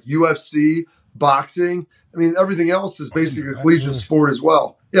leave? Like UFC, boxing? I mean, everything else is basically a collegiate sport as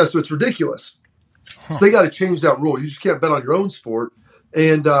well. Yeah, so it's ridiculous. So they got to change that rule. You just can't bet on your own sport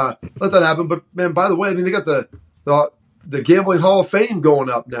and let that happen. But, man, by the way, I mean, they got the Gambling Hall of Fame going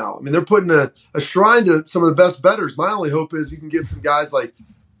up now. I mean, they're putting a shrine to some of the best bettors. My only hope is you can get some guys like,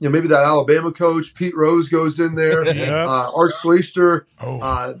 maybe that Alabama coach, Pete Rose goes in there, Art Schleister,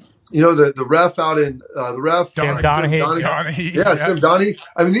 the ref out in the ref. Donahue. Tim Donahue.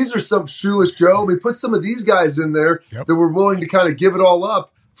 I mean, these are some Shoeless Joe. I mean, put some of these guys in there that were willing to kind of give it all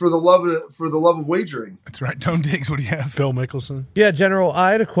up for the love of wagering. That's right. Tone Diggs, what do you have? Phil Mickelson. Yeah, General,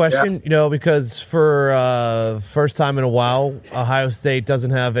 I had a question, because for first time in a while, Ohio State doesn't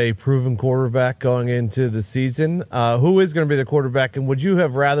have a proven quarterback going into the season. Who is going to be the quarterback, and would you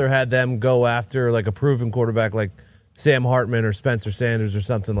have rather had them go after like a proven quarterback like Sam Hartman or Spencer Sanders or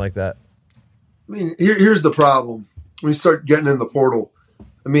something like that? I mean, here's the problem. When you start getting in the portal,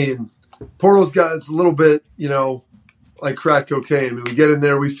 I mean, portal's it's a little bit, like crack cocaine. I mean, we get in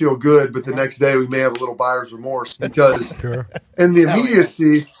there, we feel good, but the next day we may have a little buyer's remorse because in the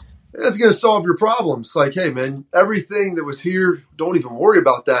immediacy, that's going to solve your problems. Like, hey, man, everything that was here, don't even worry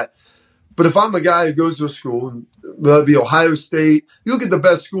about that. But if I'm a guy who goes to a school, and that'd be Ohio State, you look at the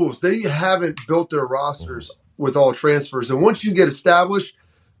best schools, they haven't built their rosters with all transfers. And once you get established,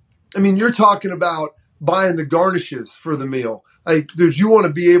 I mean, you're talking about buying the garnishes for the meal. Like, dude, you want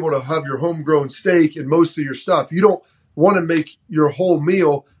to be able to have your homegrown steak and most of your stuff. You don't want to make your whole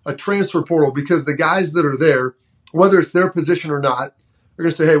meal a transfer portal because the guys that are there, whether it's their position or not, they're going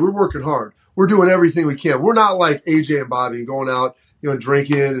to say, hey, we're working hard. We're doing everything we can. We're not like AJ and Bobby going out, and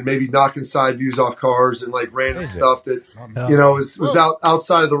drinking and maybe knocking side views off cars and like random stuff that, was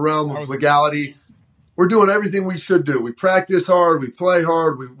outside of the realm of legality. We're doing everything we should do. We practice hard. We play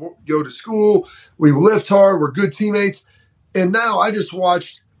hard. We go to school. We lift hard. We're good teammates. And now I just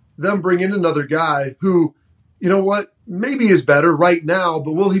watched them bring in another guy who, maybe is better right now,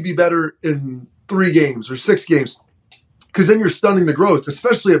 but will he be better in 3 games or 6 games? Because then you're stunning the growth,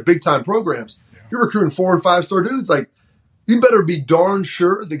 especially at big-time programs. You're recruiting 4- and 5-star dudes. Like, you better be darn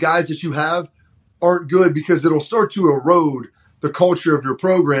sure the guys that you have aren't good because it'll start to erode the culture of your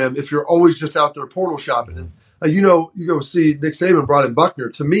program if you're always just out there portal shopping. And, you go see Nick Saban brought in Buckner.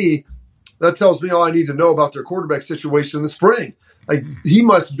 To me, that tells me all I need to know about their quarterback situation in the spring. Like, he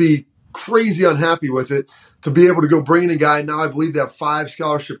must be crazy unhappy with it to be able to go bring in a guy. Now I believe they have 5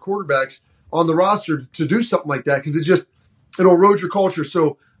 scholarship quarterbacks on the roster to do something like that because it'll erode your culture.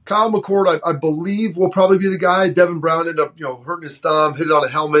 So Kyle McCord, I believe, will probably be the guy. Devin Brown ended up, hurting his thumb, hit it on a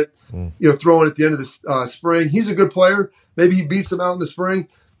helmet, throwing at the end of the spring. He's a good player. Maybe he beats him out in the spring.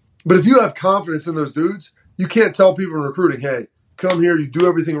 But if you have confidence in those dudes, you can't tell people in recruiting, hey, come here, you do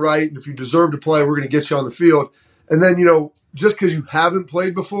everything right, and if you deserve to play, we're going to get you on the field. And then, just because you haven't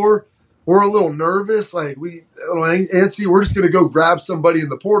played before, we're a little nervous. Like, antsy, we're just going to go grab somebody in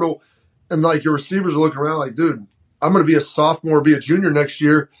the portal. And, like, your receivers are looking around like, dude, I'm going to be a sophomore, be a junior next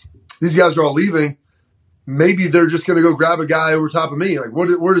year. These guys are all leaving. Maybe they're just going to go grab a guy over top of me. Like,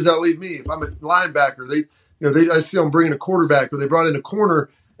 where does that leave me? If I'm a linebacker, I see them bringing a quarterback, or they brought in a corner,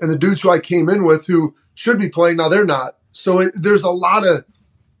 and the dudes who I came in with who should be playing now, they're not. So there's a lot of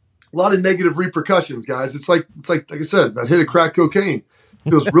negative repercussions, guys. It's like I said, that hit of crack cocaine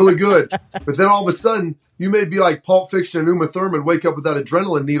feels really good, but then all of a sudden you may be like Pulp Fiction and Uma Thurman, wake up with that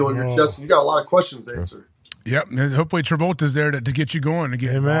adrenaline needle in your chest, and you got a lot of questions to answer. Yep. Hopefully Travolta's there to get you going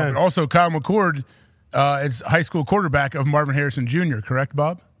again. Amen. And also, Kyle McCord is high school quarterback of Marvin Harrison Jr., correct,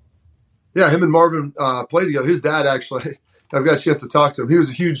 Bob? Yeah, him and Marvin played together. His dad, actually, I've got a chance to talk to him. He was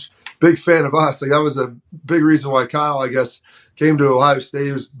a big fan of us. Like, that was a big reason why Kyle, I guess, came to Ohio State.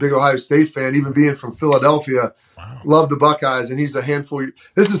 He was a big Ohio State fan, even being from Philadelphia. Wow. Loved the Buckeyes, and he's a handful.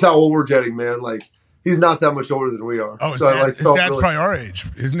 This is how old we're getting, man. Like, he's not that much older than we are. Oh, his dad's probably our age,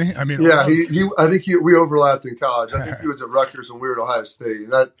 isn't he? I mean, yeah, I think we overlapped in college. I think he was at Rutgers when we were at Ohio State.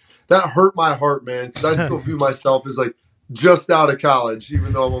 And that hurt my heart, man, because I still view myself as like just out of college,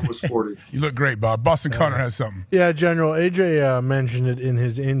 even though I'm almost 40. You look great, Bob. Boston Connor has something. Yeah, General, AJ mentioned it in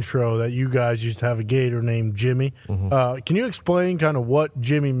his intro that you guys used to have a Gator named Jimmy. Mm-hmm. Can you explain kind of what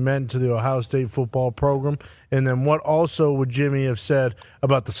Jimmy meant to the Ohio State football program? And then what also would Jimmy have said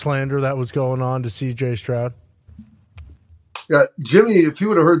about the slander that was going on to C.J. Stroud? Yeah, Jimmy, if you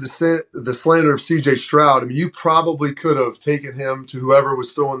would have heard the slander of C.J. Stroud, I mean, you probably could have taken him to whoever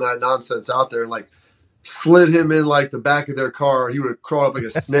was throwing that nonsense out there and, like, slid him in like the back of their car. He would have crawled up like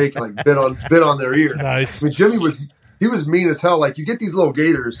a snake and like bit on their ear. Nice. I mean, Jimmy was mean as hell. Like, you get these little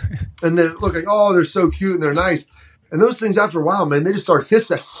gators and they look like, oh, they're so cute and they're nice. And those things, after a while, man, they just start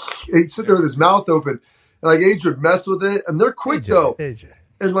hissing. He'd sit there with his mouth open. And like, Age would mess with it. And they're quick, though.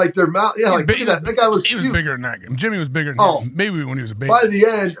 And like their mouth, like that guy was. He was bigger than that. Jimmy was bigger than him. Maybe when he was a baby. By the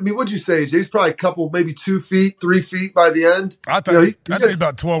end, I mean, what'd you say, Jay? He's probably a couple, maybe 2 feet, 3 feet by the end. I thought he was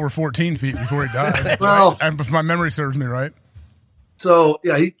about 12 or 14 feet before he died. Well, if my memory serves me right. So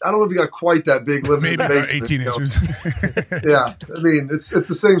yeah, I don't know if he got quite that big living maybe in the basement. 18 inches. Yeah, I mean, it's the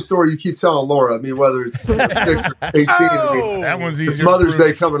same story you keep telling Laura. I mean, whether it's 6 or 18, I mean, that one's easier. It's Mother's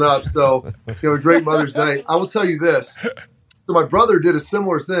Day coming up, so a great Mother's Day. I will tell you this. So my brother did a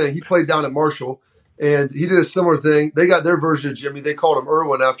similar thing. He played down at Marshall, and he did a similar thing. They got their version of Jimmy. They called him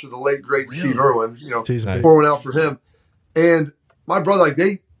Irwin after the late great Steve Irwin. Pour one out for him. And my brother,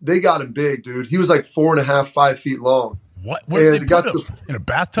 like they got him big, dude. He was like 4.5, 5 feet long. What? Where did they put him? In a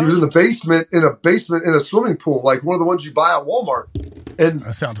bathtub? He was in a swimming pool, like one of the ones you buy at Walmart. And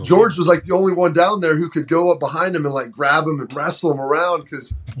that sounds George was like the only one down there who could go up behind him and like grab him and wrestle him around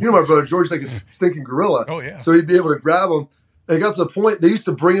because my brother George like a stinking gorilla. Oh yeah. So he'd be able to grab him. And it got to the point they used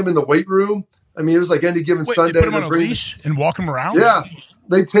to bring him in the weight room. I mean, it was like any given Sunday. They put him on a leash and walk him around? Yeah.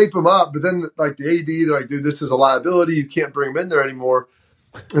 They tape him up, but then like the AD, they're like, dude, this is a liability. You can't bring him in there anymore.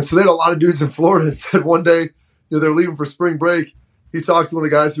 And so they had a lot of dudes in Florida and said one day, they're leaving for spring break. He talked to one of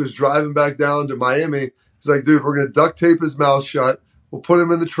the guys who was driving back down to Miami. He's like, dude, we're going to duct tape his mouth shut. We'll put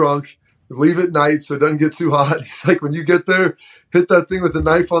him in the trunk, leave it at night so it doesn't get too hot. He's like, when you get there, hit that thing with the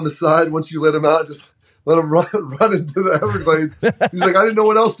knife on the side. Once you let him out, just let him run into the Everglades. He's like, I didn't know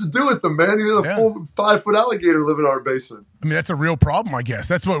what else to do with him, man. He had a full 5-foot alligator living in our basement. I mean, that's a real problem, I guess.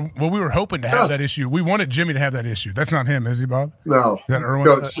 That's what we were hoping to have that issue. We wanted Jimmy to have that issue. That's not him, is he, Bob? No. Is that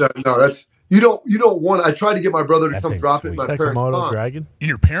Irwin? No, that's... You don't want. I tried to get my brother to come drop it in my parents' pond. Dragon? In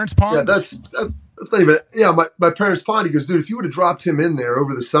your parents' pond? Yeah, that's not even. Yeah, my parents' pond. He goes, dude, if you would have dropped him in there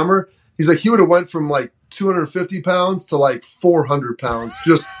over the summer, he's like, he would have went from like 250 pounds to like 400 pounds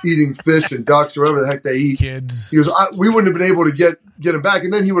just eating fish and ducks or whatever the heck they eat. Kids. He goes, we wouldn't have been able to get him back,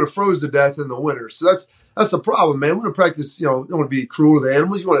 and then he would have froze to death in the winter. So that's the problem, man. We want to practice. You don't want to be cruel to the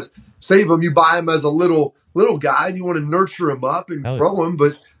animals. You want to save them. You buy him as a little guy. And you want to nurture him up and grow him,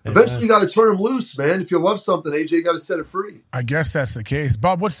 but eventually, you got to turn him loose, man. If you love something, AJ, you got to set it free. I guess that's the case.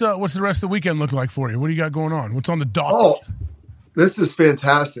 Bob, what's the rest of the weekend look like for you? What do you got going on? What's on the docket? Oh, this is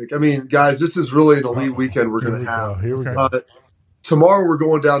fantastic. I mean, guys, this is really an elite weekend we're going to have. Here we go. Tomorrow, we're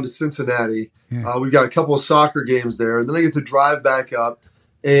going down to Cincinnati. We've got a couple of soccer games there, and then I get to drive back up.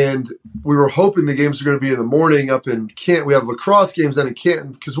 And we were hoping the games are going to be in the morning up in Canton. We have lacrosse games then in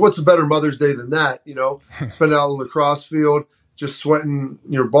Canton because what's a better Mother's Day than that? Spend out on the lacrosse field. Just sweating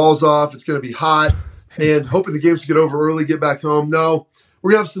your balls off. It's going to be hot and hoping the games to get over early, get back home. No,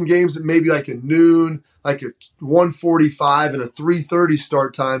 we're going to have some games that maybe like at noon, like at 1:45 and a 3:30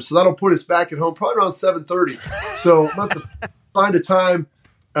 start time. So that'll put us back at home probably around 7:30. So I'm going to have to find a time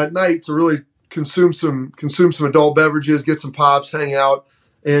at night to really consume some adult beverages, get some pops, hang out,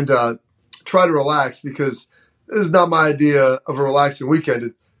 and try to relax because this is not my idea of a relaxing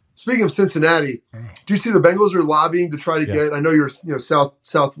weekend. Speaking of Cincinnati, do you see the Bengals are lobbying to try to get? I know you're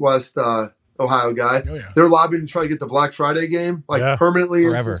Southwest Ohio guy. Oh, yeah. They're lobbying to try to get the Black Friday game permanently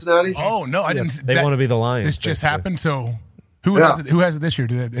Forever. in Cincinnati. Oh no, I didn't. They want to be the Lions. This just happened. So who has it this year?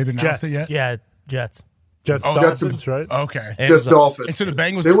 They've announced it yet? Yeah, Jets. Dolphins, right? Okay. Just Dolphins. And so the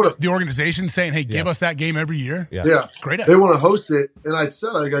Bengals, the organization saying, "Hey, give us that game every year." Yeah. Great. They want to host it, and I said,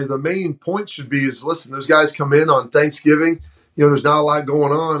 the main point should be is listen. Those guys come in on Thanksgiving. There's not a lot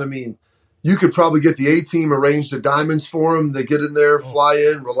going on. I mean, you could probably get the A team arranged the diamonds for them. They get in there, fly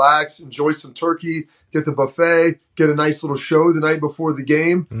in, relax, enjoy some turkey, get the buffet, get a nice little show the night before the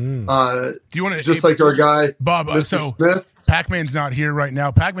game. Do you want to just like our guy Bob? Mr. Smith? Pac-Man's not here right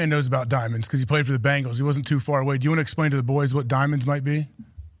now. Pac-Man knows about diamonds because he played for the Bengals. He wasn't too far away. Do you want to explain to the boys what diamonds might be?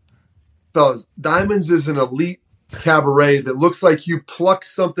 Fellas, diamonds is an elite cabaret that looks like you pluck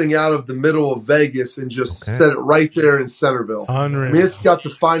something out of the middle of Vegas and just set it right there in Centerville. Unreal. I mean, it's got the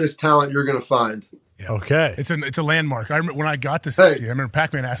finest talent you're going to find. Yeah. Okay. It's a landmark. I remember when I got to Cincy, I remember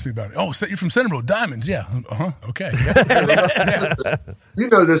Pac-Man asked me about it. Oh, so you're from Centerville, diamonds. Yeah. Okay. You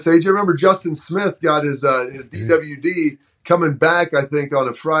know this, AJ. I remember Justin Smith got his DWD coming back, I think, on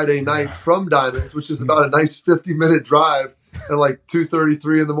a Friday night from Diamonds, which is about a nice 50-minute drive at like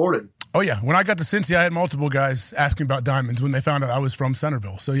 2:33 in the morning. Oh, yeah. When I got to Cincy, I had multiple guys asking about diamonds when they found out I was from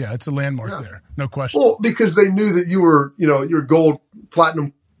Centerville. So, yeah, it's a landmark there. No question. Well, because they knew that you were, you're gold,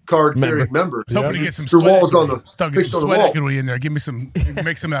 platinum card carrying members. Hoping to get some Your sweat walls on equity. the Start fixed getting on the sweat wall. equity in there. Give me some,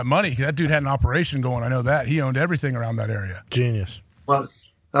 make some of that money. That dude had an operation going. I know that. He owned everything around that area. Genius. Well,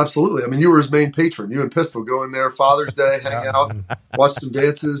 absolutely. I mean, you were his main patron. You and Pistol go in there Father's Day, hang out, watch some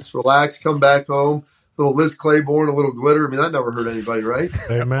dances, relax, come back home. Little Liz Claiborne, a little glitter. I mean, that never hurt anybody, right?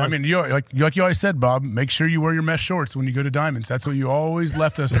 Amen. I mean, like you always said, Bob, make sure you wear your mesh shorts when you go to Diamonds. That's what you always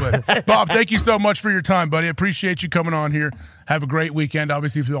left us with. Bob, thank you so much for your time, buddy. Appreciate you coming on here. Have a great weekend,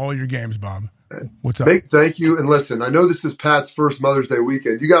 obviously, for all your games, Bob. What's up? Big thank you. And listen, I know this is Pat's first Mother's Day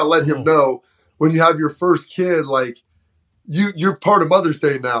weekend. You got to let him know when you have your first kid, like, you're part of Mother's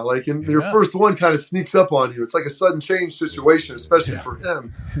Day now. Like, and your first one kind of sneaks up on you. It's like a sudden change situation, especially for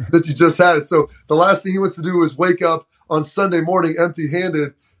him that you just had it. So the last thing he wants to do is wake up on Sunday morning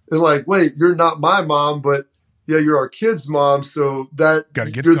empty-handed and like, wait, you're not my mom, but yeah, you're our kid's mom. So that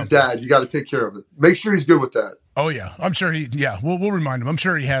you're the dad. You got to take care of it. Make sure he's good with that. Oh, yeah. I'm sure we'll remind him. I'm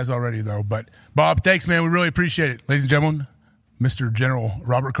sure he has already, though. But, Bob, thanks, man. We really appreciate it. Ladies and gentlemen, Mr. General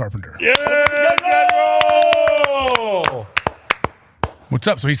Robert Carpenter. Yeah, General! What's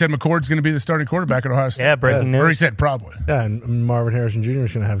up? So he said McCord's going to be the starting quarterback at Ohio State. Yeah, breaking news. Or he said probably. Yeah, and Marvin Harrison Jr.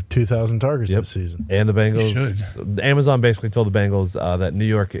 is going to have 2,000 targets this season. And the Bengals. Should. Amazon basically told the Bengals that New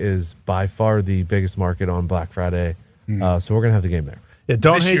York is by far the biggest market on Black Friday. So we're going to have the game there. Yeah,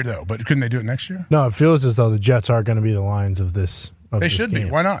 this year, though. But couldn't they do it next year? No, it feels as though the Jets are going to be the Lions of this. They should be.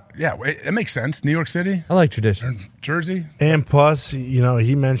 Why not? Yeah, it makes sense. New York City. I like tradition. Jersey. And plus,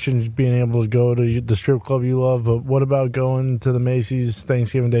 he mentioned being able to go to the strip club you love, but what about going to the Macy's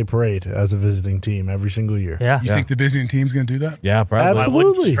Thanksgiving Day Parade as a visiting team every single year? Yeah. You think the visiting team's going to do that? Yeah, probably.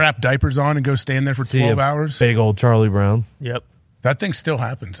 Absolutely. Strap diapers on and go stand there for See 12 a hours? Big old Charlie Brown. Yep. That thing still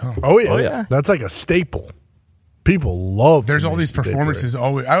happens, huh? Oh, yeah. That's like a staple. People love. There's all these performances. I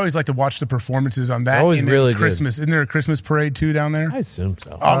always like to watch the performances on that. Always really Christmas. Isn't there a Christmas parade too down there? I assume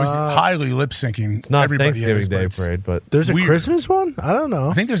so. Always highly lip syncing. It's not Everybody Thanksgiving is, Day but parade, but There's a weird. Christmas one? I don't know.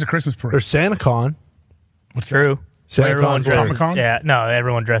 I think there's a Christmas parade. There's SantaCon. What's True. SantaCon. Comic-Con? Yeah, no,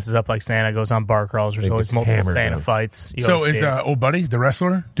 everyone dresses up like Santa, goes on bar crawls. There's They always get multiple hammered, Santa man. fights. You So always is see it. old buddy, the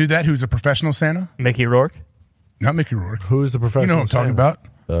wrestler, do that? Who's a professional Santa? Mickey Rourke? Not Mickey Rourke. Who's the professional? You know what I'm talking Santa? about?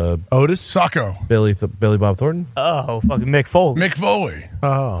 Otis? Sacco. Billy Bob Thornton. Oh, fucking Mick Foley. Mick Foley.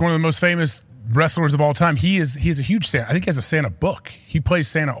 Oh. One of the most famous wrestlers of all time. He's a huge Santa. I think he has a Santa book. He plays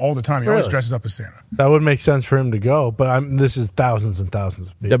Santa all the time. He always Really? dresses up as Santa. That would make sense for him to go, but this is thousands and thousands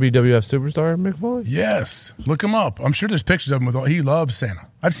of people. WWF superstar Mick Foley. Yes. Look him up. I'm sure there's pictures of him with all. He loves Santa.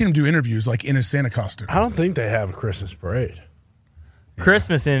 I've seen him do interviews like in his Santa costume. I don't think they have a Christmas parade.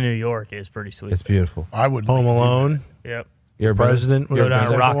 Christmas in New York is pretty sweet. It's beautiful. I would Home Alone, Yep. You ever been there? President. was Go the down to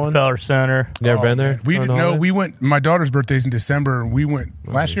second one. Rockefeller Center. You ever been there? Man. We Oh, didn't no, know. man? We went. My daughter's birthday's in December, and we went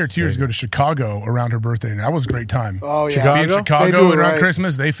last year or 2 years ago to Chicago around her birthday, and that was a great time. Oh, yeah. Chicago? Being in They Chicago do it around right.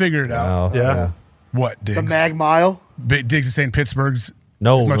 Christmas, they figured it out. Oh, Yeah. What, Diggs? The Mag Mile. Diggs is saying Pittsburgh's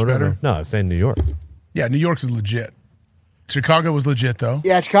No, is much no, no, better. no. I'm saying New York. Yeah, New York's is legit. Chicago was legit, though.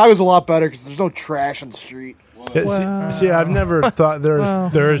 Yeah, Chicago's a lot better because there's no trash on the street. Yeah, see, I've never thought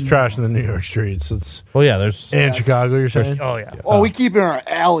there is trash in the New York streets. It's Well, yeah. There's in Chicago. You're saying? Oh, yeah. Oh, we keep it in our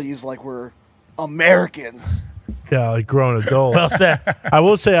alleys like we're Americans. Yeah, like grown adults. Well said. I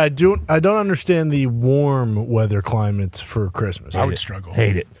will say I don't understand the warm weather climates for Christmas. I would struggle.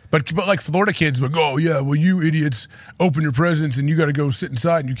 hate it. But like Florida kids would go, oh, yeah, well, you idiots open your presents and you got to go sit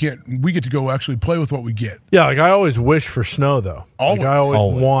inside and you can't. We get to go actually play with what we get. Yeah, like I always wish for snow though. Always. Like I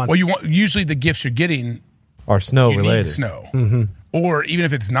always want. Well, usually the gifts you're getting Are snow you related. need snow. Or even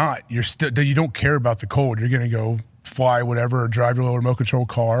if it's not, you don't care about the cold. You're going to go fly whatever or drive your little remote control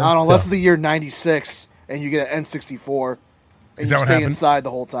car. I don't know, unless it's the year 96 and you get an N64 and Is you that what stay happened? inside the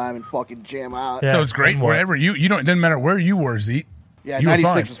whole time and fucking jam out. Yeah. So it's great and what? wherever you don't. It doesn't matter where you were, Zeke. Yeah, You were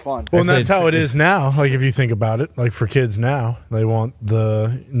 96 fine. was fun. Well, and I that's said how it it's- is now. Like if you think about it, like for kids now, they want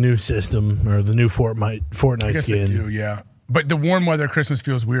the new system or the new Fortnite I guess skin. they do, yeah. But the warm weather Christmas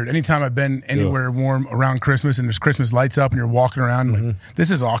feels weird. Anytime I've been anywhere warm around Christmas and there's Christmas lights up and you're walking around, like,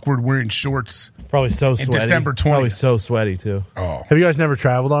 this is awkward wearing shorts. Probably so sweaty. December 20th. Probably so sweaty too. Oh, Have you guys never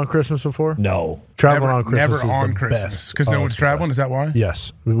traveled on Christmas before? No. Traveling on Christmas never is on the Christmas best. because no Oh, one's it's the traveling. best. Is that why?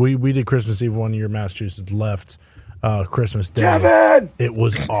 Yes, we did Christmas Eve one year. Massachusetts left Christmas Day. Kevin! It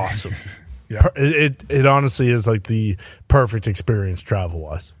was awesome. Yeah. It honestly is like the perfect experience travel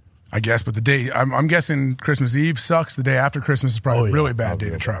wise. I guess, but the day I'm guessing Christmas Eve sucks. The day after Christmas is probably Oh, a yeah. really bad day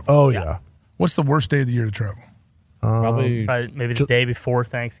to travel. Oh yeah. What's the worst day of the year to travel? Probably. Probably maybe the day before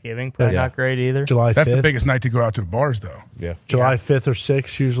Thanksgiving. Probably Yeah. not great either. July 5th. That's the biggest night to go out to bars, though. Yeah. July 5th or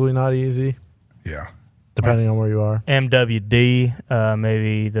 6th usually not easy. Yeah. depending on where you are. MWD,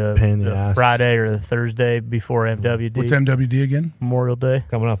 maybe Pain in the the ass. Friday or the Thursday before MWD. What's MWD again? Memorial Day.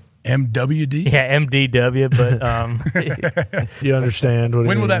 Coming up. MWD? Yeah, MDW, but You understand what it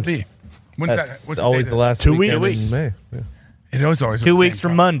When will that means. be? When's That's that? What's always date the of last 2 weekend weeks. in May. Yeah. It always 2 weeks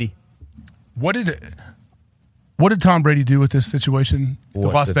from Monday. What did Tom Brady do with this situation? The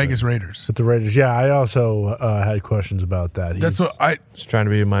What Las situation? Vegas Raiders. With the Raiders? Yeah, I also had questions about that. That's what Just trying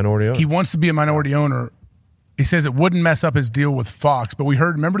to be a minority owner. he wants to be a minority owner. He says it wouldn't mess up his deal with Fox, but we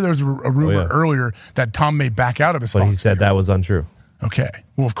heard. Remember, there was a rumor earlier that Tom may back out of his. but Fox he said deal. that was untrue. Okay.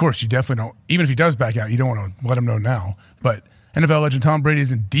 Well, of course, you definitely don't. Even if he does back out, you don't want to let him know now. But NFL legend Tom Brady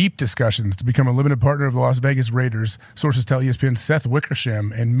is in deep discussions to become a limited partner of the Las Vegas Raiders. Sources tell ESPN's Seth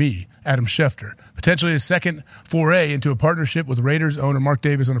Wickersham and me, Adam Schefter. Potentially his second foray into a partnership with Raiders owner Mark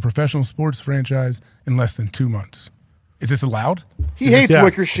Davis on a professional sports franchise in less than 2 months. Is this allowed? He hates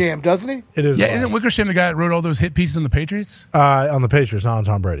Wickersham, doesn't he? It is. Yeah, allowed. isn't Wickersham the guy that wrote all those hit pieces on the Patriots? On the Patriots, not on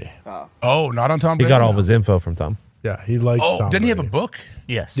Tom Brady. Oh, not on Tom He Brady? got all of his info from Tom. Yeah, he likes Oh, Tom didn't he have a Brady. book?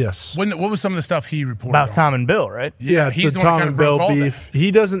 Yes. Yes. What was some of the stuff he reported About on? Tom and Bill, right? Yeah, he's the the one Tom that and kind of Bill broke all that. beef. He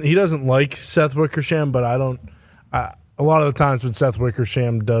doesn't like Seth Wickersham, but I don't. A lot of the times when Seth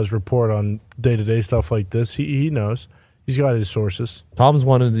Wickersham does report on day-to-day stuff like this, he knows. He's got his sources. Tom's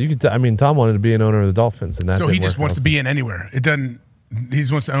wanted. Tom wanted to be an owner of the Dolphins, and that So he didn't just work wants out. to be in anywhere. It doesn't. He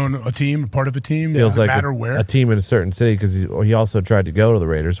just wants to own a team, part of a team. Feels Doesn't like matter where. a team in a certain city because he also tried to go to the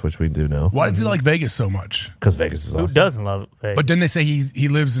Raiders, which we do know. Why does he like Vegas so much? Because Vegas is Who awesome. doesn't love it? But didn't they say he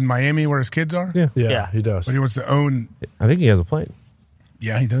lives in Miami where his kids are? Yeah. Yeah, he does. But he wants to own. I think he has a plane.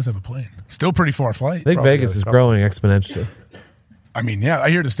 Yeah, he does have a plane. Still pretty far flight. I think Probably Vegas has is a couple. growing exponentially. I mean, yeah, I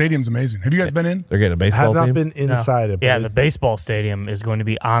hear the stadium's amazing. Have you guys been in? They're getting a I baseball have not team. been inside it. Yeah, but the baseball stadium is going to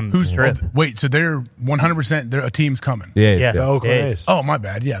be on the Who's strip. wait? So they're 100%. A team's coming. Yeah, Yes. the Oakland Yes. A's. Oh, my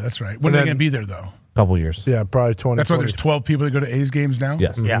bad. Yeah, that's right. When are they then- going to be there though? couple years. Yeah, probably 20. That's why there's 12 people that go to A's games now.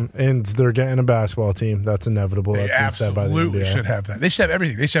 Yes. Yeah. And they're getting a basketball team. That's inevitable. They That's been said by the absolutely NBA. should have that. They should have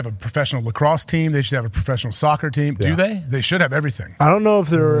everything. They should have a professional lacrosse team. They should have a professional soccer team. Do Yeah. they? They should have everything. I don't know if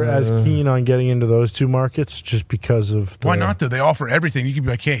they're as keen on getting into those two markets just because of the, Why not though? They offer everything. You could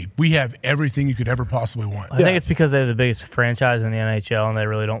be like, hey, we have everything you could ever possibly want. I think it's because they have the biggest franchise in the NHL, and they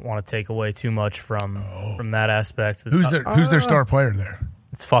really don't want to take away too much from that aspect. Who's their star player there?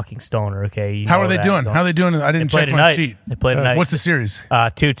 It's fucking Stoner. Okay, you How know are they that. doing? Don't- How are they doing? I didn't They play check my tonight. sheet. They play tonight. What's the series?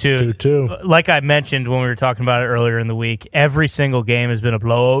 2-2. 2-2. Like I mentioned when we were talking about it earlier in the week, every single game has been a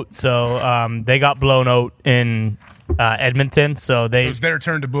blowout. So they got blown out in Edmonton. So So they it's their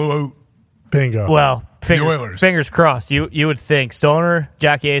turn to blow out. Bingo. well. The Oilers. Fingers crossed. You would think Stoner,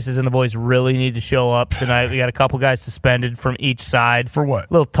 Jackie Aces, and the boys really need to show up tonight. We got a couple guys suspended from each side. For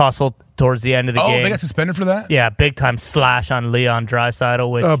what? Little tussle towards the end of the Oh, game. they got suspended for that? Yeah, big time slash on Leon Draisaitl,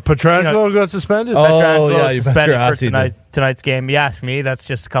 which Pietrangelo got suspended. Pietrangelo yeah, you suspended for Pietrangelo tonight's game. You ask me, that's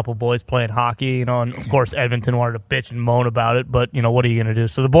just a couple boys playing hockey, and of course Edmonton wanted to bitch and moan about it, but what are you going to do?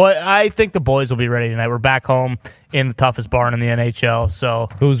 So I think the boys will be ready tonight. We're back home in the toughest barn in the NHL. So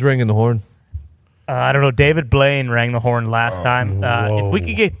Who's ringing the horn? I don't know. David Blaine rang the horn last time. If we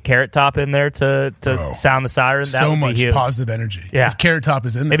could get Carrot Top in there to sound the siren, that So would much be huge. positive energy. Yeah. If Carrot Top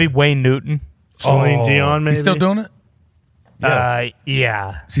is in there. Maybe Wayne Newton. Celine Dion, maybe. He's still doing it?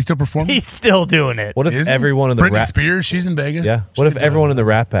 Yeah. Is he still performing? He's still doing it. What if Is he? everyone in the Britney Spears, she's in Vegas. Yeah. What if everyone in the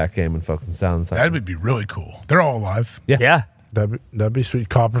Rat Pack came and fucking sounded? That would be really cool. They're all alive. Yeah. That'd be sweet.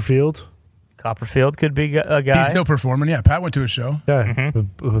 Copperfield. Copperfield could be a guy. He's still performing. Yeah, Pat went to a show. Yeah,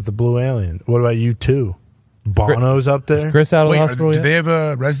 with the Blue Alien. What about you two? Bono's up there. Is Chris out of Wait, the hospital do yet? they have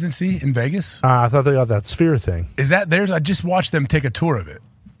a residency in Vegas? I thought they got that Sphere thing. Is that theirs? I just watched them take a tour of it.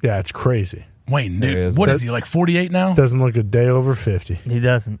 Yeah, it's crazy. Wayne, There he dude, is. what is he, like 48 now? Doesn't look a day over 50. He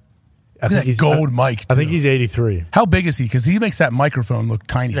doesn't. I Look at that gold mic, I think too. he's 83. How big is he? Because he makes that microphone look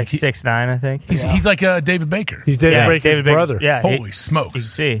tiny. He's like 6'9", I think. He's like David Baker. He's David Yeah, Baker's David Baker's- brother. yeah. Holy smokes. You can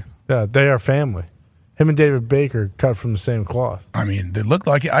see. Yeah, they are family. Him and David Baker cut from the same cloth. I mean, they look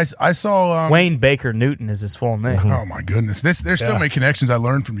like it. I saw Wayne Baker Newton is his full name. Oh my goodness! There's so many connections I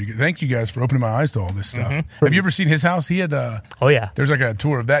learned from you. Thank you guys for opening my eyes to all this stuff. Have you ever seen his house? He had Oh yeah. there's like a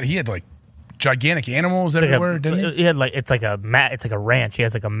tour of that. He had like gigantic animals everywhere, didn't he? He had it's like a ranch. He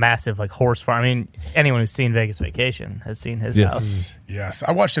has like a massive like horse farm. I mean, anyone who's seen Vegas Vacation has seen his house. Yes,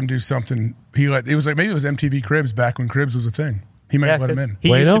 I watched him do something. It was like maybe it was MTV Cribs back when Cribs was a thing. He might have let him in. He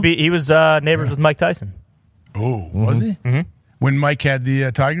used to be. He was neighbors with Mike Tyson. Oh, was he? Mm-hmm. When Mike had the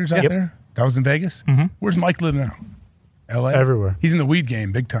Tigers out Yep. there, that was in Vegas. Where's Mike live now? L.A. Everywhere. He's in the weed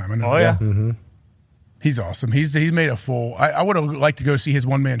game big time. I know. Oh that. yeah. He's awesome. He's made a full. I would have liked to go see his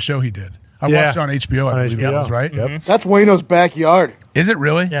one man show he did. I watched it on HBO, I believe it was, right? Yep. That's Wayno's backyard. Is it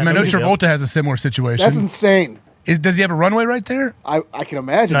really? Yeah, I know no big deal. Travolta has a similar situation. That's insane. Does he have a runway right there? I can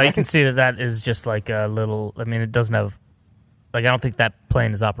imagine. No, right? you can see that is just like a little. I mean, it doesn't have. Like, I don't think that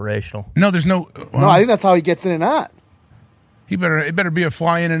plane is operational. No, there's no. No, I think that's how he gets in and out. It better be a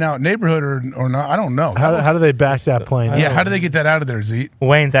fly in and out neighborhood or not. I don't know. How do they back that plane? Yeah, how do they get that out of there, Zeke?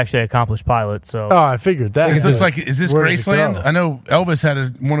 Wayne's actually an accomplished pilot, so. Oh, I figured that. It looks like, is this Where does it Graceland? go? I know Elvis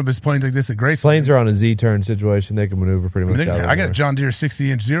had one of his planes like this at Graceland. Planes are on a Z-turn situation. They can maneuver pretty much. I got a John Deere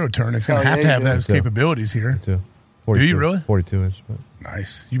 60-inch zero turn. It's going to have to have those capabilities here. Too. Do you really? 42 inch.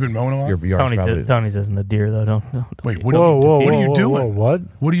 Nice. You've been mowing a lot? Your yard's probably- Tony's isn't a deer, though. Don't. Wait, what Whoa, are you doing? What?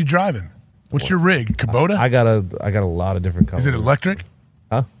 What are you driving? What's your rig? Kubota? I got a lot of different colors. Is it electric?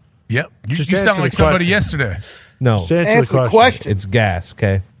 Huh? Yep. You Just sound answer like the somebody question. yesterday. No. Just answer the question. It's gas,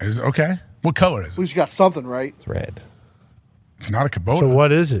 okay? Is okay. What color is At it? least you got something right. It's red. It's not a Kubota. So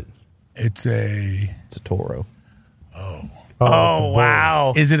what is it? It's a Toro. Oh,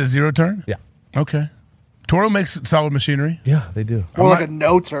 wow. Is it a zero turn? Yeah. Okay. Toro makes solid machinery. Yeah, they do. More I'm like not a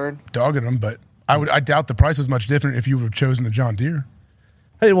no turn. dogging them, but I doubt the price was much different if you would have chosen a John Deere.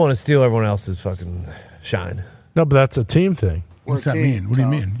 I didn't want to steal everyone else's fucking shine. No, but that's a team thing. What's that mean? What do you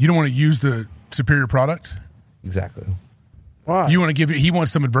mean? You don't want to use the superior product? Exactly. Why? You want to give it, he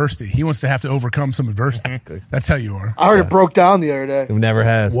wants some adversity. He wants to have to overcome some adversity. That's how you are. I heard it broke down the other day. It never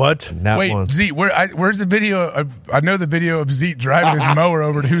has. What? Not Wait, once. Zeke, where's the video? I know the video of Zeke driving his mower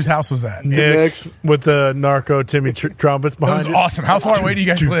over to whose house was that? Nick's with the narco Timmy trumpets That behind was it. awesome. How far away do you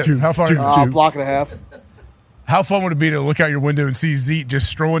guys live? How far? A block and a half. How fun would it be to look out your window and see Zeke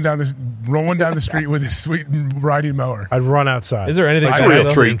just rolling down the street with his sweet riding mower? I'd run outside. Is there anything Like better, a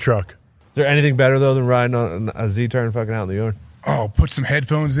though? dream truck? Is there anything better though than riding on a Z-turn fucking out in the yard? Oh, put some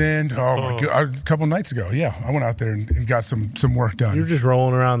headphones in. Oh my god! A couple nights ago, yeah, I went out there and got some work done. You're just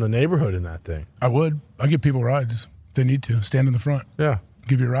rolling around the neighborhood in that thing. I would. I give people rides. If they need to stand in the front. Yeah,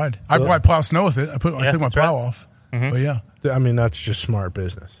 give you a ride. I plow snow with it. I took my plow off. But yeah, I mean that's just smart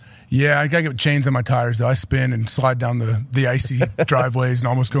business. Yeah, I gotta get chains on my tires though. I spin and slide down the icy driveways and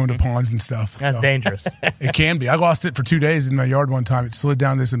almost go into ponds and stuff. That's dangerous. It can be. I lost it for 2 days in my yard one time. It slid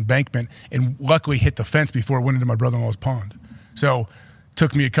down this embankment and luckily hit the fence before it went into my brother-in-law's pond. So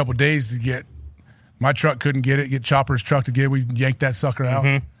took me a couple days to get my truck couldn't get Chopper's truck to get it. We yanked that sucker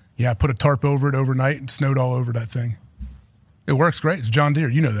out. Yeah, I put a tarp over it overnight and snowed all over that thing. It works great. It's John Deere.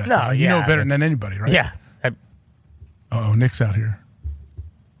 You know that. No, you know yeah, better than anybody, right? Yeah. Oh, Nick's out here.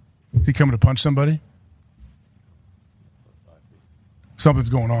 Is he coming to punch somebody? Something's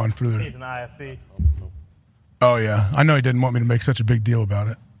going on for the. He's an IFB. Oh yeah, I know he didn't want me to make such a big deal about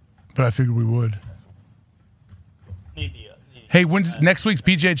it, but I figured we would. Hey, when's next week's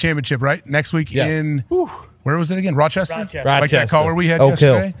PGA Championship? Right, next week in where was it again? Rochester. Like that caller we had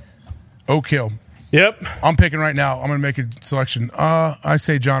yesterday. Oak Hill. Yep. I'm picking right now. I'm going to make a selection. I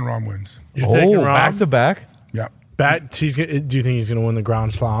say John Rahm wins. You're taking Rahm? back to back. Yeah. Do you think he's going to win the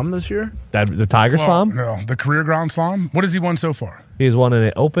Grand Slam this year? The Tiger Slam? No, the career Grand Slam. What has he won so far? He's won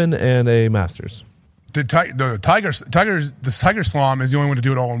an Open and a Masters. The Tiger Slam is the only one to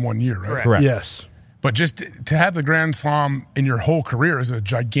do it all in 1 year, right? Correct. Yes. But just to have the Grand Slam in your whole career is a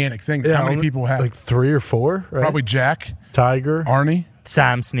gigantic thing. Yeah, How many people have? Like 3 or 4, right? Probably Jack, Tiger, Arnie,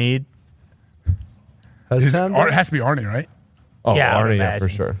 Sam Snead. It has to be Arnie, right? Oh, Yeah, I would Arnie, yeah, imagine.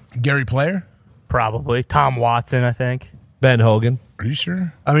 for sure. Gary Player? Probably. Tom Watson, I think. Ben Hogan. Are you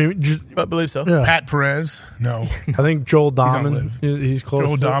sure? I mean, I believe so. Yeah. Pat Perez? No. I think Joel on Dahman. Live. He's close.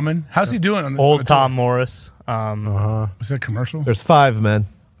 Joel to it. Dahman? How's he doing on the Old on the tour? Tom Morris. Was that commercial? There's 5 men.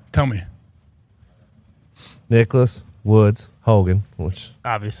 Tell me. Nicholas, Woods, Hogan, which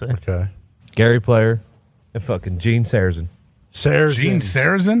Obviously. Okay. Gary Player, and fucking Gene Sarazen. Saracen. Gene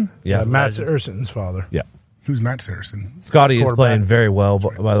Sarazen? Yeah. Matt Saracen's father. Yeah. Who's Matt Saracen? Scotty is Quarterback. playing very well.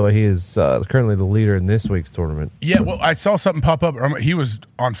 By the way, he is currently the leader in this week's tournament. Yeah, well, I saw something pop up. He was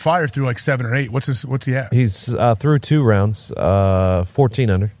on fire through like 7 or 8. What's he at? He's through 2 rounds, 14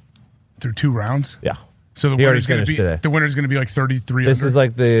 under. Through 2 rounds? Yeah. So the He already winner's going to finished be today. the winner's going to be like 33 This under? is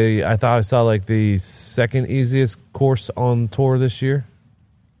like I thought I saw like the second easiest course on tour this year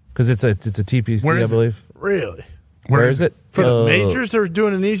because it's a TPC, Where I is it? believe. Really? Where is it? For the majors, they're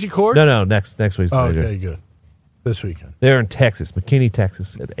doing an easy course? No, next week's Oh, major. okay, good. This weekend. They're in Texas, McKinney,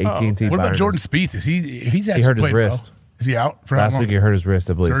 Texas, at AT&T. What about Byron. Jordan Spieth? He's actually He hurt his played wrist. well. Is he out for how Last long? week he hurt his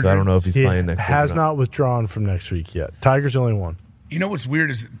wrist, I believe. So I Surgery? don't know if he's He playing next week. has or not withdrawn from next week yet. Tiger's the only one. You know what's weird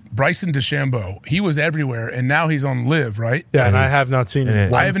is Bryson DeChambeau. He was everywhere, and now he's on Live, right? Yeah, and I he's- have not seen and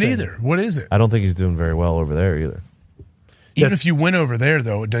it- one I haven't thing. either. What is it? I don't think he's doing very well over there either. Even if you win over there,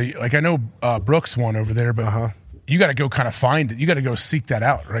 though, like I know Brooks won over there, but you got to go kind of find it. You got to go seek that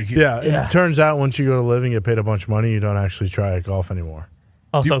out, right? Yeah, it turns out once you go to live and get paid a bunch of money, you don't actually try golf anymore.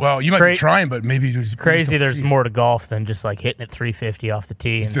 Also, you might be trying, but maybe you just crazy. There's see it. more to golf than just like hitting it 350 off the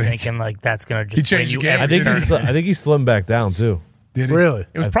tee and thinking like that's gonna just He changed win the you game. I think he slimmed back down too. Did he? Really?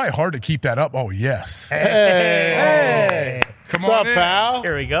 It was probably hard to keep that up. Oh yes. Hey, Come what's on up, in. pal?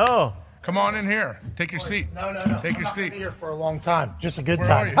 here we go. Come on in here. Take your seat. No. Take your I'm seat. not here for a long time. Just a good Where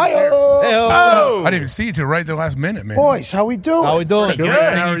time. are you? Hi-yo. I didn't even see you till right at the last minute, man. Boys, how we doing? How we doing? Good.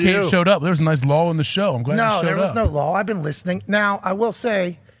 How are you? Showed up. There was a nice lull in the show. I'm glad you No, showed there was up. no law. I've been listening. Now, I will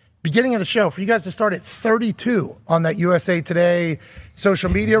say, beginning of the show, for you guys to start at 32 on that USA Today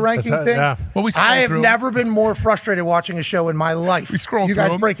social media ranking thing, yeah. Well, we scrolled I have through 'em. never been more frustrated watching a show in my life. We scrolled You through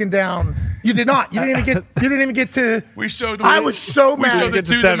guys 'em. breaking down. You did not. You didn't even get to. We showed the I was so we mad. showed the Get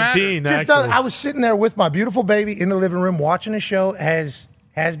to two that matter. 17. Just, actually. I was sitting there with my beautiful baby in the living room watching a show has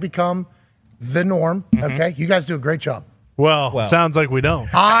become the norm. Okay, you guys do a great job. Well, sounds like we don't.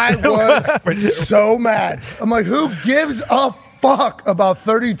 I was so mad. I'm like, who gives a fuck about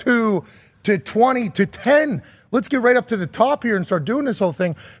 32 to 20 to 10? Let's get right up to the top here and start doing this whole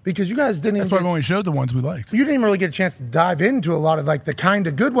thing because you guys didn't That's even why we only showed the ones we liked. you didn't even really get a chance to dive into a lot of like the kind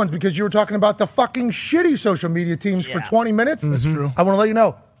of good ones because you were talking about the fucking shitty social media teams for 20 minutes. That's true. I want to let you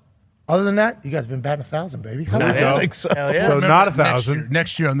know. Other than that, you guys have been batting 1,000, baby. How about that? I think so. Hell yeah. So Remember, not next 1,000. year-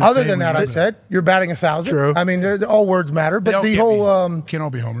 Next year on this Other day, than we that, do I said you're batting 1,000. True. I mean, all words matter, They but all the can't whole be- can't all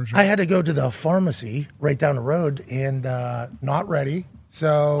be homers. I had to go to the pharmacy right down the road and not ready.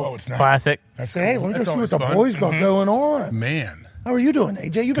 So Oh, it's not. Classic. That's say, hey, cool. let me go That's see what always the fun. boys got going on. Man. How are you doing,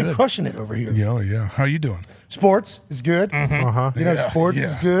 AJ? You've been crushing it over here. Yeah. How you doing? Sports is good. Uh-huh. You know, sports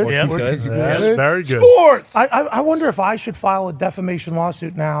is good. Yep. Sports is Yes, good. very good. Sports. I wonder if I should file a defamation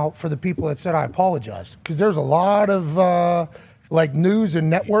lawsuit now for the people that said I apologize because there's a lot of like news and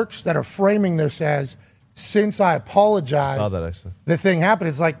networks that are framing this as since I apologized, Saw that actually. the thing happened.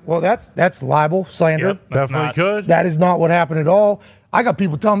 It's like, well, that's libel, slander. Yep, that's Definitely not- could. That is not what happened at all. I got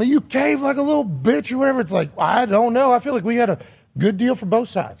people telling me you caved like a little bitch or whatever. It's like, I don't know. I feel like we had a good deal for both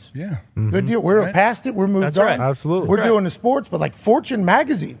sides. Yeah. Good deal. We're past it. We're moved That's on. right. Absolutely. We're That's doing the sports, but like Fortune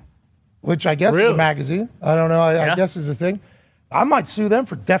magazine, which I guess is Really? a magazine. I don't know. I Yeah. guess is a thing. I might sue them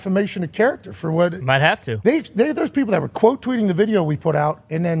for defamation of character for what Might have to. there's people that were quote tweeting the video we put out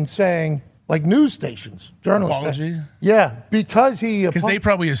and then saying like news stations, journalists. Apologies? Yeah, because he Because they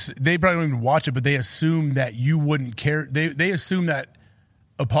probably don't even watch it, but they assume that you wouldn't care. They assume that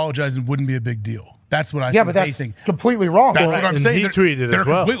apologizing wouldn't be a big deal. That's what I yeah, think but they that's think. completely wrong. That's what I'm And saying. he tweeted they're as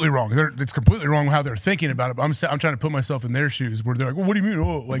well. completely wrong. It's completely wrong how they're thinking about it. But I'm trying to put myself in their shoes where they're like, well, what do you mean?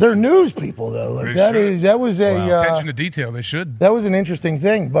 Oh, like, They're news people though. Like They should. that was a attention to detail. They should. that was an interesting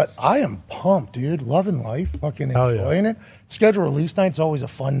thing. But I am pumped, dude. Loving life, fucking Hell yeah. enjoying it. Schedule release night's always a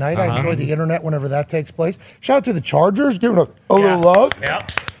fun night. I enjoy the internet whenever that takes place. Shout out to the Chargers, giving a little love.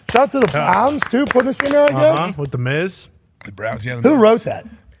 Yep. Shout out to the Browns too, putting us in there. I guess. With the Miz. The Browns. Yeah. Who wrote that?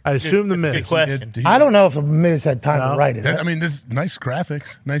 I assume the Good Miz. question. I don't know if the Miz had time No. to write it. I mean, this nice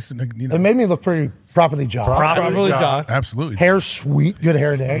graphics. Nice. You know. It made me look pretty properly jogged. Probably Jock. Absolutely. Hair sweet, good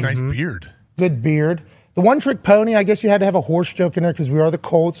hair day, Nice beard. good beard. The one trick pony, I guess you had to have a horse joke in there because we are the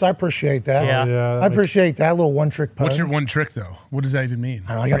Colts. I appreciate that. Yeah. Yeah, I appreciate that little one trick pony. What's your one trick though? What does that even mean?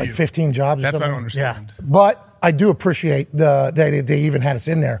 I don't know, I got For like you? 15 jobs. or That's what I something. don't understand. But I do appreciate that they even had us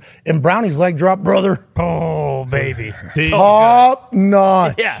in there. And Brownie's leg drop, brother, Oh, baby. top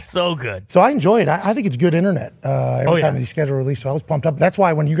notch. Yeah, so good. So I enjoy it. I think it's good internet every yeah. time these schedule release. So I was pumped up. That's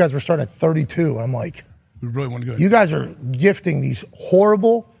why when you guys were starting at 32, I'm like, We really want to go. you guys are gifting these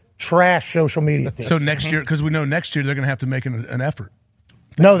horrible, trash social media things. So next year, because we know next year they're going to have to make an effort.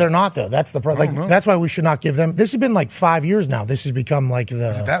 No, they're not though. That's the problem. Oh, no. That's why we should not give them. This has been like 5 years now. This has become like the.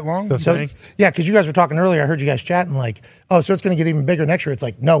 Is it that long? The So, thing. yeah, because you guys were talking earlier. I heard you guys chatting like, oh, so it's going to get even bigger next year. It's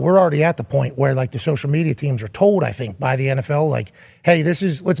like, no, we're already at the point where like the social media teams are told, I think, by the NFL, like, hey,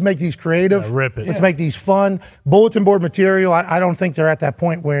 let's make these creative. Yeah, rip it. Let's make these fun. Bulletin board material. I don't think they're at that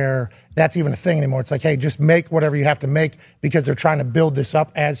point where that's even a thing anymore. It's like, hey, just make whatever you have to make because they're trying to build this up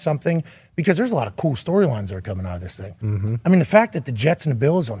as something. Because there's a lot of cool storylines that are coming out of this thing. Mm-hmm. I mean, the fact that the Jets and the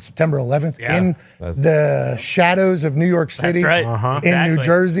Bills on September 11th Yeah. in the shadows of New York City, right. in New Exactly.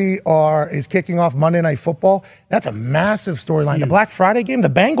 Jersey, is kicking off Monday Night Football. That's a massive storyline. The Black Friday game, the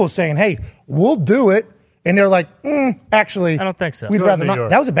Bengals saying, "Hey, we'll do it," and they're like, "Actually, I don't think so. We'd Go to rather New not." York.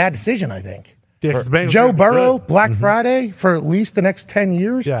 That was a bad decision, I think. Yeah, 'cause the Bengals Joe are Burrow, good. Black Friday for at least the next 10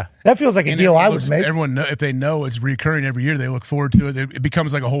 years. Yeah. That feels like a And deal everyone I would looks- make. Everyone, if they know it's recurring every year, they look forward to it. It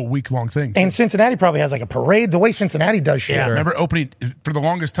becomes like a whole week-long thing. And Cincinnati probably has like a parade. The way Cincinnati does shit. Yeah, remember for the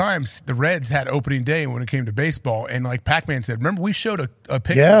longest time, the Reds had opening day when it came to baseball, and like Pac-Man said, remember we showed a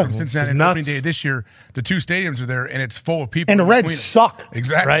picture Yeah. from Cincinnati It's on opening nuts. day this year. The two stadiums are there, and it's full of people. And the in Reds between it. suck.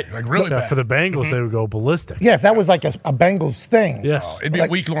 Exactly, Right. like really Yeah, bad. for the Bengals, they would go ballistic. Yeah, if that was like a Bengals thing. Yes. It'd be Like-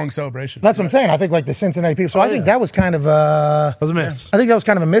 a week-long celebration. That's what I'm saying. I think like the Cincinnati people. So I think that was kind of That was a miss. I think that was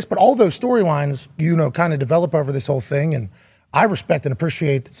kind of a miss. But all those storylines, kind of develop over this whole thing, and I respect and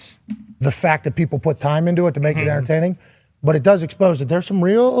appreciate the fact that people put time into it to make it entertaining. But it does expose that there's some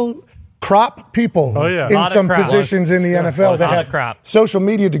real crop people Oh, yeah. in Lot of some crop. positions in the NFL that Lot of have crop. social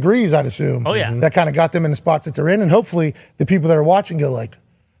media degrees, I'd assume. Oh, yeah. That kind of got them in the spots that they're in, and hopefully the people that are watching go like,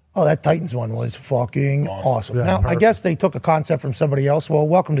 "Oh, that Titans one was fucking awesome." Yeah, Now, I perfect. guess they took a concept from somebody else. Well,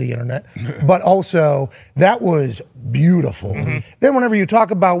 welcome to the internet. But also, that was beautiful. Then, whenever you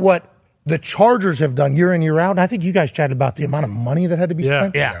talk about what the Chargers have done year in, year out, and I think you guys chatted about the amount of money that had to be Yeah.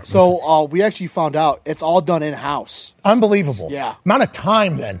 spent. Yeah. So we actually found out it's all done in house. Unbelievable. Yeah. Amount of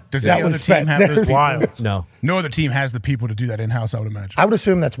time then Does that any was other team spent. have those There's- people? Wild. No. No other team has the people to do that in-house, I would imagine. I would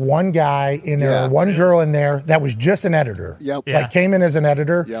assume that's one guy in there, Yeah. or one girl in there that was just an editor. Yep. Yeah. Like came in as an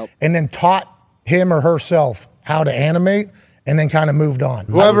editor Yep. and then taught him or herself how to animate and then kind of moved on.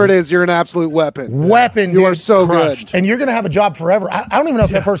 Whoever it is, you're an absolute weapon. Weapon, You dude. are so Crushed. good. And you're going to have a job forever. I don't even know if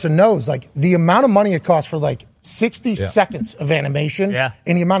that person knows, like, the amount of money it costs for, like, 60 seconds of animation Yeah.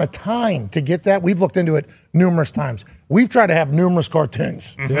 and the amount of time to get that. We've looked into it numerous times. We've tried to have numerous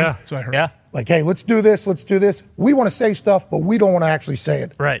cartoons. Yeah. So I heard. Yeah. Like, hey, let's do this, let's do this. We want to say stuff, but we don't want to actually say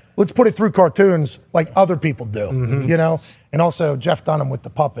it. Right. Let's put it through cartoons like other people do, you know? And also Jeff Dunham with the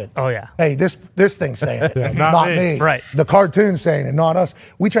puppet. Oh, yeah. Hey, this thing's saying it, Yeah, not not me. me. Right. The cartoon's saying it, not us.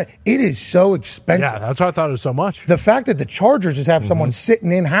 We try. It is so expensive. Yeah, that's why I thought it was so much. The fact that the Chargers just have someone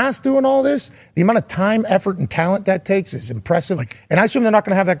sitting in-house doing all this, the amount of time, effort, and talent that takes is impressive. And I assume they're not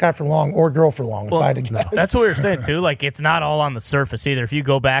going to have that guy for long or girl for long. If I had to guess. That's what we were saying too. Like, it's not all on the surface either. If you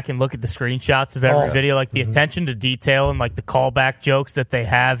go back and look at the screenshots of every video, like the attention to detail and like the callback jokes that they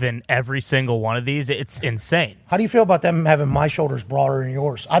have in every single one of these, it's insane. How do you feel about them having my shoulders broader than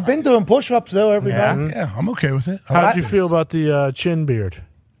yours? I've been doing push-ups though, everybody. Yeah, I'm okay with it. How did you feel about the chin beard?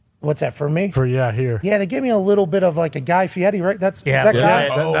 What's that for me? Here. Yeah, they gave me a little bit of like a Guy Fieri, right? Is Yeah. that Yeah.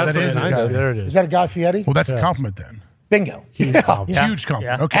 Guy? Oh, that's that what is it a guy. There it Is is. that a Guy Fieri? Well, that's a compliment then. Bingo. Huge compliment.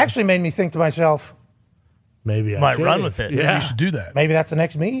 Yeah. Okay. Actually made me think to myself, Maybe I Might should. run with it. Yeah. You should do that. maybe that's the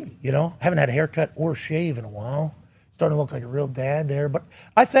next me, you know? Haven't had a haircut or shave in a while. Starting to look like a real dad there. But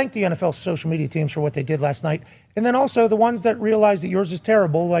I thank the NFL social media teams for what they did last night. And then also the ones that realize that yours is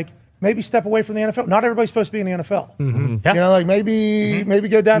terrible, like maybe step away from the NFL. Not everybody's supposed to be in the NFL. Yeah. You know, like maybe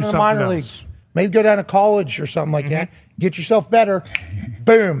go down Do to the minor something leagues. else. Maybe go down to college or something like that. Get yourself better.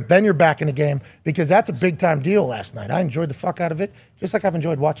 Boom. Then you're back in the game because that's a big time deal last night. I enjoyed the fuck out of it, just like I've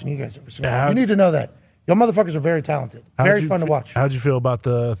enjoyed watching you guys every single Yeah, night. You need to know that. Y'all motherfuckers are very talented. Very fun to watch. How'd you feel about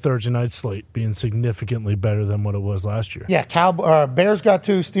the Thursday night slate being significantly better than what it was last year? Yeah, Bears got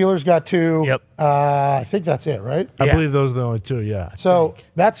 2, Steelers got 2. Yep. I think that's it, right? I Yeah. believe those are the only two, yeah. So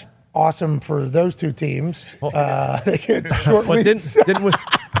that's awesome for those two teams. They get short But weeks.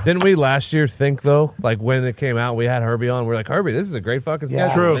 didn't we last year think though, like when it came out, we had Herbie on. We're like, Herbie, this is a great fucking Yeah.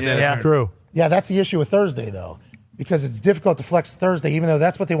 schedule. True. And then Yeah. True. Yeah, that's the issue with Thursday, though, because it's difficult to flex Thursday, even though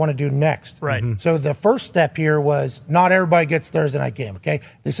that's what they want to do next. Right. So the first step here was not everybody gets Thursday night game, okay?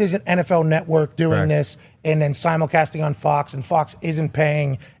 This isn't NFL Network doing Correct. this and then simulcasting on Fox, and Fox isn't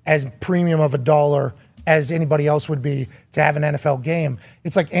paying as premium of $1 as anybody else would be to have an NFL game.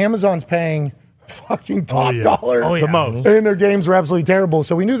 It's like Amazon's paying fucking top yeah. dollar. Oh, yeah. The most. And their games are absolutely terrible.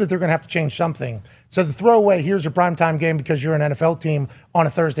 So we knew that they're going to have to change something. So the throwaway, here's your primetime game because you're an NFL team on a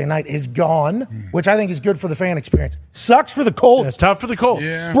Thursday night is gone, which I think is good for the fan experience. Sucks for the Colts. It's tough for the Colts.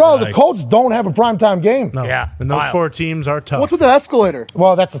 Yeah. Bro, the Colts don't have a primetime game. No. Yeah. And those Wild. 4 teams are tough. What's with the escalator?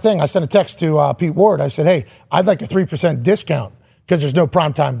 Well, that's the thing. I sent a text to Pete Ward. I said, hey, I'd like a 3% discount because there's no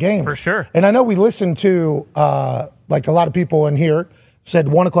primetime games. For sure. And I know we listened to, like a lot of people in here said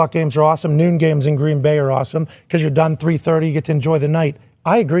 1 o'clock games are awesome. Noon games in Green Bay are awesome because you're done 3:30. You get to enjoy the night.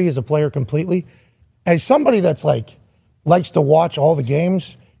 I agree as a player completely. As somebody that's like likes to watch all the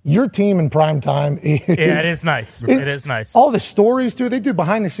games, your team in primetime is... Yeah, it is nice. It is nice. All the stories, too. They do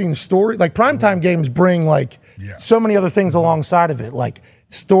behind-the-scenes story. Like, primetime games bring, like, so many other things alongside of it. Like,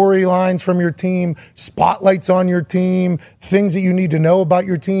 storylines from your team, spotlights on your team, things that you need to know about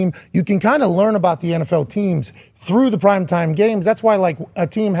your team. You can kind of learn about the NFL teams through the primetime games. That's why, like, a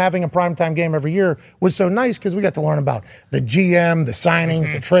team having a primetime game every year was so nice because we got to learn about the GM, the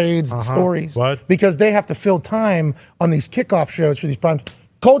signings, the trades, the stories. What? Because they have to fill time on these kickoff shows for these prime.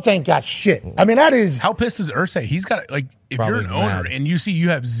 Colts ain't got shit. I mean, that is how pissed is Irsay? He's got like if Probably you're an owner mad. and you see you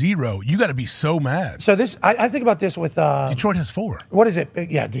have 0, you got to be so mad. so. This I think about this with Detroit has 4. what is it?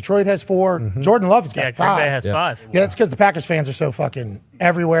 Yeah, Detroit has 4. Jordan Love's got Yeah, 5. Green Bay has Yeah. 5. Yeah, that's because the Packers fans are so fucking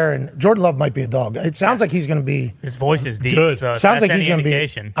everywhere, and Jordan Love might be a dog. It sounds like he's going to be. His voice is deep. Good. So if Sounds that's like he's any going to be.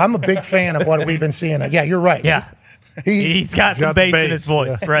 indication. I'm a big fan of what we've been seeing. Yeah, you're right. Yeah. He's got some got the bass in bass, his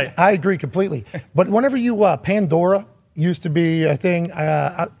voice, yeah. right? I agree completely. But whenever you Pandora used to be a thing,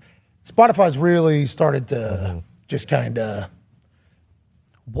 Spotify's really started to just kind of.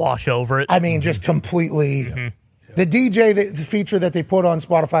 Wash over it. I mean, just completely. The DJ, the feature that they put on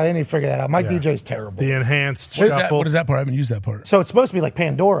Spotify, they need to figure that out. My DJ's terrible. The enhanced What is, that, shuffle. what is that part? I haven't used that part. So it's supposed to be like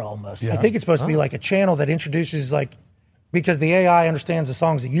Pandora almost. I think it's supposed to be like a channel that introduces like, because the AI understands the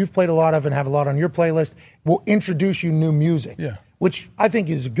songs that you've played a lot of and have a lot on your playlist, will introduce you new music. Yeah. Which I think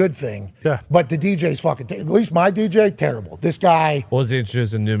is a good thing. Yeah. But the DJ's fucking, at least my DJ, terrible. This guy, Was he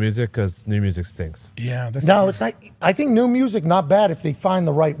introduced in new music? Because new music stinks. Yeah, that's no, it's not. I think new music, not bad if they find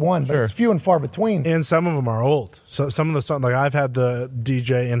the right one, but it's few and far between. And some of them are old. So some of the songs, like I've had the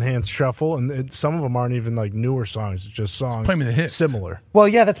DJ enhanced shuffle, and some of them aren't even like newer songs. It's just songs. play me the hits. Similar. Well,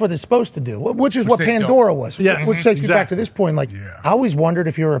 yeah, that's what it's supposed to do, which is what they Pandora don't. was. Yeah, which takes me back to exactly. this point. Like, I always wondered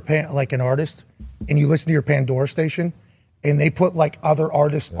if you're like an artist and you listen to your Pandora station and they put like other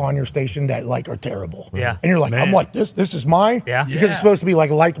artists on your station that like are terrible. Yeah. And you're like, I'm like, this is my. Yeah. Because it's supposed to be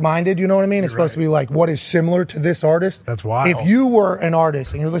like like-minded, you know what I mean? It's supposed to be like what is similar to this artist. That's wild. If you were an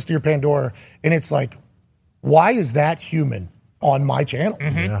artist and you're listening to your Pandora and it's like, why is that human on my channel?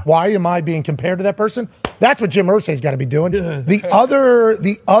 Why am I being compared to that person? That's what Jim Irsay's got to be doing. The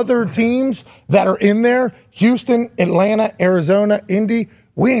other teams that are in there, Houston, Atlanta, Arizona, Indy,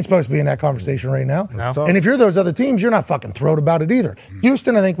 we ain't supposed to be in that conversation right now. No. And if you're those other teams, you're not fucking thrilled about it either.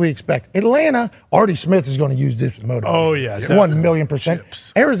 Houston, I think we expect. Atlanta, Artie Smith is going to use this motivation. Oh, yeah, 1,000,000%.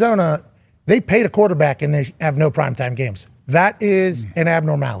 Chips. Arizona, they paid a quarterback and they have no primetime games. That is an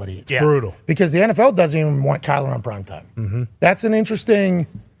abnormality. It's Yeah. Brutal. because the NFL doesn't even want Kyler on primetime. That's an interesting.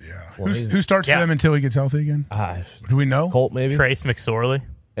 Who starts for them until he gets healthy again? Do we know? Colt, maybe? Trace McSorley.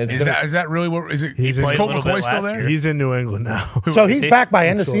 Is that really what is it? He's is in- Colt played a little McCoy bit still last there? year. He's in New England now. So he's he? back by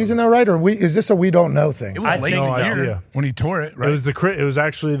end of season, though, right? Or is this a we don't know thing? It was late in no the year idea. when he tore it. Right. It was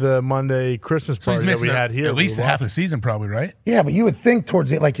actually the Monday Christmas so he's party that missing we had here. at least We half watched. the season, probably, right? Yeah, but you would think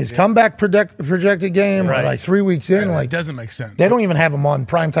towards it, like his comeback projected game, or Right. like 3 weeks in, It like doesn't make sense. they don't even have him on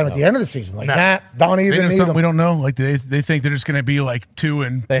primetime at the end of the season. Like, don't They even know need something him. we don't know. Like they think they're just going to be like 2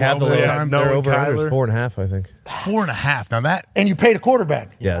 and They have the 12 all lowest. time. No, They're and over Kyler. 4.5, I think. 4.5. Now And you paid a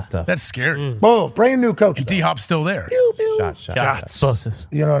quarterback. Yeah, it's tough. that's scary. Boom, brand new coach. though. D Hop's still there. Shot. Explosives.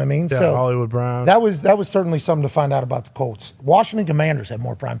 You know what I mean? Yeah, so Hollywood Brown. that was certainly something to find out about the Colts. Washington Commanders had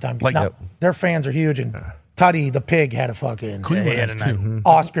more primetime games. Like- Now, Yep. their fans are huge, and Tutty the pig had a fucking Cleveland he had has a night. 2.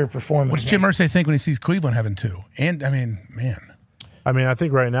 Oscar performance. What does Jim Irsay think when he sees Cleveland having 2? And I mean, man, I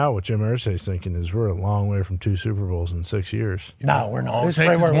think right now what Jim Irsay's thinking is we're a long way from 2 Super Bowls in 6 years. No, we're not. all it This is takes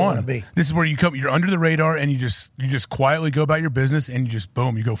right where is we want one. to be. This is where you're under the radar and you just quietly go about your business and you just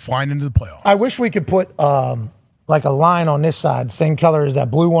boom, you go flying into the playoffs. I wish we could put like a line on this side, same color as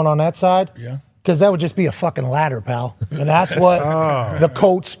that blue one on that side. Yeah. Because that would just be a fucking ladder, pal. And that's what the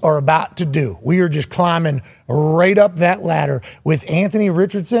Colts are about to do. We are just climbing right up that ladder with Anthony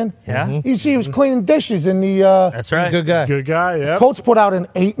Richardson. Yeah. You see, he was cleaning dishes in the That's right. Good guy. Good guy, yeah. Colts put out an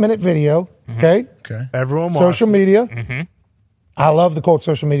 8-minute video. Okay. Okay. Everyone watched Social it. media. I love the Colts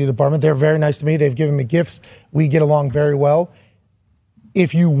social media department. They're very nice to me. They've given me gifts. We get along very well.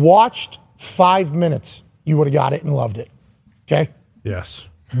 If you watched 5 minutes, you would have got it and loved it. Okay? Yes.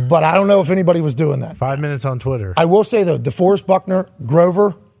 But I don't know if anybody was doing that. 5 minutes on Twitter. I will say, though, DeForest Buckner,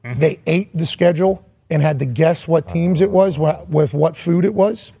 Grover, they ate the schedule and had to guess what teams it was with what food it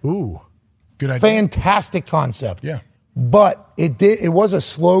was. Ooh. Good idea. Fantastic concept. Yeah. But it was a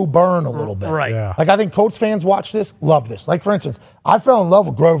slow burn a little bit. Right. Yeah. Like, I think Colts fans watch this, love this. Like, for instance, I fell in love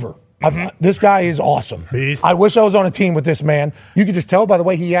with Grover. This guy is awesome. Beast. I wish I was on a team with this man. You can just tell by the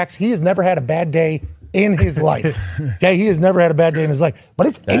way he acts. He has never had a bad day in his life. Okay, he has never had a bad day in his life. But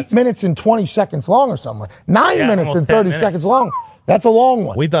it's 8 minutes and 20 seconds long or something. 9 Yeah, minutes almost and 10 30 minutes. seconds long. That's a long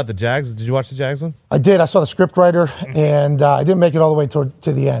one. We thought the Jags. Did you watch the Jags one? I did. I saw the script writer, and I didn't make it all the way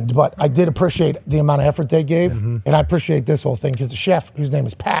to the end. But I did appreciate the amount of effort they gave, and I appreciate this whole thing because the chef, whose name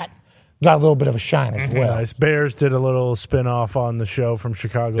is Pat, got a little bit of a shine as well. Nice. Bears did a little spin-off on the show from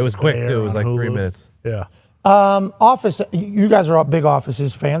Chicago. It was quick, Bear too. It was on like 3 Hulu. minutes. Yeah. Office, you guys are all big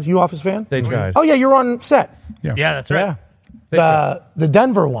Offices fans. You Office fan? They tried. Oh, yeah, you're on set. Yeah, that's right. Yeah. The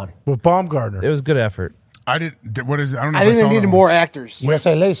Denver one. With Baumgartner. It was good effort. I didn't. What is? I don't know. I if think saw they that needed one. more actors.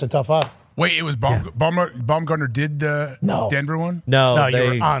 USA Lace, a tough five. Wait, it was Baumgartner did the Denver one? No,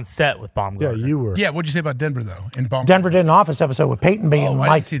 you were on set with Baumgartner. Yeah, you were. Yeah, what'd you say about Denver, though? In Baumgartner? Denver did an Office episode with Peyton B and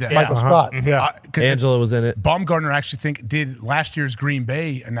I didn't see that. Michael Scott. Yeah. Angela was in it. Baumgartner actually did last year's Green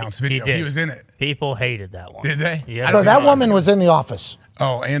Bay announced video. He did. He was in it. People hated that one. Did they? Yeah. So that woman was in the Office.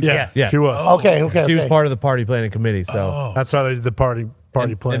 Oh, Angela. Yes. Yeah. She was. Okay. She was part of the party planning committee. So That's how they did the party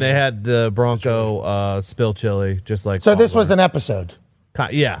and planning. they had the Bronco spill chili, just like. So this was an episode.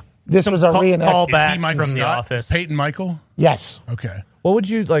 Yeah. This was a reenact. Is he Michael from The Scott? Office. Is Peyton Michael? Yes. Okay. What would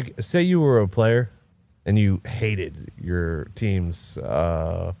you like? Say you were a player, and you hated your team's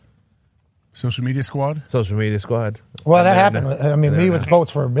social media squad. Well, that happened. I mean, me with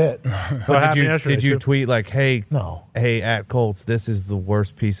Colts for a bit. Did you tweet like, "Hey, no, hey, at Colts, this is the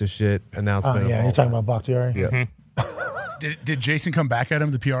worst piece of shit announcement"? Oh yeah, you're talking about Bakhtiari. Yeah. Did Jason come back at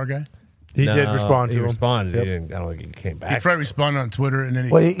him, the PR guy? He did respond to him. He responded. Yep. He didn't, I don't think he came He back. probably responded on Twitter, and then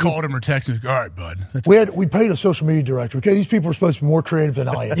he, Well, he- called him or texted him. All right, bud. We paid a social media director. Okay, these people are supposed to be more creative than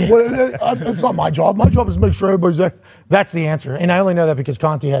I am. It's not my job. My job is to make sure everybody's there. That's the answer, and I only know that because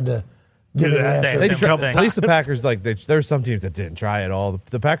Conti had to give me the answer. At least the Packers, there's some teams that didn't try at all.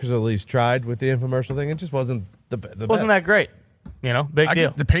 The Packers at least tried with the infomercial thing. It just wasn't the Wasn't best. that great? Big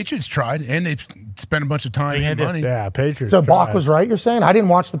deal. The Patriots tried, and they spent a bunch of time and money. Yeah, Patriots. So Bach was right. You're saying I didn't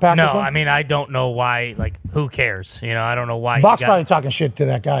watch the Packers. No, one? I mean I don't know why. Like, who cares? I don't know why. Bach's probably talking shit to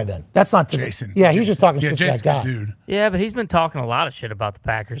that guy. Then that's not to Jason. Yeah, he's just talking Yeah, shit to that Jason's guy. a dude. Yeah, but he's been talking a lot of shit about the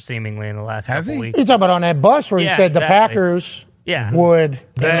Packers seemingly in the last couple weeks. He's talking about on that bus where he Yeah, said the exactly. Packers Yeah. would.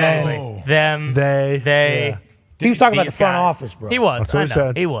 They. He was talking about the these front guys. office, bro. He was. I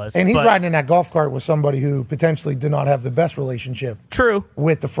know. He was. And he's but- riding in that golf cart with somebody who potentially did not have the best relationship. True.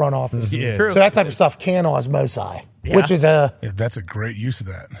 With the front office. Yeah. True. So that type of stuff can osmosi, Yeah. which is a. Yeah, that's a great use of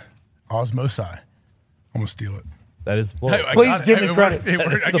that. Osmosi. I'm going to steal it. That is. Please give me credit.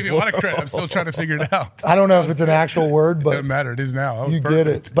 I give you a lot of credit. I'm still trying to figure it out. I don't know if it's an actual word, It but doesn't matter. It is now. That was you perfect. get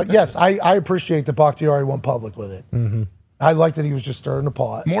it. But yes, I appreciate that Bakhtiari went public with it. Mm-hmm. I like that he was just stirring the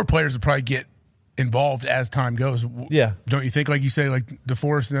pot. More players will probably get involved as time goes. Yeah. Don't you think? Like you say, like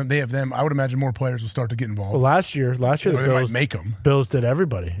DeForest and them, they have them. I would imagine more players will start to get involved. Well, last year the Or they Bills might make them. Bills did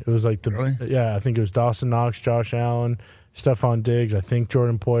everybody. It was like I think it was Dawson Knox, Josh Allen, Stephon Diggs. I think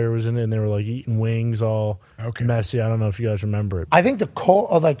Jordan Poyer was in it, and they were like eating wings, all messy. I don't know if you guys remember it. I think the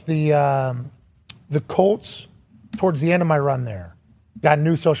Colts towards the end of my run there got a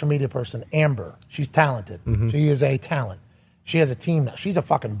new social media person, Amber. She's talented. Mm-hmm. She is a talent. She has a team now. She's a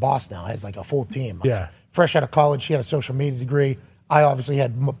fucking boss now. Has like a full team. Yeah. Fresh out of college, she had a social media degree. I obviously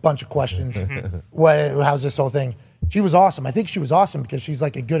had a bunch of questions. How's this whole thing? She was awesome. I think she was awesome because she's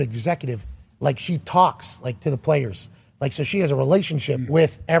like a good executive. Like she talks like to the players. Like, so she has a relationship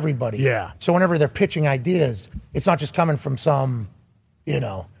with everybody. Yeah. So whenever they're pitching ideas, it's not just coming from some,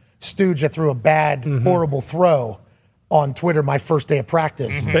 stooge that threw a bad, horrible throw on Twitter my first day of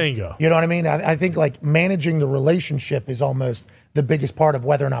practice. Bingo. You know what I mean? I think like managing the relationship is almost the biggest part of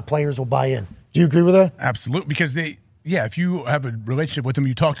whether or not players will buy in. Do you agree with that? Absolutely. Because if you have a relationship with them,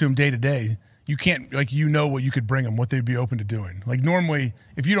 you talk to them day to day, you can't, what you could bring them, what they'd be open to doing. Like normally,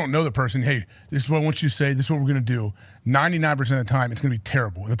 if you don't know the person, hey, this is what I want you to say, this is what we're going to do, 99% of the time, it's going to be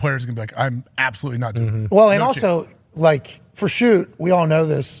terrible. And the players are going to be like, I'm absolutely not doing it. Well, and No also, like, for shoot, we all know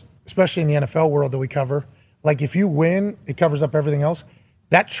this, especially in the NFL world that we cover. Like, if you win, it covers up everything else.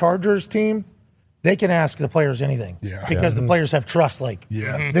 That Chargers team, they can ask the players anything. Yeah. Because the players have trust, like,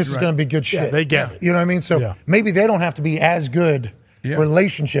 this is Right. going to be good shit. Yeah, they get it. You know what I mean? So maybe they don't have to be as good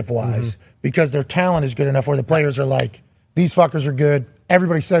relationship-wise because their talent is good enough where the players are like, these fuckers are good.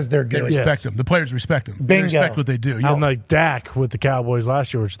 Everybody says they're good. They respect them. The players respect them. Bingo. They respect what they do. And like Dak with the Cowboys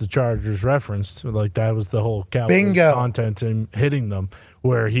last year, which the Chargers referenced, like that was the whole Cowboys Bingo. content and hitting them,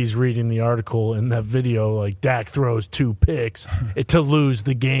 where he's reading the article in that video, like Dak throws 2 picks to lose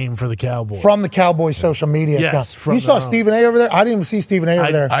the game for the Cowboys. From the Cowboys social media Yes, account. from You saw their own. Stephen A. over there? I didn't even see Stephen A.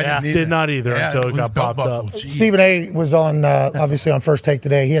 over there. I did not either until it got popped up. Stephen A. was on, obviously, on First Take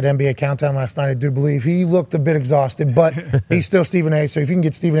today. He had NBA Countdown last night, I do believe. He looked a bit exhausted, but he's still Stephen A. So if you can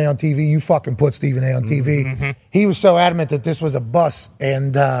get Stephen A. on TV, you fucking put Stephen A. on TV. He was so adamant that this was a bus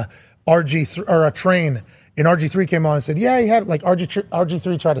and RG3 or a train. And RG3 came on and said, yeah, he had, like,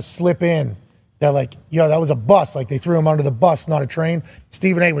 RG3 tried to slip in. They're like, yo, that was a bus. Like, they threw him under the bus, not a train.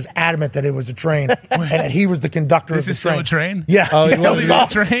 Stephen A. was adamant that it was a train and that he was the conductor of the Is this still a train? Yeah. Oh, he It wanted was to be a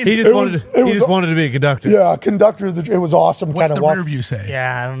awesome. train? He just wanted to be a conductor. Yeah, conductor of the. It was awesome. What's kind the of rear view say?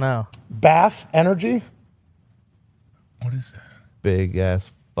 Yeah, I don't know. Bath energy. What is that? Big ass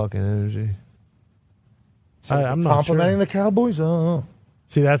fucking energy. I'm not Complimenting sure. the Cowboys.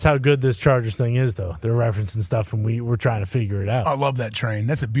 See, that's how good this Chargers thing is, though. They're referencing stuff, and we're trying to figure it out. I love that train.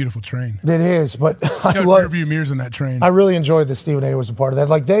 That's a beautiful train. It is, but I Got love rearview mirrors in that train. I really enjoyed that Stephen A. was a part of that.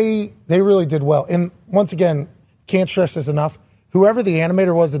 Like they really did well. And once again, can't stress this enough. Whoever the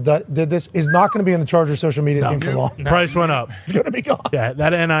animator was that did this is not going to be in the Chargers social media team for long. Price went up. It's going to be gone. Yeah,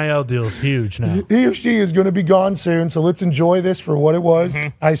 that NIL deal is huge now. He or she is going to be gone soon, so let's enjoy this for what it was.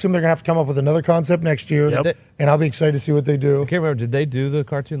 I assume they're going to have to come up with another concept next year, and I'll be excited to see what they do. I can't remember. Did they do the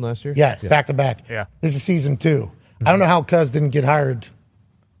cartoon last year? Yes, back to back. Yeah. This is season 2. I don't know how Cuz didn't get hired.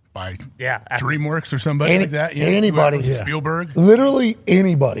 By DreamWorks or somebody Any- like that. anybody. Whoever, Yeah. Spielberg. Literally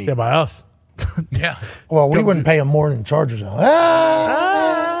anybody. Yeah, by us. Yeah. Well, we wouldn't pay him more than Chargers. You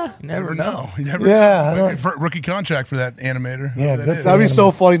never know. You never Yeah, know. Rookie contract for that animator. Yeah, Whoever good that for is. That'd be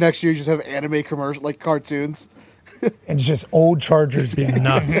so funny next year. You just have anime commercial like cartoons. And it's just old Chargers guy.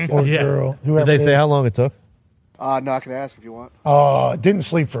 nuts. Or Yeah. girl. Did Whoever they it say is. how long it took? Not gonna ask if you want. Didn't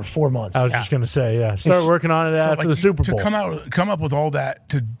sleep for 4 months. I was just going to say, yeah. Start working on it So, after like, the Super Bowl. To come up with all that,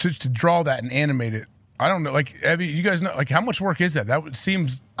 to draw that and animate it. I don't know. Like, you guys know, like, how much work is that?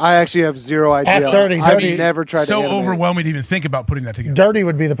 Seems I actually have zero idea. Ask Dirty. I've Dirty. never tried so to animate. overwhelming to even think about putting that together. Dirty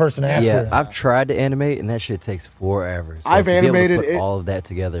would be the person to ask Yeah, for. I've tried to animate, and that shit takes forever. So I've to be able to animated put it- all of that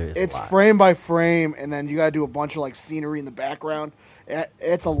together. Is It's a lot. frame by frame, and then you got to do a bunch of like scenery in the background.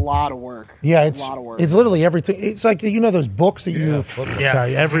 It's a lot of work. Yeah, a lot of work. it's literally everything. It's like those books that you Yeah,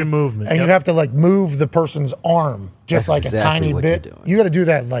 every movement. and you have to like move the person's arm just That's like exactly a tiny what bit. you're doing. You got to do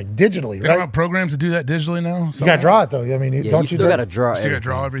that like digitally, They don't right? have programs to do that digitally now. You got to draw it though. I mean, Yeah, don't you still got to draw. You still got to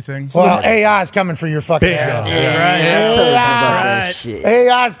everything. draw everything. Well, AI's coming for your fucking Big ass. guy. I told you about that shit.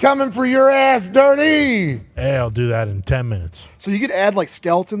 AI's coming for your ass, Dirty. Hey, I'll do that in 10 minutes. So you could add like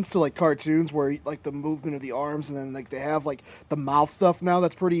skeletons to like cartoons where like the movement of the arms, and then like they have like the mouth stuff now.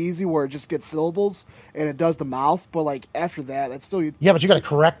 That's pretty easy where it just gets syllables and it does the mouth. But like after that, that's still Yeah, but you got to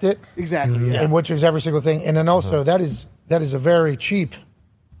correct it, exactly. Yeah. and which is every single thing. And then also that is a very cheap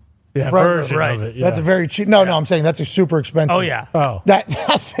version right. of it. Yeah. That's a very cheap. No, I'm saying that's a super expensive. Oh, yeah. Oh. That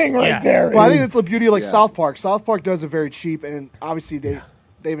thing right Yeah. there. Well, I think is- it's the beauty of like South Park. South Park does it very cheap, and obviously they've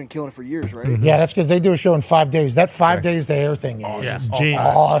been killing it for years, right? yeah, that's because they do a show in 5 days. That 5 days to air thing is Yeah. Genius.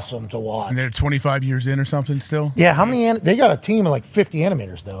 awesome to watch. And they're 25 years in or something still. Yeah, how many? They got a team of like 50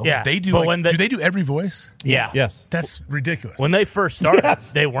 animators though. Yeah. They do. But Like, when do they do every voice? Yeah. Yes. That's ridiculous. When they first started,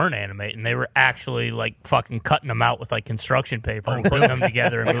 Yes. they weren't animating. They were actually like fucking cutting them out with like construction paper and putting them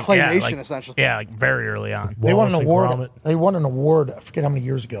together. And Like moving- claymation, yeah, essentially. Yeah, like very early on. They won an Wallace and award. Gromit. They won an award. I forget how many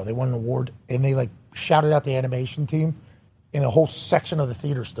years ago. They won an award, and they like shouted out the animation team, and a whole section of the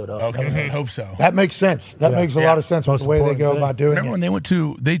theater stood up. Okay, I hope so. That makes sense. That makes a lot of sense with Most the way they important go thing. about doing Remember it. when they went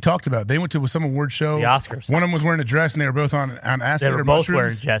to? They talked about. They went to some award show. The Oscars. One of them was wearing a dress, and they were both on acid They were or both wearing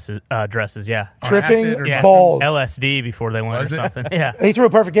mushrooms. dresses, yeah. On Tripping acid or Yeah. balls. LSD before they went Was or it? something. Yeah. They threw a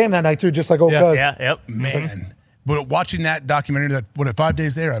perfect game that night too, just like old Cuz. Yeah, yep. Man, but watching that documentary, that 5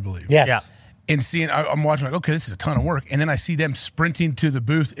 days there, I believe. Yes. Yeah. And seeing, I'm watching like, okay, this is a ton of work, and then I see them sprinting to the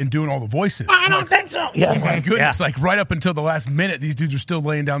booth and doing all the voices. I don't think so. Yeah. Oh my goodness! Yeah. Like right up until the last minute, these dudes are still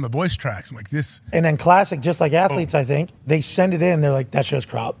laying down the voice tracks. I'm like, this. And then classic, just like athletes, I think they send it in. They're like, "That show's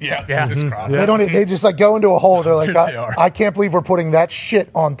crop." Yeah, Yeah. This Mhm. crowd. They don't. They just like go into a hole. They're like, They are. I can't believe we're putting that shit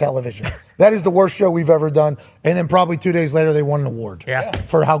on television. That is the worst show we've ever done. And then probably 2 days later, they won an award. Yeah.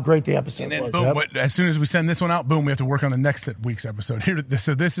 For how great the episode And then was. boom! As soon as we send this one out, boom! We have to work on the next week's episode. Here,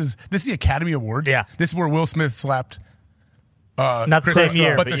 so this is the Academy Awards. Yeah. This is where Will Smith slapped. Not the Chris same Rock,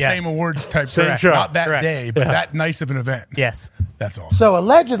 year, but but the yes. same awards type. Same correct. show. Not that Correct. day, but Yeah. that nice of an event. Yes. That's all. So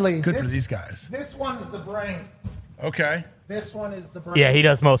allegedly, Good for these guys. This one is the brain. Okay. This one is the brain. Yeah, he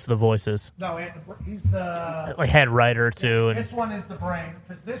does most of the voices. No, he's the. Like head writer too. And This one is the brain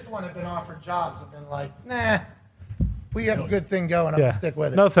because this one had been offered jobs. Have been like, nah, we have a good thing going. I'm Yeah. gonna stick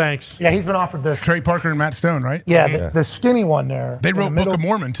with it. No thanks. Yeah, he's been offered this. Trey Parker and Matt Stone, right? Yeah, the skinny one there. They in the wrote Book middle. of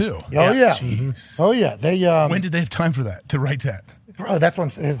Mormon too. Oh yeah. Jeez. Oh yeah. They. When did they have time for that to write that? Bro, that's one.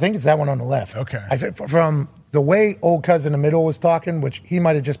 I think it's that one on the left. Okay. I think from the way old Cuz in the middle was talking, which he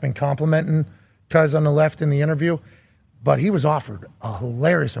might have just been complimenting Cuz on the left in the interview, but he was offered a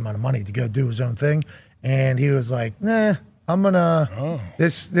hilarious amount of money to go do his own thing, and he was like, "Nah, I'm gonna."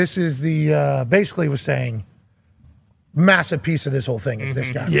 This is the basically was saying massive piece of this whole thing is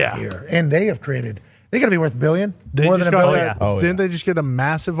this guy Yeah. right here, and they have created. They got to be worth $1 billion, They more just than $1 got billion. that. Oh, yeah. Didn't they just get a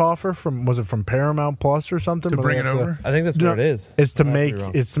massive offer from? Was it from Paramount Plus or something? To But bring they it have to- over? I think that's what it is. It's to I might be make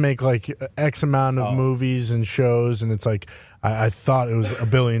wrong. it's to make like X amount of movies and shows, and it's like I thought it was $1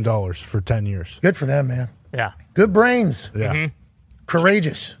 billion for 10 years. Good for them, man. yeah. Good brains, Yeah,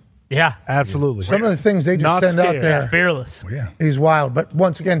 courageous. Yeah, absolutely. Some of the things they just Not send out scared. there fearless. is wild. But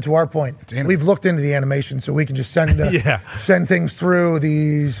once again, to our point, we've looked into the animation, so we can just send send things through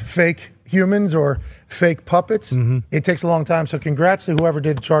these fake humans or fake puppets. It takes a long time. So congrats to whoever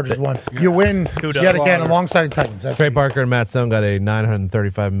did the Chargers one. You win yet again alongside the Titans. That's Trey Parker and Matt Stone got a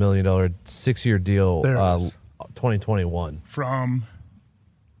 $935 million 6-year deal, 2021. From?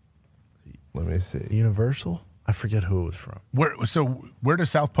 Let me see. Universal? I forget who it was from. Where does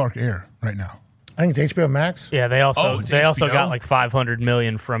South Park air right now? I think it's HBO Max. Yeah, they also it's also HBO? got like $500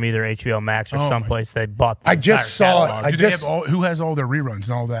 million from either HBO Max or someplace they bought. The I just entire saw it. catalog. Do they have who has all their reruns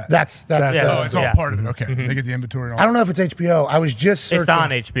and all that? That's it's all part of it. Okay, they get the inventory. And all I don't know if it's HBO. I was just searching. It's on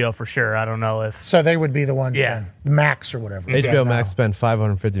HBO for sure. I don't know if So they would be the ones. Yeah. Then. Max or whatever. HBO Max spent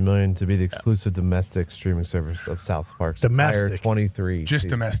 $550 million to be the exclusive domestic streaming service of South Park's entire Domestic. 23. Just seasons.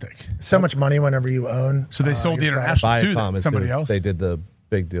 domestic. So much money whenever you own. So they sold the your international to Viacom is somebody who else. They did the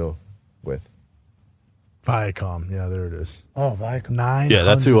big deal with. Viacom. Yeah, there it is. Oh, Viacom. 900 Yeah,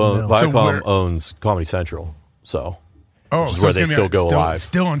 that's who mil. Viacom owns Comedy Central. So, which is so where it's they gonna still be go live.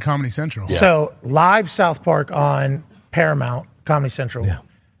 Still on Comedy Central. Yeah. So live South Park on Paramount, Comedy Central. Yeah.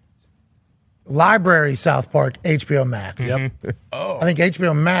 Library South Park, HBO Max. Yep. I think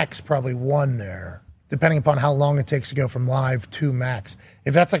HBO Max probably won there, depending upon how long it takes to go from live to Max.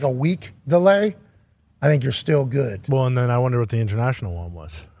 If that's like a week delay, I think you're still good. Well, and then I wonder what the international one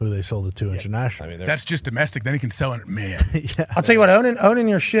was, who they sold it to international. I mean, That's just domestic. Then you can sell it. Man, I'll tell you what, owning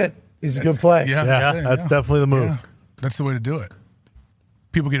your shit is a good play. yeah, that's definitely the move. Yeah. That's the way to do it.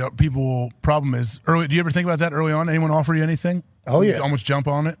 People problem is early. Do you ever think about that early on? Anyone offer you anything? Oh, yeah. You almost jump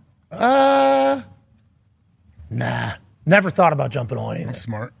on it. Nah. Never thought about jumping on anything. That's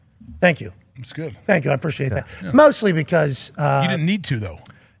smart. Thank you. It's good. Thank you. I appreciate that. Mostly because You didn't need to though.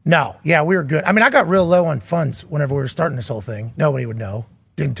 no, yeah, we were good. I mean, I got real low on funds whenever we were starting this whole thing. Nobody would know.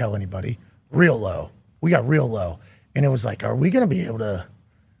 Didn't tell anybody. Real low. We got real low. And it was like, are we going to be able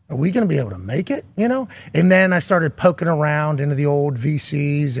to make it, you know? And then I started poking around into the old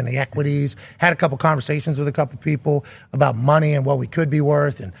VCs and the equities, had a couple conversations with a couple people about money and what we could be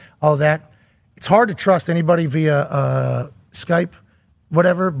worth and all that. It's hard to trust anybody via Skype,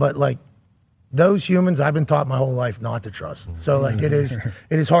 whatever, but like those humans I've been taught my whole life not to trust. So like it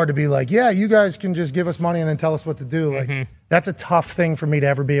is hard to be like, yeah, you guys can just give us money and then tell us what to do. Like that's a tough thing for me to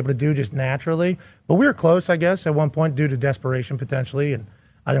ever be able to do just naturally. But we were close, I guess, at one point due to desperation potentially, and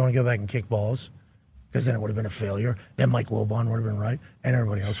I didn't want to go back and kick balls because then it would have been a failure. Then Mike Wilbon would have been right, and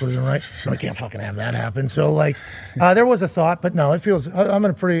everybody else would have been right. So I can't fucking have that happen. So like, there was a thought, but no, it feels. I'm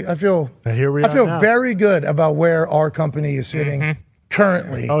in a pretty. I feel. Here we I are feel now. very good about where our company is sitting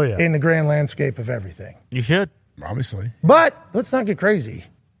currently in the grand landscape of everything. You should. Obviously. But let's not get crazy.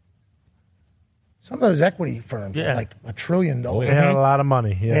 Some of those equity firms are Yeah. like $1 trillion. They had a lot of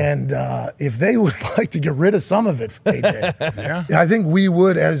money. Yeah. And if they would like to get rid of some of it, AJ, I think we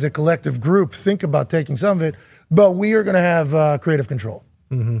would, as a collective group, think about taking some of it. But we are going to have creative control.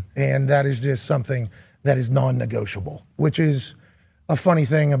 And that is just something that is non-negotiable, which is a funny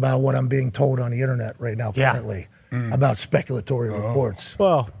thing about what I'm being told on the internet right now currently about speculatory reports.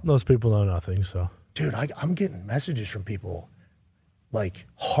 Well, those people know nothing, so. Dude, I'm getting messages from people, like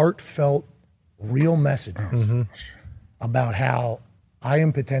heartfelt, real messages about how I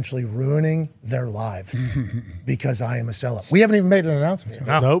am potentially ruining their lives because I am a sellout. We haven't even made an announcement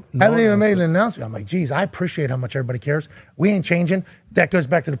yet. Nope. Haven't even made an announcement. I'm like, geez, I appreciate how much everybody cares. We ain't changing. That goes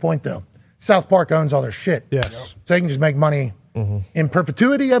back to the point, though. South Park owns all their shit. Yes. So they can just make money in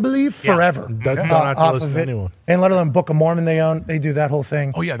perpetuity, I believe, forever. Don't have to off listen of to it. anyone. And let alone Book of Mormon they own. They do that whole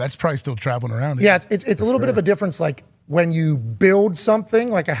thing. Oh yeah, that's probably still traveling around. Yeah, it's a little bit of a difference like when you build something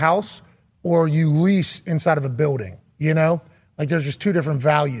like a house or you lease inside of a building, you know? Like there's just two different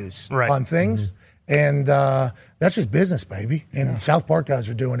values on things. And that's just business, baby. And South Park guys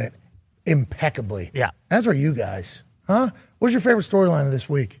are doing it impeccably. Yeah. As are you guys. Huh? What's your favorite storyline of this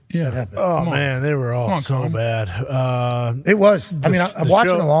week? That happened? Oh, man, they were all so bad. It was. I mean, I'm the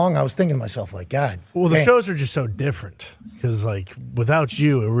watching show- along. I was thinking to myself, like, God. Well, the damn. shows are just so different because, like, without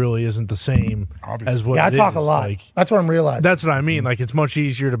you, it really isn't the same as what. Yeah, I it talk is. a lot. Like, That's what I'm realizing. that's what I mean. Like, it's much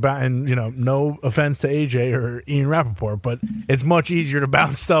easier to bounce, and no offense to AJ or Ian Rappaport, but it's much easier to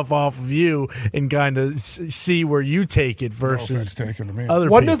bounce stuff off of you and kind of see where you take it versus other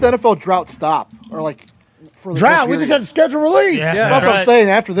When people. does the NFL drought stop? Or like for the Drought. We just had to schedule release. That's what I'm saying.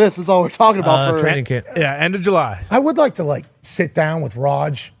 After this is all we're talking about for Yeah, end of July. I would like to sit down with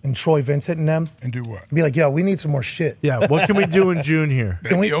Raj and Troy Vincent and them and do what? Be like, yo, we need some more shit. Yeah, what can we do in June here?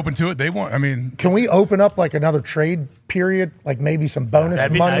 Can we open to it? They want. I mean, can we open up like another trade period, like maybe some bonus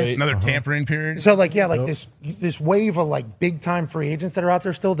that'd be money, nice. Another tampering period? So like, yeah, like this wave of like big time free agents that are out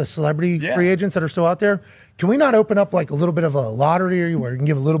there still, the celebrity free agents that are still out there. Can we not open up like a little bit of a lottery where you can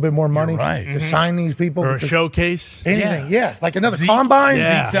give a little bit more money to sign these people? Or a showcase? Anything, yeah. Like another combine?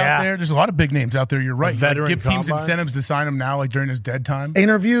 Zeke's out there. There's a lot of big names out there. You're right. veteran Give teams combine? incentives to sign them now, like during his dead time.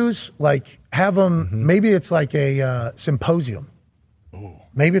 Interviews, like have them, maybe it's like a symposium.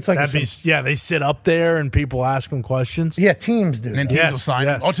 Maybe it's like they sit up there and people ask them questions. Yeah, teams do. And then teams will sign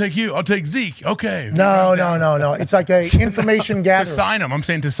them. I'll take you. I'll take Zeke. Okay. No. It's like a information gathering. To sign them. I'm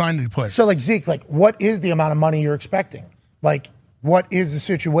saying to sign the players. So like Zeke, like what is the amount of money you're expecting? Like what is the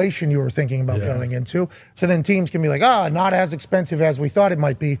situation you were thinking about going into? So then teams can be like, not as expensive as we thought it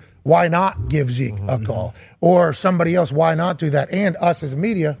might be. Why not give Zeke a call? Or somebody else, why not do that? And us as a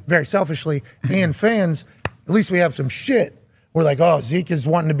media, very selfishly, and fans, at least we have some shit. We're like, Zeke is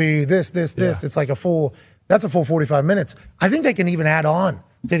wanting to be this. It's like that's a full 45 minutes. I think they can even add on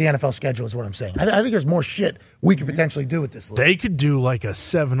to the NFL schedule is what I'm saying. I think there's more shit we could potentially do with this league. They could do like a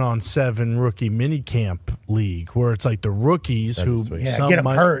 7-on-7 rookie minicamp league where it's like the rookies who get them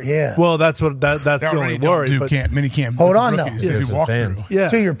hurt. Yeah. Well, that's the only worry. But minicamp. Hold on, though. Yeah.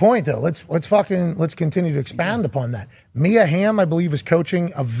 To your point, though, let's continue to expand upon that. Mia Hamm, I believe, is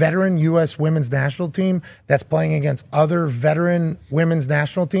coaching a veteran U.S. women's national team that's playing against other veteran women's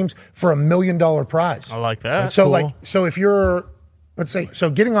national teams for $1 million prize. I like that. So, so if you're, let's say,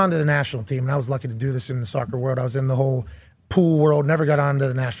 getting onto the national team, and I was lucky to do this in the soccer world. I was in the whole pool world, never got onto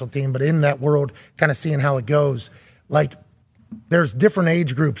the national team, but in that world, kind of seeing how it goes. Like, there's different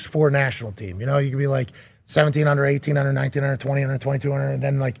age groups for a national team. You know, you could be like 17 under, 18 under, 19 under, 20 under, 22 under, and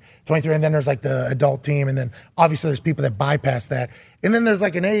then like 23, and then there's like the adult team, and then obviously there's people that bypass that. And then there's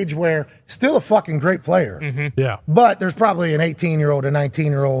like an age where still a fucking great player. Yeah. But there's probably an 18-year-old, a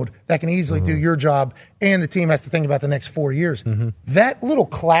 19-year-old that can easily do your job, and the team has to think about the next 4 years. That little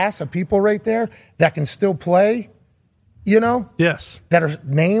class of people right there that can still play, you know? Yes. That are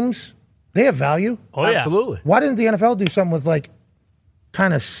names, they have value. Oh, yeah. Absolutely. Why didn't the NFL do something with like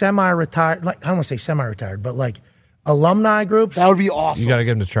kind of semi-retired, like I don't want to say semi-retired, but like alumni groups? That would be awesome. You got to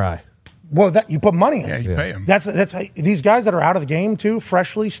get them to try. Well, that you put money in. Yeah, you pay them. That's how, these guys that are out of the game too,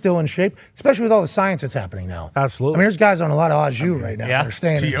 freshly, still in shape, especially with all the science that's happening now. Absolutely. I mean, there's guys on a lot of Aju right now. Yeah. They're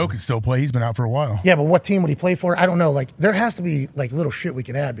staying. T.O. can still play. He's been out for a while. Yeah, but what team would he play for? I don't know. Like, there has to be like little shit we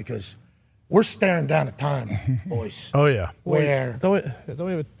can add because we're staring down at time, boys. Oh, yeah. Where?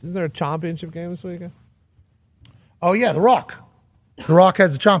 Isn't there a championship game this weekend? Oh yeah, The Rock. The Rock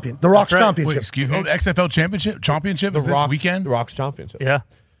has the champion. The Rock's championship. Wait, excuse me. XFL championship is this weekend? The Rock's championship. Yeah.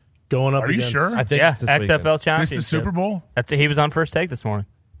 Going up Are you against- sure? I think Yeah, it's this XFL weekend. championship. This is the Super Bowl? That's it. He was on First Take this morning.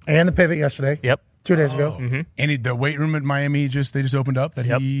 And the pivot yesterday. Yep. 2 days ago. And the weight room at Miami they just opened up. That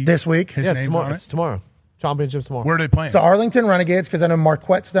he This week. his Yeah, it's name's tomorrow. on It's it. tomorrow. Championship's tomorrow. Where are they playing? It's the Arlington Renegades because I know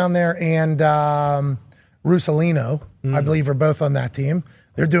Marquette's down there and Russolino, I believe, are both on that team.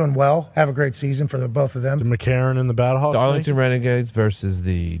 They're doing well. Have a great season for both of them. The McCarron and the Battlehawks. The Arlington Renegades versus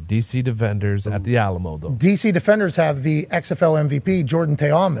the DC Defenders at the Alamo, though. DC Defenders have the XFL MVP, Jordan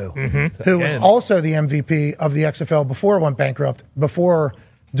Teamu, who was also the MVP of the XFL before it went bankrupt, before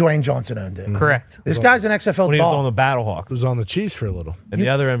Dwayne Johnson owned it. Correct. This guy's an XFL When he was on dog. the Battlehawks. was on the Chiefs for a little. And the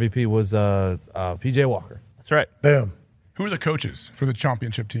other MVP was PJ Walker. That's right. Boom. Who are the coaches for the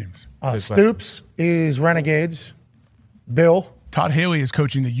championship teams? Stoops is Renegades. Bill. Todd Haley is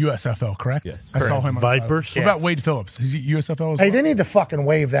coaching the USFL, correct? Yes. I saw him on Vipers? the side. What about Wade Phillips? Is he USFL as Hey, well? they need to fucking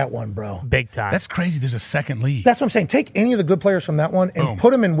waive that one, bro. Big time. That's crazy. There's a second league. That's what I'm saying. Take any of the good players from that one and Boom.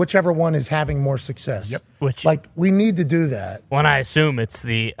 put them in whichever one is having more success. Yep. Which, Like, we need to do that. when I assume it's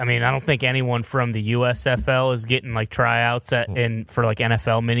I don't think anyone from the USFL is getting like tryouts for like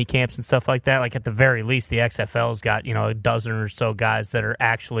NFL mini camps and stuff like that. Like at the very least, the XFL's got, a dozen or so guys that are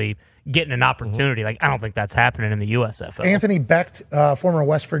actually getting an opportunity. Like I don't think that's happening in the USFL. Anthony Becht, former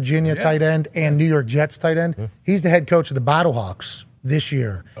West Virginia tight end and New York Jets tight end, he's the head coach of the Battlehawks this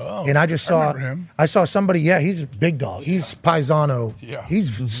year. Oh, and I just saw, remember him. I saw somebody, he's a big dog. He's Paisano. Yeah.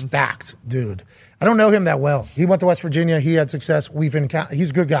 He's stacked, dude. I don't know him that well. He went to West Virginia. He had success. He's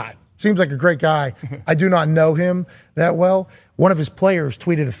a good guy. Seems like a great guy. I do not know him that well. One of his players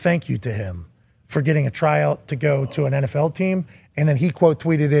tweeted a thank you to him for getting a tryout to go to an NFL team. And then he quote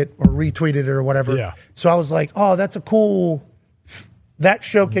tweeted it or retweeted it or whatever. Yeah. So I was like, oh, that's a cool, that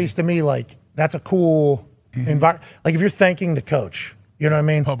showcased to me, like, that's a cool environment. Like, if you're thanking the coach, you know what I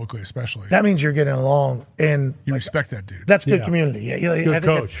mean? Publicly, especially. That means you're getting along. And You respect that dude. that's good Yeah. community. Yeah, I think Good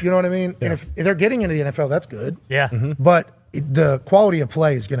that's- coach. you know what I mean? Yeah. And if they're getting into the NFL, that's good. yeah. But the quality of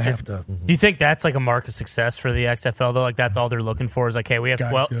play is going to have to. Do you think that's like a mark of success for the XFL, though? Like, that's all they're looking for is, like, hey, we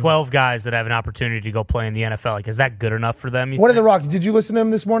have 12 guys that have an opportunity to go play in the NFL. Like, is that good enough for them? What are the Rocks? Did you listen to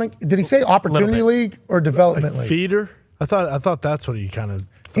him this morning? Did he say Opportunity League or Development League? Feeder? I thought that's what he kind of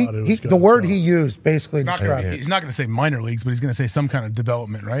thought it was the word he used basically He's not going to say minor leagues, but he's going to say some kind of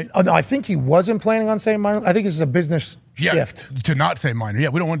development, right? Oh, no, I think he wasn't planning on saying minor. I think this is a business shift. To not say minor. Yeah,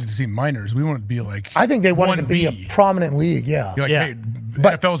 we don't want it to see minors. We want it to be like I think they wanted to be a prominent league, yeah. You're like, hey,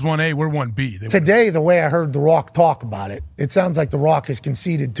 NFL's 1A, we're 1B. Today, the way I heard The Rock talk about it, it sounds like The Rock has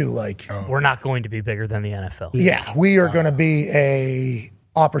conceded to, like... We're not going to be be bigger than the NFL. Yeah, we are going to be a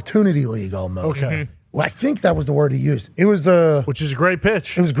opportunity league almost. Okay. Well, I think that was the word he used. It was which is a great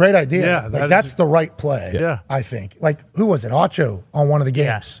pitch. It was a great idea. Yeah, that's the right play. Yeah, I think. Like, who was it? Ocho on one of the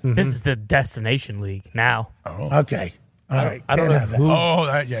games. This is the destination league now. Oh. Okay. All right. I don't know have that. who.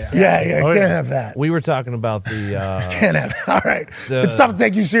 Can't have that. We were talking about the. Can't have that. All right. It's tough to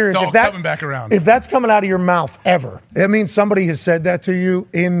take you serious. It's all coming back around. If that's coming out of your mouth ever, it means somebody has said that to you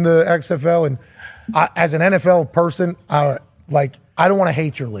in the XFL. And as an NFL person, I don't want to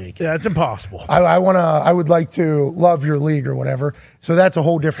hate your league. Yeah, it's impossible. I would like to love your league or whatever. So that's a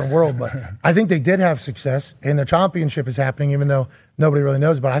whole different world. But I think they did have success, and the championship is happening, even though nobody really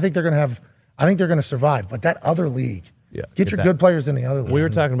knows. But I think they're going to survive. But that other league, get your good players in the other league. We were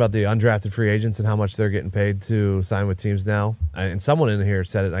talking about the undrafted free agents and how much they're getting paid to sign with teams now. And someone in here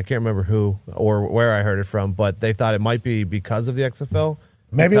said it. I can't remember who or where I heard it from, but they thought it might be because of the XFL.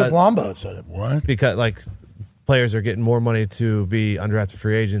 Maybe it was Lombo said it. What? Because players are getting more money to be undrafted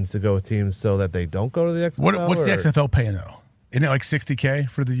free agents to go with teams so that they don't go to the XFL. What's the XFL paying though? Isn't it like $60K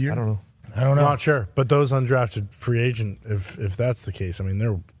for the year? I don't know. Not sure, but those undrafted free agent, if that's the case, I mean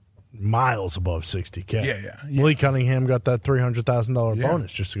they're miles above $60K. Yeah. Lee Cunningham got that $300,000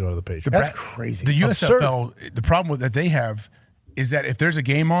 bonus just to go to the Patriots. That's crazy. The USFL, the problem that they have is that if there's a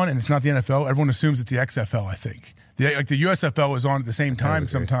game on and it's not the NFL, everyone assumes it's the XFL. I think. The USFL is on at the same time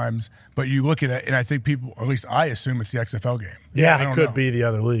sometimes, but you look at it, and I think people, or at least I assume it's the XFL game. Yeah, it could be the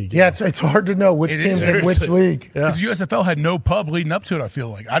other league. Yeah, it's hard to know which team's in which league. Because USFL had no pub leading up to it, I feel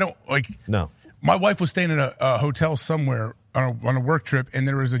like. No. My wife was staying in a hotel somewhere on a work trip, and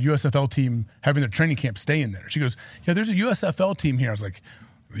there was a USFL team having their training camp staying there. She goes, yeah, there's a USFL team here. I was like,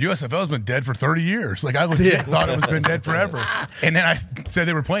 the USFL's been dead for 30 years. Like, I legit thought it was been dead forever. And then I said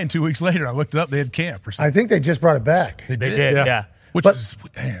they were playing 2 weeks later. I looked it up. They had camp or something. I think they just brought it back. They did, yeah.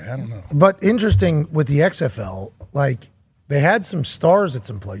 I don't know. But interesting with the XFL, they had some stars at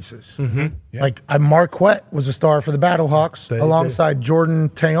some places. Mm-hmm. Yeah. Like Marquette was a star for the Battlehawks alongside Jordan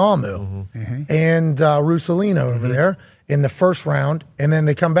Teamu and Russolino over there in the first round. And then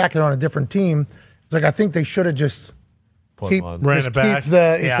they come back and on a different team. It's like, I think they should have just... If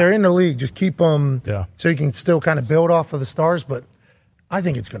they're in the league, just keep them so you can still kind of build off of the stars. But I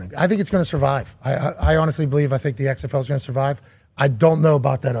think it's gonna survive. I honestly believe. I think the XFL is gonna survive. I don't know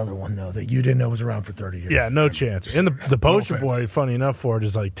about that other one though that you didn't know was around for 30 years. Yeah, no chance. And the poster boy, funny enough, for it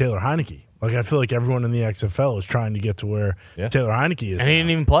is like Taylor Heineke. Like, I feel like everyone in the XFL is trying to get to where Taylor Heineke is. And he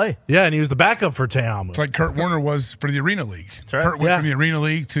didn't even play. Yeah, and he was the backup for Teamu. It's like Kurt Warner was for the Arena League. That's right. Kurt went from the Arena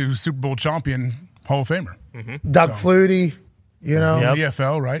League to Super Bowl champion, Hall of Famer. Mm-hmm. Doug Flutie,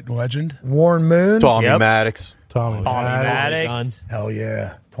 CFL, right? Legend. Warren Moon. Tommy Maddox. Tommy Maddox. Hell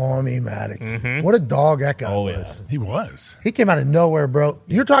yeah. Tommy Maddox. Mm-hmm. What a dog that guy was. Yeah. He was. He came out of nowhere, bro.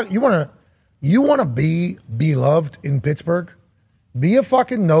 You're talking. You want to be beloved in Pittsburgh? Be a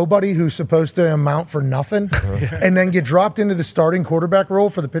fucking nobody who's supposed to amount for nothing, and then get dropped into the starting quarterback role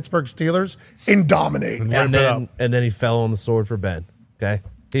for the Pittsburgh Steelers and dominate. And then he fell on the sword for Ben. Okay,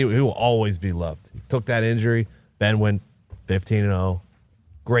 he will always be loved. He took that injury. Ben went 15-0.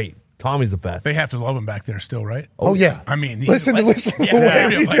 Great. Tommy's the best. They have to love him back there still, right? Oh yeah. I mean, listen. You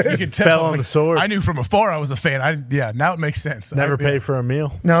could tell. Fell on the sword. I knew from afar I was a fan. Now it makes sense. Never paid for a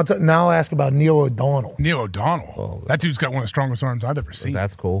meal. Now I'll ask about Neil O'Donnell. Neil O'Donnell. That dude's got one of the strongest arms I've ever seen.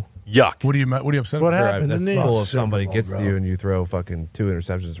 That's cool. Yuck. What are you upset What about? happened? That's to cool Neil? if somebody gets to you and you throw fucking 2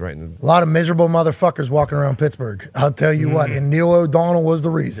 interceptions right in the... A lot of miserable motherfuckers walking around Pittsburgh. I'll tell you what. And Neil O'Donnell was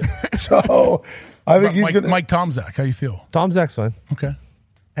the reason. So I think he's going to... Mike Tomczak, how you feel? Tomczak's fine. Okay.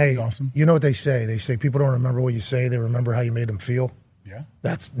 Hey, That's awesome. You know what they say? They say people don't remember what you say. They remember how you made them feel. Yeah.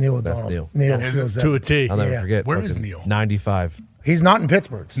 That's Neil O'Donnell. Neil. Neil Is feels it? that. To a T. I'll never forget. Where is Neil? 95. He's not in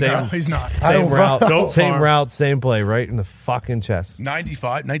Pittsburgh. No, he's not. Same route. Goat Same farm. route, same play, right in the fucking chest.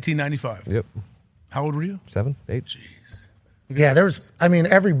 1995. Yep. How old were you? 7, 8. Jeez. Yeah,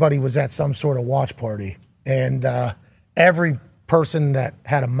 everybody was at some sort of watch party. And every person that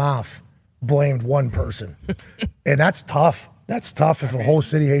had a mouth blamed one person. And that's tough. That's tough if a whole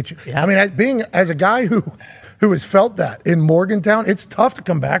city hates you. Yeah. I mean, being as a guy who who has felt that in Morgantown. It's tough to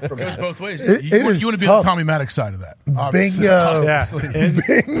come back from It goes that. both ways. It You want is to be tough. on the Tommy Maddox side of that. Obviously. Bingo. Obviously.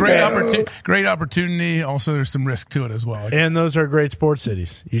 Bingo. Great opportunity. Also, there's some risk to it as well. And those are great sports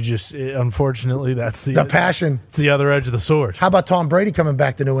cities. You just, unfortunately, that's The passion. It's the other edge of the sword. How about Tom Brady coming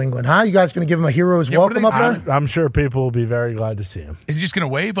back to New England? Huh? You guys going to give him a hero's welcome up there? I'm sure people will be very glad to see him. Is he just going to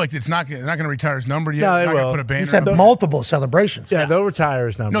wave? Like, it's not going to retire his number yet? No, they They're not gonna will. put a banner He's had on him? multiple celebrations. Yeah, they'll retire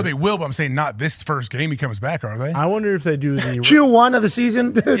his number. No, they will, but I'm saying not this first game he comes back, are they? I wonder if they do the Q1 of the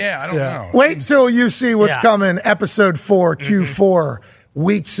season? Yeah, I don't know. Wait till you see what's Yeah. coming. Episode 4, Q4,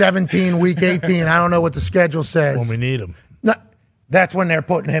 week 17, week 18. I don't know what the schedule says. when we need him. No, that's when they're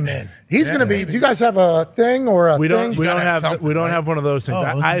putting him in. He's going to be. Do you guys have a thing or a We thing? don't have something, we don't right? have one of those things.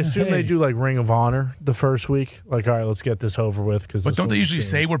 Oh, I assume they hey. do like Ring of Honor the first week. Like, all right, let's get this over with. But don't they usually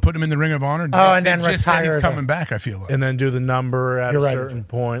say we're putting him in the Ring of Honor? Oh, and They then just said retire he's the- coming back, I feel like. and then do the number at You're a right. certain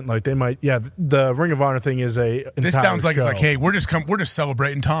point? Like they might. Yeah, the Ring of Honor thing is a. This entire sounds like it's show. like, hey, we're just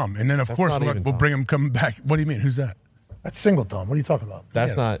celebrating Tom, and then of course not even we'll Tom. bring him coming back. What do you mean? Who's that? That's single Tom. What are you talking about?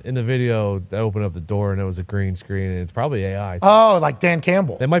 That's not in the video. They opened up the door and it was a green screen, and it's probably AI. Oh, like Dan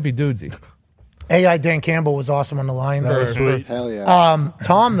Campbell. That might be Dudesy. AI Dan Campbell was awesome on the Lions. That was sweet. Hell yeah.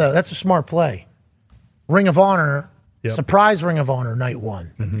 Tom, though, that's a smart play. Ring of Honor, Yep. surprise Ring of Honor, night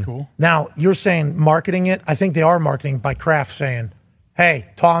one. Cool. Now, you're saying marketing it. I think they are marketing by Kraft saying,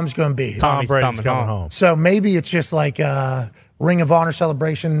 hey, Tom's going to be here. Tom Tommy's Brady's coming coming home. home. So maybe it's just like a Ring of Honor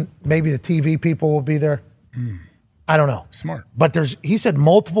celebration. Maybe the TV people will be there. I don't know. Smart. But he said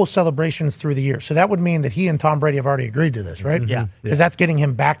multiple celebrations through the year. So that would mean that he and Tom Brady have already agreed to this, right? Yeah. Because that's getting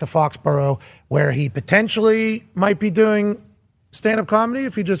him back to Foxborough, where he potentially might be doing stand-up comedy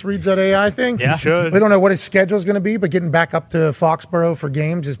if he just reads that AI thing. Yeah. He should. We don't know what his schedule is going to be, but getting back up to Foxborough for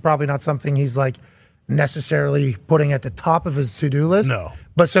games is probably not something he's like necessarily putting at the top of his to-do list. No.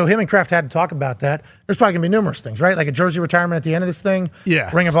 But so him and Kraft had to talk about that. There's probably going to be numerous things, right? Like a jersey retirement at the end of this thing. Yeah.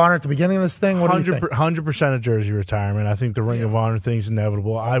 Ring of Honor at the beginning of this thing. What do you think? 100% of jersey retirement. I think the Ring of Honor thing's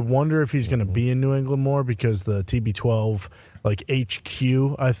inevitable. I wonder if he's going to be in New England more because the TB12 like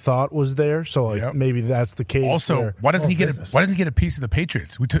HQ I thought was there. So like Yep. maybe that's the case. Also, where- why doesn't he get a piece of the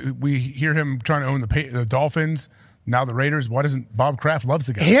Patriots? We hear him trying to own the Dolphins, now the Raiders. Why doesn't Bob Kraft loves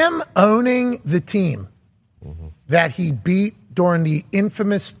the guy? Him owning the team that he beat during the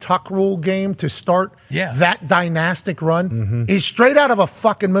infamous Tuck Rule game to start that dynastic run is straight out of a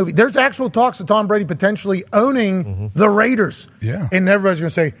fucking movie. There's actual talks of Tom Brady potentially owning the Raiders. Yeah. And everybody's going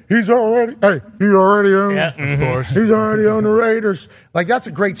to say, he already owned Yeah, of course. He's already on the Raiders. Like, that's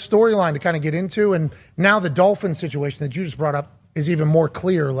a great storyline to kind of get into. And now the Dolphins situation that you just brought up is even more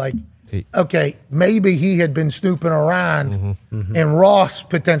clear. Like, okay, maybe he had been snooping around and Ross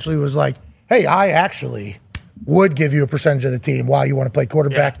potentially was like, hey, I actually would give you a percentage of the team while you want to play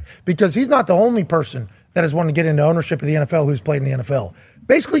quarterback because he's not the only person that has wanted to get into ownership of the NFL who's played in the NFL.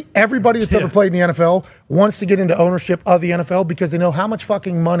 Basically, everybody that's ever played in the NFL wants to get into ownership of the NFL because they know how much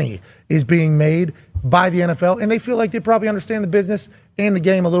fucking money is being made by the NFL, and they feel like they probably understand the business and the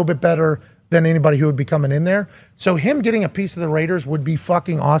game a little bit better than anybody who would be coming in there. So him getting a piece of the Raiders would be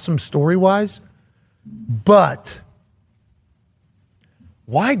fucking awesome story-wise, but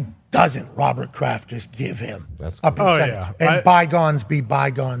why doesn't Robert Kraft just give him a percentage? Oh, yeah. And bygones be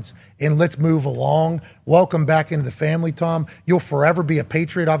bygones. And let's move along. Welcome back into the family, Tom. You'll forever be a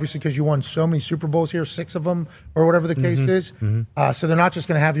Patriot, obviously, because you won so many Super Bowls here, 6 of them, or whatever the case is. So they're not just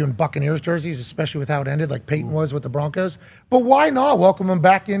going to have you in Buccaneers jerseys, especially with how it ended, like Peyton was with the Broncos. But why not welcome him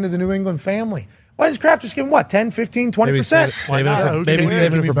back into the New England family? Why does Kraft just give him, what, 10, 15, 20%? Maybe save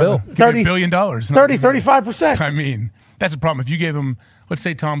it for Bill. $30 billion. 30, 35%. I mean, that's the problem. If you gave him, let's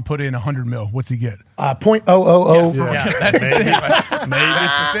say Tom put in $100 million, what's he get? 0.000. Yeah, that's the thing. Like, maybe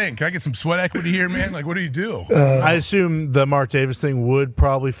that's the thing. Can I get some sweat equity here, man? Like, what do you do? I assume the Mark Davis thing would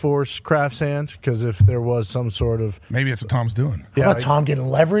probably force Kraft's hand because if there was some sort of maybe that's what Tom's doing. How about Tom getting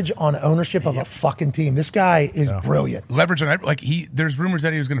leverage on ownership of a fucking team? This guy is brilliant. Leverage on there's rumors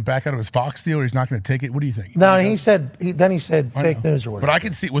that he was going to back out of his Fox deal or he's not going to take it. What do you think? No, he said fake news or whatever. But I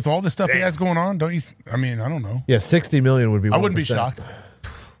can see with all the stuff he has going on, don't you? I mean, I don't know. Yeah, $60 million would be. 1%. I wouldn't be shocked.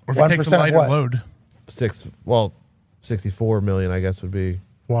 Or if he takes a lighter load. 64 million, I guess, would be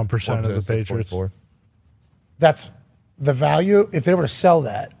 1% of the Patriots. That's the value. If they were to sell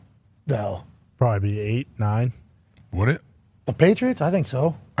that, though, probably be 8, 9. Would it? The Patriots, I think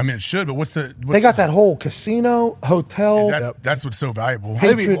so. I mean, it should, but they got that whole casino, hotel. That's what's so valuable.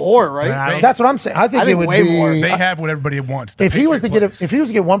 Patriot more, right? That's what I'm saying. I think it would way be more. They have what everybody wants. If he was to get 1%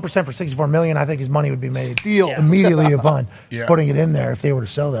 for $64 million, I think his money would be made immediately upon putting it in there if they were to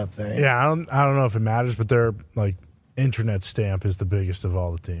sell that thing. Yeah, I don't know if it matters, but they're like internet stamp is the biggest of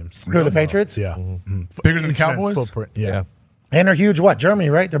all the teams. Who are the Patriots? Yeah. Bigger than the Internet Cowboys? Footprint. Yeah. And they're huge. What Germany?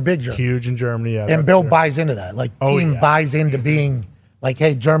 Right? They're big Germany. Huge in Germany. Yeah, And that's Bill fair. buys into that. Like Oh, team yeah. buys into being like,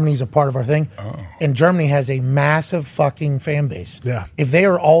 hey, Germany's a part of our thing. And Germany has a massive fucking fan base. Yeah. If they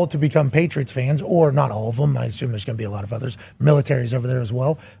are all to become Patriots fans, or not all of them, I assume there's going to be a lot of others, militaries over there as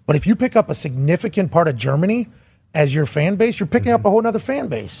well. But if you pick up a significant part of Germany as your fan base, you're picking up a whole other fan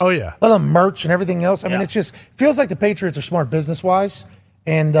base. Oh, yeah. Let alone merch and everything else. I mean, it's just feels like the Patriots are smart business wise,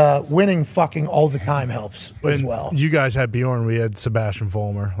 and winning fucking all the time helps as And well. You guys had Bjorn. We had Sebastian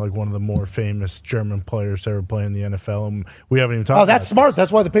Vollmer, like one of the more famous German players to ever play in the NFL. And we haven't even talked Oh, about that's smart.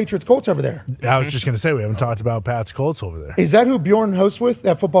 That's why the Patriots Colts over there. I was just going to say, we haven't talked about Pat's Colts over there. Is that who Bjorn hosts with,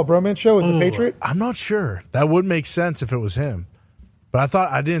 that Football Bromance show? Is the Patriot? I'm not sure. That would make sense if it was him. But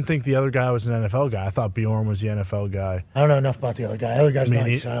I didn't think the other guy was an NFL guy. I thought Bjorn was the NFL guy. I don't know enough about the other guy. The other guy's I mean,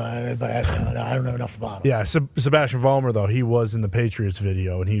 nice, but I don't know enough about him. Yeah, Sebastian Vollmer, though, he was in the Patriots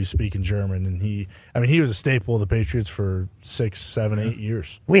video, and he was speaking German. And he was a staple of the Patriots for 6, 7, 8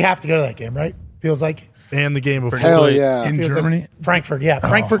 years. We have to go to that game, right? Feels like. And the game before. Hell yeah. In Feels Germany? like Frankfurt, yeah.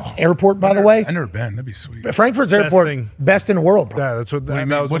 Frankfurt's airport, by the way. I've never been. That'd be sweet. Frankfurt's Best airport, thing. best in the world, bro. Yeah, that's what What do you that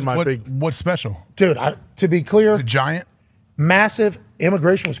mean? was one of my big. What's special? Dude, to be clear, Is it giant? massive.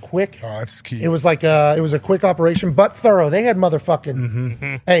 Immigration was quick. Oh, that's key. It was like it was a quick operation, but thorough. They had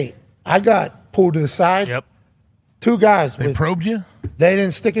motherfucking. Hey, I got pulled to the side. Yep. Two guys. They probed you? They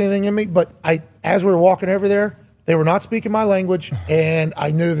didn't stick anything in me, but as we were walking over there, they were not speaking my language, and I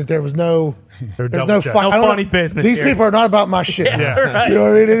knew that there was no. There's no No I don't funny know, business These here. people are not about my shit. Yeah, right. You know what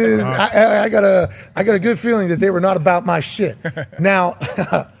I mean? It is. I got a good feeling that they were not about my shit. Now,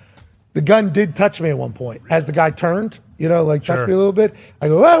 the gun did touch me at one point as the guy turned. You know, like touched me a little bit. I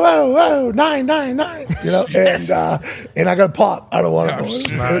go, whoa, whoa, whoa, 999. You know, and I got pop. I don't want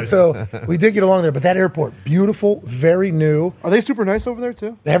to. Nice. So we did get along there, but that airport, beautiful, very new. Are they super nice over there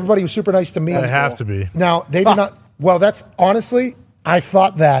too? Everybody was super nice to me. They have to be. Now, they did not. Well, that's honestly, I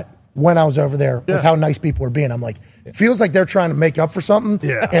thought that when I was over there with how nice people were being. I'm like, it feels like they're trying to make up for something.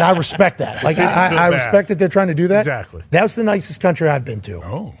 Yeah. And I respect that. Like, I respect that they're trying to do that. Exactly. That's the nicest country I've been to.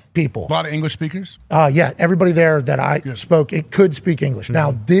 Oh. People. A lot of English speakers? Yeah, everybody there that I spoke, it could speak English.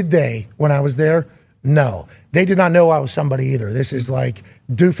 Now, did they, when I was there? No. They did not know I was somebody either. This is like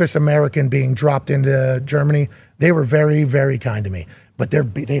doofus American being dropped into Germany. They were very, very kind to me. But they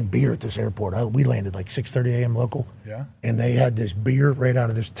had beer at this airport. We landed like 6:30 a.m. local. Yeah. And they had this beer right out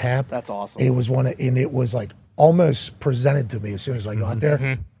of this tap. That's awesome. It was and it was like almost presented to me as soon as I got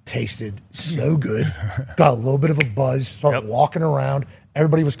there. Tasted so good. Got a little bit of a buzz. Started walking around.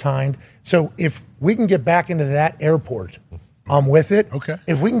 Everybody was kind. So if we can get back into that airport, I'm with it. Okay.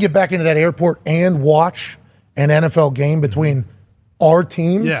 If we can get back into that airport and watch an NFL game between our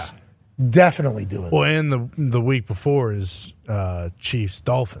teams, definitely do it. Well, and the week before is Chiefs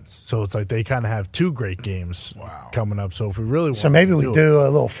Dolphins, so it's like they kind of have two great games coming up. So if we really want, So maybe we do a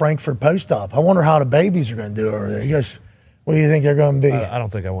little Frankfurt post-op. I wonder how the babies are going to do over there. You guys, what do you think they're going to be? I don't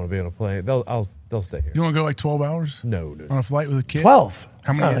think I want to be on a plane. They'll stay here. You want to go like 12 hours? No, dude. On a flight with a kid? 12.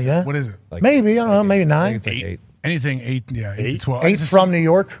 How It's many not is like it? that. What is it? Like Maybe, I don't know, maybe I 9. think it's like 8. Anything 8, yeah, 8 to 12. 8 from New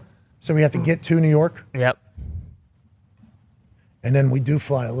York, so we have to get to New York. Yep. And then we do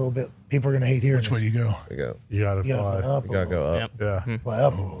fly a little bit. People are going to hate hearing Which way this. you go? You go. you got to You gotta fly fly up. You gotta go up. yeah, Fly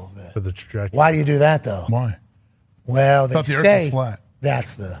up a little bit. for the trajectory. Why do you do that, though? Why? Well, they Thought the Earth say was flat.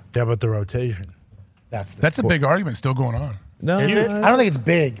 that's the Yeah, but the rotation. That's a big argument still going on. No, I don't think it's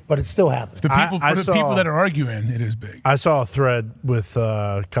big, but it still happens. The people, I for the saw- people that are arguing, it is big. I saw a thread with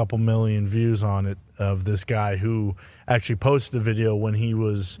a couple million views on it of this guy who actually posted a video when he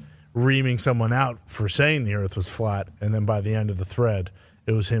was reaming someone out for saying the Earth was flat, and then by the end of the thread,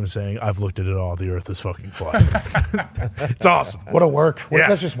 it was him saying, "I've looked at it all. The Earth is fucking flat." It's awesome. What a work. What if Yeah.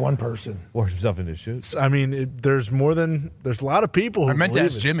 that's just one person? Works himself into shoes. I mean, there's a lot of people who I meant to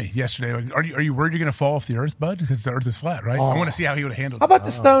believe ask it. Jimmy yesterday, like, are you worried you're going to fall off the Earth, bud? Because the Earth is flat, right? I want to see how he would have handled How it. about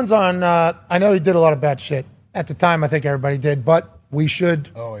the Stones on, I know he did a lot of bad shit. At the time, I think everybody did, but we should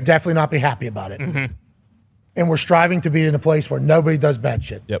definitely not be happy about it. And we're striving to be in a place where nobody does bad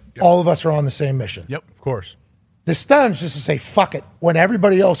shit. Yep. All of us are on the same mission. Yep. Of course. The Stones just to say fuck it when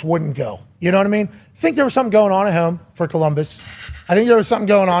everybody else wouldn't go. You know what I mean? I think there was something going on at home for Columbus. I think there was something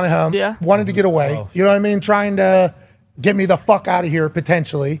going on at home. Yeah. Wanted to get away. You know what I mean? Trying to get me the fuck out of here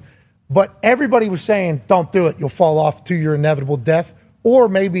potentially. But everybody was saying, don't do it. You'll fall off to your inevitable death. Or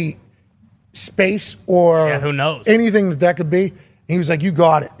maybe space or who knows? anything that could be. And he was like, you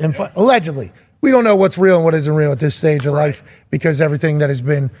got it. And allegedly. We don't know what's real and what isn't real at this stage of life because everything that has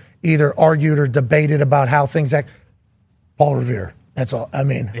been either argued or debated about how things act. Paul Revere. That's all. I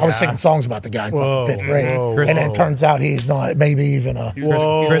mean, I was singing songs about the guy in fucking fifth grade, and then it turns out he's not. Maybe even a.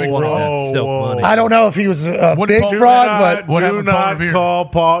 I don't know if he was a big fraud, but do not call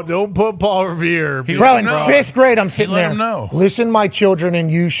Paul. Don't put Paul Revere. Bro, in fifth grade, I'm sitting there. him know. Listen, my children,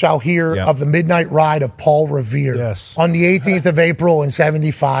 and you shall hear of the midnight ride of Paul Revere. Yes. On the 18th of April in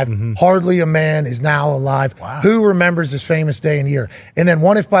 75. Hardly a man is now alive. Wow. Who remembers this famous day and year? And then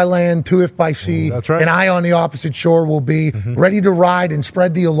one if by land, two if by sea. That's right. And I on the opposite shore will be ready to ride and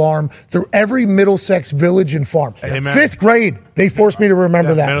spread the alarm through every Middlesex village and farm. Amen. Fifth grade, they forced me to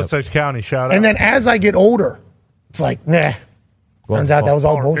remember that. Middlesex County, shout out. And then as I get older, it's like, nah. Turns out that was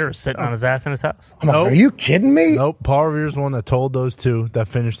all Paul bullshit. Revere was sitting on his ass in his house. I'm like, are you kidding me? Nope. Paul Revere's the one that told those two that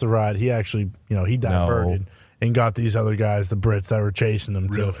finished the ride. He actually, he diverted and got these other guys, the Brits that were chasing them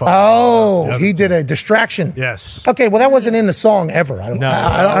to fuck. Oh, he did a distraction. Yes. Okay, well, that wasn't in the song ever. I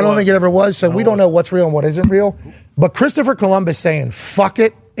don't think it ever was, so we don't know what's real and what isn't real. But Christopher Columbus saying, fuck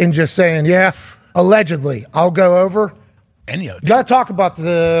it, and just saying, yeah, allegedly, I'll go over. You got to talk about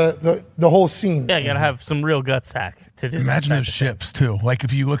the whole scene. Yeah, you got to have some real gut sack to do. Imagine those ships too. Like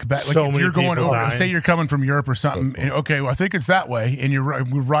if you look back, like So if many you're going people over, dying. say you're coming from Europe or something. And, okay, well I think it's that way, and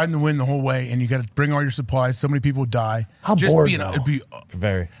we're riding the wind the whole way, and you got to bring all your supplies. So many people die. How bored, though. It'd be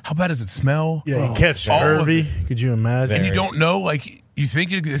Very. How bad does it smell? Yeah, you catch scurvy. Could you imagine? And you don't know, like. You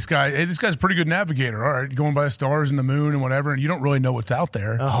think this guy's a pretty good navigator, all right, going by the stars and the moon and whatever, and you don't really know what's out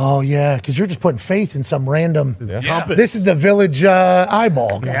there. Oh, yeah, because you're just putting faith in some random. Yeah. This is the village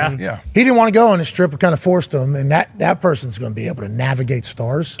eyeball guy. Yeah. He didn't want to go on this trip. It kind of forced him, and that person's going to be able to navigate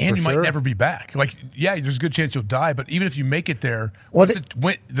stars. And you might never be back. Like, yeah, there's a good chance you'll die, but even if you make it there,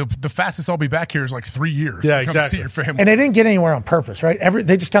 the fastest I'll be back here is like 3 years. Yeah, to come exactly. see your family. And they didn't get anywhere on purpose, right?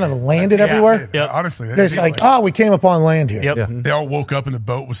 They just kind of landed everywhere. Yeah, honestly. There's we came upon land here. Yep. They all woke up and the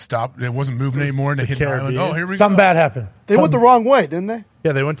boat was stopped. It wasn't moving anymore, and they hit an island. Caribbean. Oh, here we Something go. bad happened. They went the wrong way, didn't they?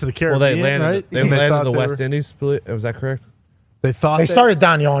 Yeah, they went to the Well, Caribbean, they landed. right? They And landed thought the they West were- Indies. Was that correct? They thought They started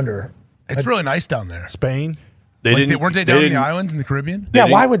down yonder. It's really nice down there. Spain. Weren't they down in the islands in the Caribbean? Yeah,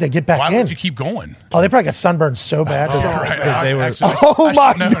 why would they get back Why in? would you keep going? Oh, they probably got sunburned so bad. Right. they were- Actually, Oh, I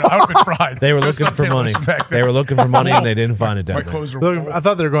my should've known. I would have been fried. They were Go looking for suntan money. lotion back They there. were looking for money, and they didn't find it down My there. clothes are Look, I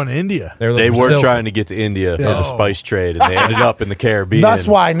thought they were going to India. They were, They looking for were silk. trying to get to India for the spice trade, and they ended up in the Caribbean. That's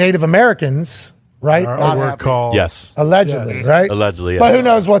why Native Americans, right? We're called. Yes. Allegedly, right? Allegedly, yes. But who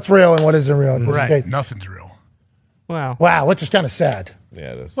knows what's real and what isn't real? At this Right. day. Nothing's real. Wow, which is kind of sad.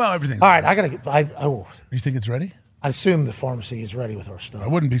 Yeah, it is. Well, everything's All right, I got to get. You think it's ready? I assume the pharmacy is ready with our stuff. I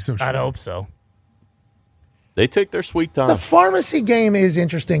wouldn't be so sure. I'd hope so. They take their sweet time. The pharmacy game is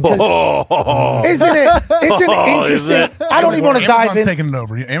interesting, 'cause isn't it? It's an interesting. I don't even want to dive Amazon's in. taking it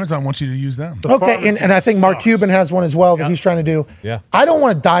over. Amazon wants you to use them. Okay, and I think Mark Cuban has one as well that he's trying to do. Yeah. I don't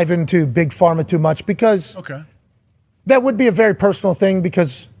want to dive into big pharma too much because that would be a very personal thing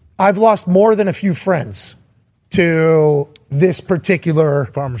because I've lost more than a few friends to this particular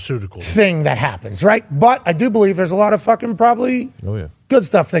pharmaceutical thing that happens, right? But I do believe there's a lot of fucking probably good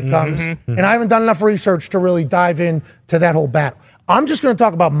stuff that comes. And I haven't done enough research to really dive into that whole battle. I'm just going to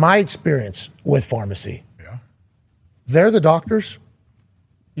talk about my experience with pharmacy. Yeah. They're the doctors?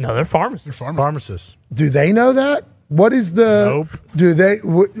 No, they're pharmacists. Pharmacists. Do they know that? What is the? Nope. Do they?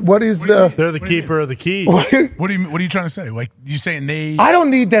 What is the? They're the keeper of the keys. What are you trying to say? Like you saying they? I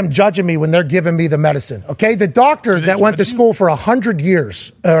don't need them judging me when they're giving me the medicine. Okay, the doctor that went to school for 100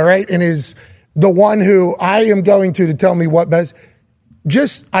 years, all right, and is the one who I am going to tell me what medicine.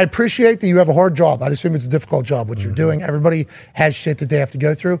 Just, I appreciate that you have a hard job. I'd assume it's a difficult job what you're doing. Everybody has shit that they have to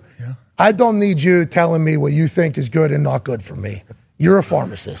go through. Yeah. I don't need you telling me what you think is good and not good for me. You're a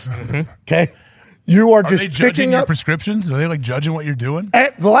pharmacist, okay? You are just they judging picking your up prescriptions? Are they like judging what you're doing?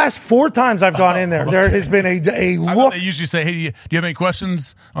 At the last 4 times I've gone in there, there has been a I look. thought they usually say, "Hey, do you have any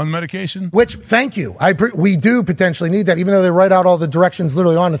questions on the medication?" Which, thank you. We do potentially need that, even though they write out all the directions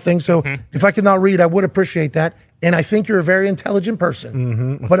literally on the thing. So if I could not read, I would appreciate that. And I think you're a very intelligent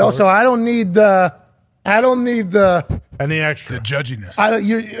person. But also, I don't need the any extra the judginess.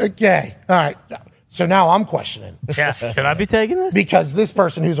 You're okay. All right. So now I'm questioning. Yeah, should I be taking this? Because this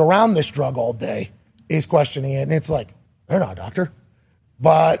person who's around this drug all day is questioning it, and it's like, they're not a doctor.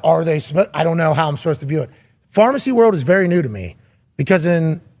 But are they? I don't know how I'm supposed to view it. Pharmacy world is very new to me because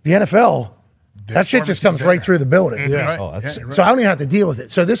in the NFL, that shit just comes right through the building. Yeah. Right. So I don't even have to deal with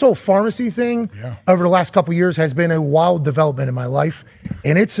it. So this whole pharmacy thing over the last couple of years has been a wild development in my life,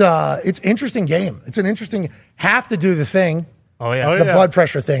 and it's interesting game. It's an interesting. Have to do the thing. Oh yeah, the blood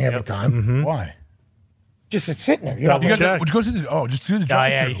pressure thing every time. Why? Just it's sitting there. You got to go to the just do the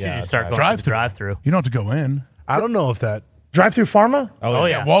drive-through. you should just start going drive-through. drive-through. You don't have to go in. I don't know if that Drive-through pharma? Oh,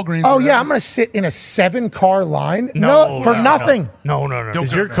 yeah. Walgreens. Oh, yeah, I'm going to sit in a 7-car line? No, for nothing. No.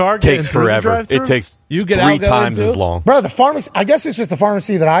 Is your car getting Takes through the forever. drive-thru? It takes You get 3 out times going as too? long. Bro, the pharmacy, I guess it's just the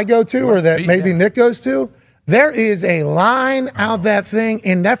pharmacy that I go to or that maybe Nick goes to. There is a line out that thing,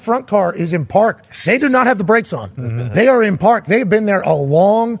 and that front car is in park. They do not have the brakes on. They are in park. They have been there a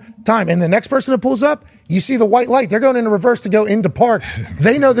long time. And the next person that pulls up, you see the white light. They're going into reverse to go into park.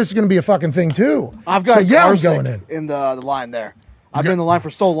 They know this is going to be a fucking thing, too. I've got I'm going in the line there. I've been in the line for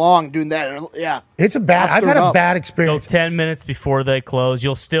so long doing that. Yeah. It's I've had a bad experience. Go 10 minutes before they close.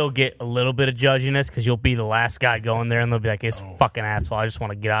 You'll still get a little bit of judginess because you'll be the last guy going there, and they'll be like, "This fucking asshole! I just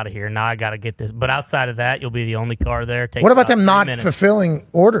want to get out of here. Now I got to get this." But outside of that, you'll be the only car there. What about them 3 not minutes. fulfilling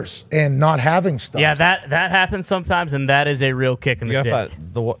orders and not having stuff? Yeah, that happens sometimes, and that is a real kick in the dick.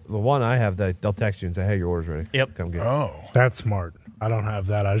 The one I have, they'll text you and say, "Hey, your order's ready." Yep. Come get it. Oh, that's smart. I don't have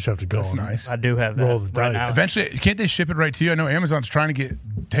that. I just have to go. That's and nice. I do have that roll the right dice. now. Eventually, can't they ship it right to you? I know Amazon's trying to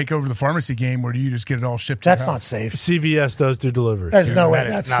take over the pharmacy game. Where do you just get it all shipped? That's to your not house? safe. CVS does do delivery. There's no way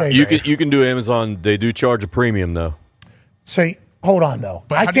that's safe. You can do Amazon. They do charge a premium though. So hold on though.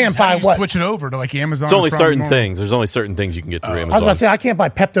 But I how do you- can't how buy do you what? Switch it over to like Amazon. It's only from certain normal? things. There's only certain things you can get through Amazon. I was about to say I can't buy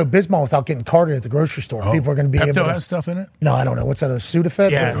Pepto Bismol without getting carded at the grocery store. Oh, People are going to be Pepto able to. has stuff in it. No, I don't know. What's that? A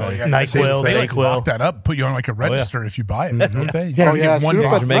Sudafed? Yeah, What is it? NyQuil, They like DayQuil. lock that up, put you on like a register if you buy it, don't they? Yeah, You yeah, get one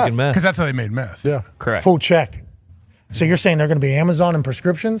Sudafed's making meth. because that's how they made meth. Yeah, correct. Full check. So you're saying they're going to be Amazon and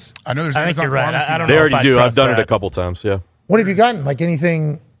prescriptions? I know there's I think Amazon you're right. pharmacy. I don't They know already if I do. I've trust done it that. a couple times. Yeah. What have you gotten? Like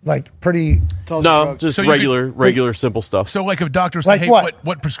anything like pretty? No, just So you regular simple stuff. So like if doctors Like say, hey, what?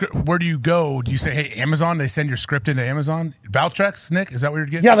 where do you go? Do you say, hey, Amazon? They send your script into Amazon? Valtrex, Nick? Is that what you're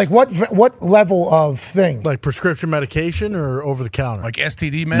getting? Yeah, like what level of thing? like prescription medication or over the counter. Like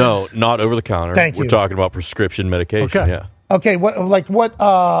STD meds? No, not over the counter. Thank We're you. talking about prescription medication. Okay. Yeah. Okay, what Like,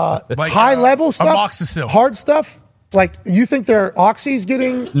 high level stuff? amoxicillin. Hard stuff? Like you think their oxy's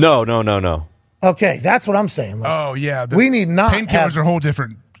getting? No. Okay, that's what I'm saying. Like, Oh, yeah. we need not Painkillers have- are a whole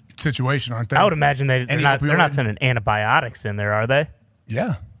different situation, aren't they? I would imagine they're Any not opioid? sending antibiotics in there, are they?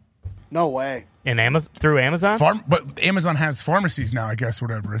 Yeah. No way. In Amazon through Amazon? But Amazon has pharmacies now, I guess,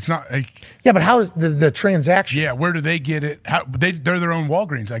 whatever. It's not like, Yeah, but how is the transaction? yeah, where do they get it? They're their own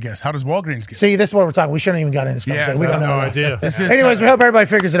Walgreens, I guess. How does Walgreens get it? See, this is what we're talking. We shouldn't even got into this Yeah, conversation. We don't know. no idea. Anyways, we hope everybody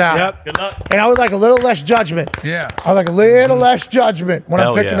figures it out. Yep. Good luck. And I would like a little less judgment. Yeah. I would like a little less judgment when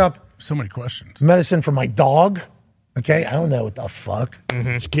Hell I'm picking yeah. up So many questions. medicine for my dog. Okay, I don't know what the fuck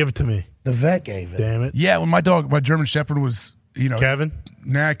Just give it to me. the vet gave it. Damn it. Yeah, when my German Shepherd was, Kevin?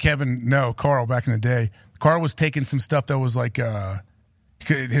 Carl back in the day. Carl was taking some stuff that was like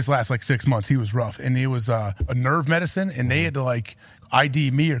his last like 6 months. He was rough, and it was a nerve medicine, and they had to like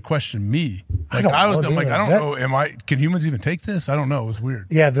ID me or question me. Like don't I'm know, like, dude. I don't know. Can humans even take this? I don't know. It was weird.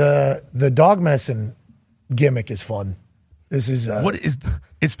 Yeah, the dog medicine gimmick is fun. This is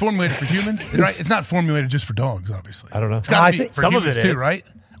It's formulated for humans, right? It's not formulated just for dogs, obviously. I don't know. It's got I to be think for some of humans it too, is. right?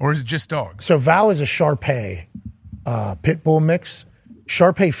 Or is it just dogs? so. Val is a Shar-Pei pit bull mix.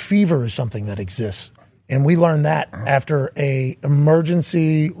 Shar-Pei fever is something that exists, and we learned that after a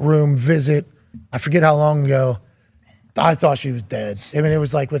emergency room visit. I forget how long ago. I thought she was dead. I mean, it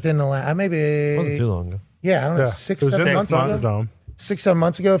was like within the last maybe. It wasn't too long ago. Yeah, I don't know, Yeah. 6, It was 7 in months ago. ThunderDome. 6, 7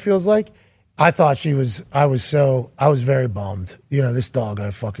 months ago, it feels like. I thought she was. I was very bummed. This dog. I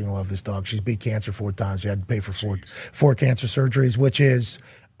fucking love this dog. She's beat cancer 4 times. She had to pay for four cancer surgeries, which is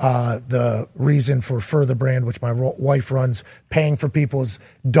the reason for Further Brand, which my wife runs, paying for people's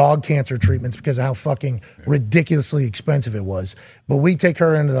dog cancer treatments because of how fucking ridiculously expensive it was. But we take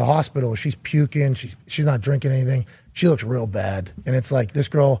her into the hospital. She's puking. She's not drinking anything. She looks real bad. And it's like this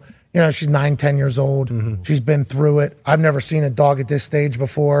girl, she's 9, 10 years old. Mm-hmm. She's been through it. I've never seen a dog at this stage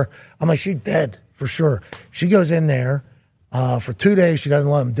before. I'm like, she's dead for sure. She goes in there. For 2 days, she doesn't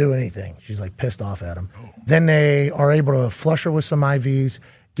let him do anything. She's like pissed off at him. Then they are able to flush her with some IVs,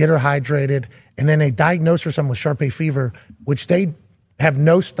 get her hydrated, and then they diagnose her something with Shar-Pei fever, which they have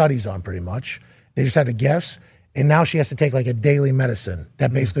no studies on pretty much. They just had to guess. And now she has to take like a daily medicine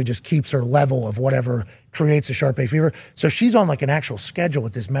that basically just keeps her level of whatever creates a Shar-Pei fever. So she's on like an actual schedule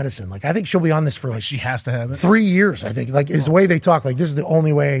with this medicine. Like I think she'll be on this for like She has to have it. 3 years, I think. Like is the way they talk. Like this is the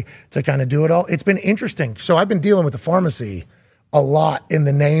only way to kind of do it all. It's been interesting. So I've been dealing with the pharmacy a lot in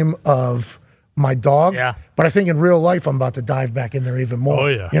the name of my dog. Yeah. But I think in real life I'm about to dive back in there even more. Oh,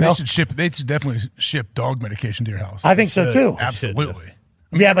 yeah. You know? They should definitely ship dog medication to your house. I think so too. Absolutely.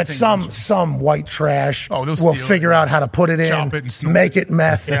 Yeah, but some white trash Oh, they'll will steal figure it. out how to put it Chop in, it and snort make it. it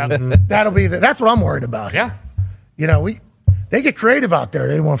meth. Yeah. That'll be that's what I'm worried about. Yeah. They get creative out there.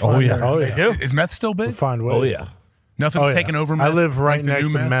 They want to find yeah. their- Oh, yeah. They do. Is meth still big? We'll find ways. Oh yeah. Nothing's taken over. Meth, I live right like the next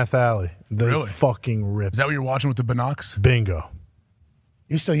new to Meth Alley. They Really? fucking rip. Is that what you're watching with the binocs? Bingo.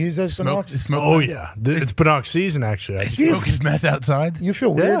 You still use those Smoke. Binocs? Smoke. Oh yeah, it's Binoc season actually. I They just- smoking meth outside. You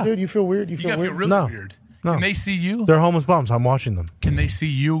feel weird, Yeah. dude? You feel weird? You You feel gotta weird? feel really No. weird. No. Can they see you? They're homeless bums. I'm watching them. Can they see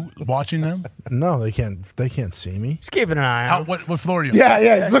you watching them? No, they can't. They can't see me. Just keeping an eye How, out. what floor are you on?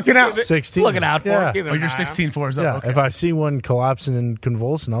 Yeah, he's looking out. 16. Looking out for Yeah. it. Keeping Oh, an you're eye out. 16 floors up. Yeah, Okay. if I see one collapsing and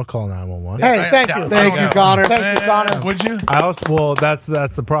convulsing, I'll call 911. Hey, thank you. Thank you, Connor. Thank you, Connor. Would you? I also well, that's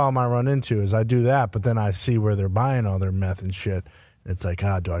the problem I run into is I do that, but then I see where they're buying all their meth and shit. It's like,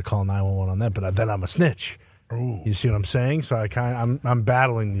 do I call 911 on that? But then I'm a snitch. Ooh. You see what I'm saying? So I'm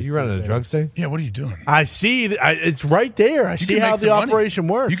battling these. You running a things. drug sting? Yeah, what are you doing? I see. It's right there. I see can how make the some money. operation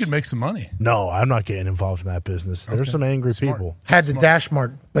works. You can make some money. No, I'm not getting involved in that business. There's some angry people. Had the Dash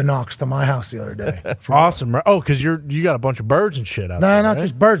Mart Binocs to my house the other day. Awesome. Right? Oh, because you got a bunch of birds and shit out No, there. not right?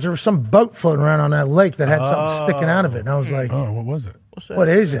 just birds. There was some boat floating around on that lake that had something sticking out of it. And I was like, Oh, what was it? what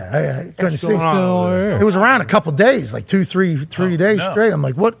is that? I couldn't see. going on over there? It was around a couple days, like three days no. straight. I'm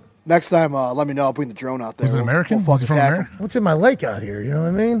like, what? Next time, let me know. I'll bring the drone out there. Was it American? Was it from tackle. America? What's in my lake out here? You know what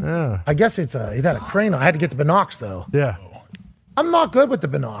I mean? Yeah. I guess it had a crane on. I had to get the binocs, though. Yeah. I'm not good with the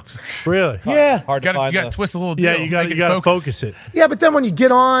binocs. Really? Yeah. Hard You to got find to the- twist a little. Yeah, deal, you got make it to focus it. Yeah, but then when you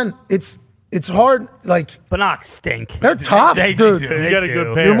get on, it's hard. Like, Binocs stink. they're tough, They dude. do. You got a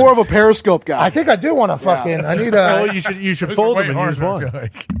good pair. You're more of a periscope guy. I think I do want to fucking. I need Oh, to you should Those fold are them way and use harder, I one. feel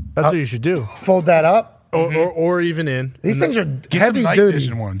like. That's what you should do. fold that up. Or even in. These things are Get heavy some night duty.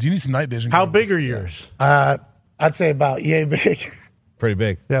 vision ones. You need some night vision. How goggles. big are yours? I'd say about yay big. Pretty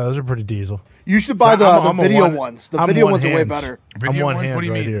big. Yeah, those are pretty diesel. You should buy So I'm the a video one- ones. The I'm video one ones are way hand. better. Video I'm one ones? What do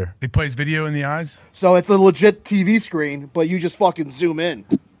you hand mean? right here. It plays video in the eyes. So it's a legit TV screen, but you just fucking zoom in.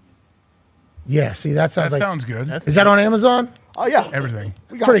 Yeah, see, that sounds That like. sounds good. Is that on Amazon? Oh yeah, Everything.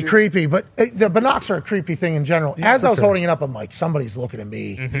 we got Pretty you. creepy, but the binocs are a creepy thing in general. As I was sure. holding it up, I'm like, somebody's looking at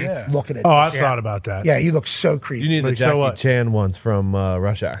me, Yeah. looking at Oh, I've this. thought about that. Yeah, you look so creepy. You need the Like, so Jackie what? Chan ones from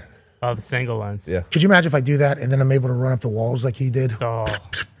Rush Hour. Oh, the single lens. Yeah. Could you imagine if I do that and then I'm able to run up the walls like he did, Oh,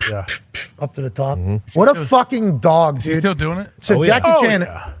 Yeah. up to the top? What a fucking dog, Is he dude! still doing it? So Oh, yeah. Jackie Oh, Chan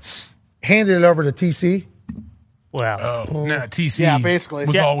yeah. handed it over to TC. well. Oh, nah, TC. Yeah, basically.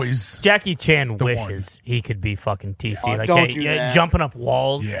 was Ja- always. Jackie Chan The wishes he could be fucking TC. Oh, like, don't hey, do yeah, that. jumping up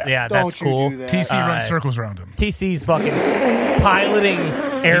walls. Yeah. Yeah, Don't that's you cool. do that. TC runs circles around him. TC's fucking piloting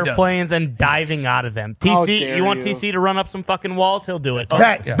airplanes and diving out of them. How TC, dare you want you. TC to run up some fucking walls? He'll do it.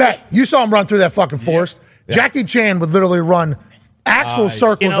 Bet. You saw him run through that fucking forest. Jackie Chan would literally run actual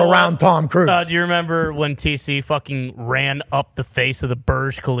circles You know around what? Tom Cruise. Do you remember when TC fucking ran up the face of the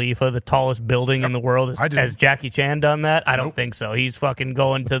Burj Khalifa, the tallest building in the world? I do. Has Jackie Chan done that? I don't think so. He's fucking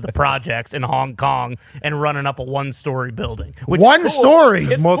going to the projects in Hong Kong and running up a one-story building. which is One cool. story?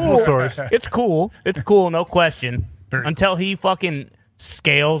 It's Multiple cool. stories. It's cool. It's cool, no question. Very Until he fucking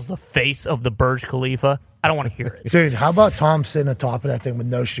scales the face of the Burj Khalifa, I don't want to hear it. Dude, how about Tom sitting atop of that thing with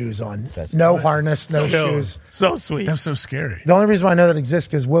no shoes on? No harness, no shoes. So sweet. That's so scary. The only reason why I know that exists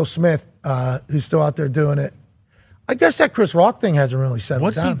because Will Smith, who's still out there doing it. I guess that Chris Rock thing hasn't really settled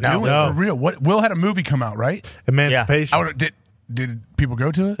What's he down. doing No. for real? What? Will had a movie come out, right? Emancipation. Did people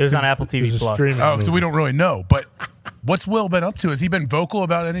go to it? It was on Apple TV It was a Plus. streaming Oh, so movie. we don't really know. But what's Will been up to? Has he been vocal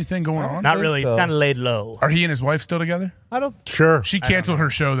about anything going on? Not really. He's kind of laid low. Are he and his wife still together? Sure. She canceled her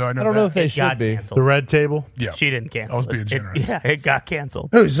show though. I know. I don't know if that. they It should got be. canceled. The red table. Yeah. She didn't cancel I was it. being It- generous. yeah, it got canceled.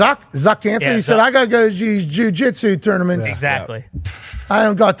 Who, Zuck? Zuck canceled? Yeah, He said, Zuck. I got to go to these jiu-jitsu tournaments. Exactly. I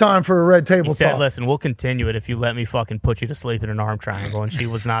don't got time for a red table He said, talk. listen, we'll continue it if you let me fucking put you to sleep in an arm triangle. And she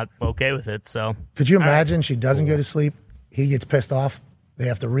was not okay with it. So Could you imagine she doesn't go to sleep? He gets pissed off. They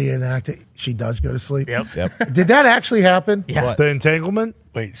have to reenact it. She does go to sleep. Yep. Did that actually happen? Yeah. The entanglement.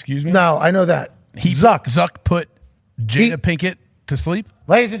 Wait, excuse me. No, I know that. Zuck put Jada Pinkett to sleep.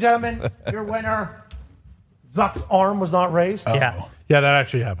 Ladies and gentlemen, your winner. Zuck's arm was not raised. Yeah. Yeah, that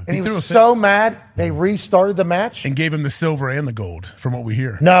actually happened. And he threw was a fit. so mad, they restarted the match. And gave him the silver and the gold, from what we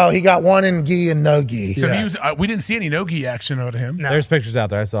hear. No, he got one in gi and no gi. So he was. We didn't see any no-gi action out of him. No. There's pictures out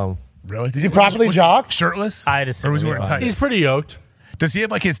there. I saw him. Really? Is he properly jocked? Shirtless? I'd assume Or was he he wearing was. tights? He's pretty yoked. Does he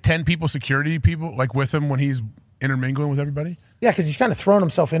have like his 10 people security people like with him when he's intermingling with everybody? Yeah, because he's kind of thrown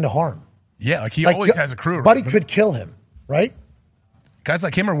himself into harm. Yeah, like he always has a crew around Buddy him. could kill him, right? Guys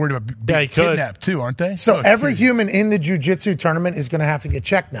like him are worried about Yeah, being he could. kidnapped too, aren't they? So Oh, every geez. human in the jiu-jitsu tournament is going to have to get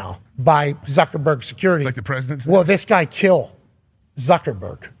checked now by Zuckerberg security. It's like the president's. Will this guy kill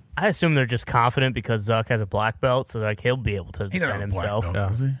Zuckerberg? I assume they're just confident because Zuck has a black belt, so like he'll be able to He doesn't defend have a black himself. belt, Yeah.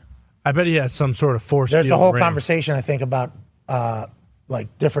 does he? I bet he has some sort of force. There's a field whole ring. conversation, I think, about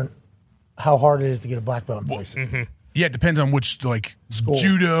like different how hard it is to get a black belt in places. Yeah, it depends on which, like,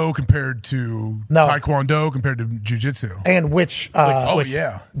 judo compared to taekwondo compared to jiu-jitsu. And which school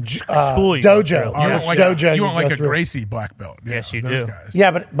you dojo. You want like a Gracie black belt. Yes, you those do. guys.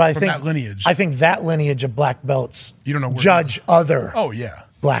 Yeah, but I From think that lineage. I think that lineage of black belts You don't know where judge other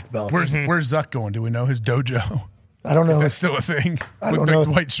black belts. Where's Zuck going? Do we know his dojo? I don't know. If that's still a thing. I with don't the know.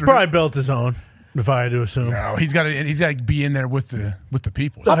 white shirt. Probably built his own, if I had to assume. No, he's got to be in there with the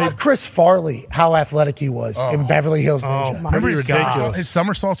people. How about Chris Farley? How athletic he was in Beverly Hills Ninja. Remember his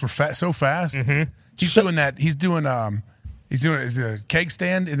somersaults were so fast. Mm-hmm. He's doing that. He's doing a keg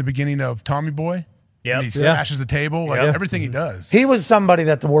stand in the beginning of Tommy Boy. Yep. And he smashes the table. Like everything he does. He was somebody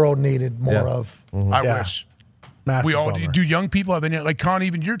that the world needed more of. I wish. Massive We all bummer. do. Young people have any like Con?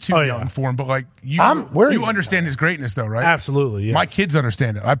 Even you're too young for him, but like you understand his greatness, though, right? Absolutely. Yes. My kids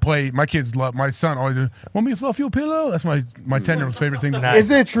understand it. My kids love. My son always want me to fluff your pillow. That's my 10-year-old's favorite thing.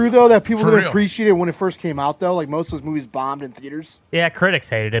 Isn't it true though that people For didn't real. appreciate it when it first came out though? Like most of those movies bombed in theaters. Yeah, critics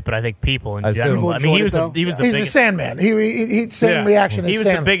hated it, but I think people in general. I People mean, he was enjoyed it, the He's the biggest. Sandman. He same reaction as He was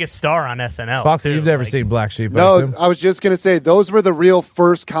the Sandman. biggest star on SNL. Boxer, too. you've never Like, seen Black Sheep. I No, assume? I was just gonna say those were the real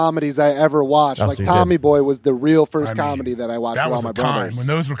first comedies I ever watched. Oh, Like so you Tommy did. Boy was the real first comedy that I watched That with was all my a time brothers. when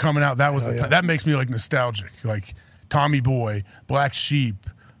those were coming out. That was the time. That makes me like nostalgic. Like Tommy Boy, Black Sheep,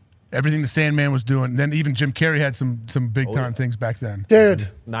 everything the Sandman was doing. Then even Jim Carrey had some big time things back then. Dude.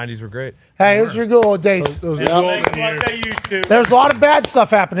 90s were great. Hey, those are good old days. Those are golden years. There's a lot of bad stuff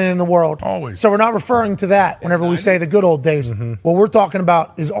happening in the world. Always. So we're not referring to that whenever we say the good old days. What we're talking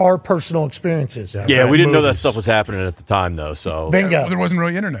about is our personal experiences. Yeah, we didn't know that stuff was happening at the time, though. So Bingo. There wasn't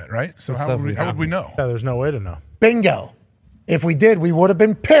really internet, right? So how would we know? Yeah, there's no way to know. Bingo. If we did, we would have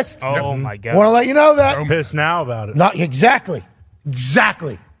been pissed. Oh my god! Want to let you know that. I'm pissed now about it. Not exactly.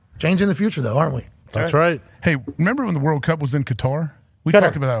 Changing the future, though, aren't we? That's right. Hey, remember when the World Cup was in Qatar? We Qatar.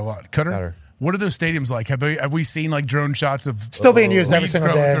 talked about that a lot. Qatar. What are those stadiums like? Have we seen like drone shots of Still being used every leaves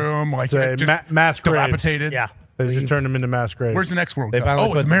single growing day. through 'em, like It's a just mass graves. dilapidated? Yeah. They just turned them into mass graves. Where's the next World They Cup?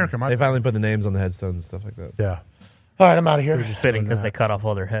 finally It's America. They finally put the names on the headstones and stuff like that. Yeah. All right, I'm out of here. Which is fitting because they cut off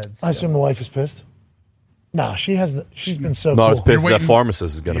all their heads. I assume the wife is pissed. No, she's been so not cool. as pissed as that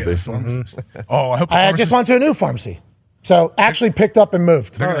pharmacist is going to be. Oh, I hope. I just went to a new pharmacy. So actually picked up and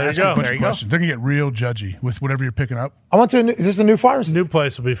moved. They're going to there ask you you a go. bunch There of you go. questions. They're going to get real judgy with whatever you're picking up. I went to this is a new pharmacy. New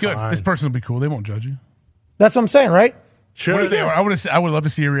place will be Good. fine. This person will be cool. They won't judge you. That's what I'm saying, right? Sure. What if they are? I would love to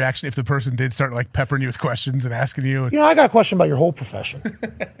see your reaction if the person did start like peppering you with questions and asking you. You know, I got a question about your whole profession.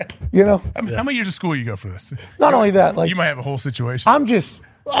 You know, How many years of school you go for this? not only that, like You might have a whole situation. I'm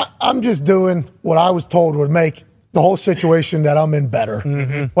just doing what I was told would make the whole situation that I'm in better,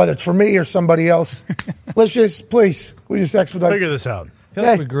 whether it's for me or somebody else. Let's just we just expedite. Figure this out. I feel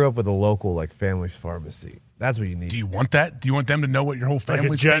like we grew up with a local like family pharmacy. That's what you need. Do you want that? Do you want them to know what your whole Like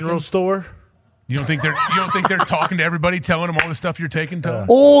family's a general taking? store. You don't think they're talking to everybody, telling them all the stuff you're taking? To them?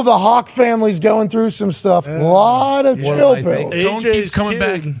 Oh, the Hawk family's going through some stuff. A lot of chill pills. Tone AJ's keeps coming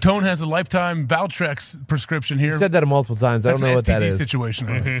kid. back. Tone has a lifetime Valtrex prescription here. You said that multiple times. I That's don't know an what that STD is. situation.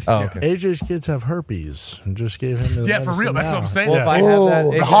 I think. Oh, okay. AJ's kids have herpes. And just gave him his Yeah, for real. medicine That's what now. I'm saying. Well, if I have that,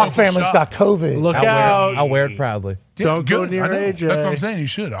 Oh, the AJ Hawk will family's shop. got COVID. Look I'll out. I'll wear it proudly. Don't go Good. near I know. AJ. That's what I'm saying. You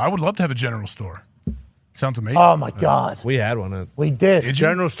should. I would love to have a general store. Sounds amazing. Oh my God, We had one at we did. Did you?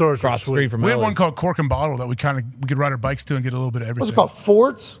 General stores across are the sweet. street from We had one Ellie's. called Cork and Bottle that we could ride our bikes to and get a little bit of everything. What's it called?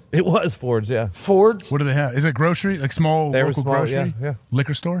 Fords. It was Ford's, yeah. Fords. What do they have? Is it grocery? Like small They were local small, grocery? yeah.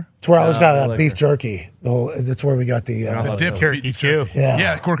 Liquor store? That's where I always got liquor. beef jerky. That's where we got the. The dip. Jerky chew. Yeah.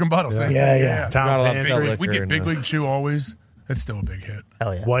 Yeah, Cork and Bottle. thing. Yeah. Town Not allowed to sell pantry. liquor. We get and, Big League Chew always. That's still a big hit.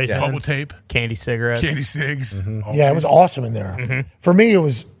 Hell yeah. White Bubble Hand. tape, Candy cigarettes. candy cigs. Yeah, it was awesome in there. For me, it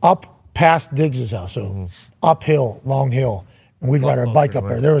was up past Diggs's house, so uphill, long hill, and we'd ride our bike up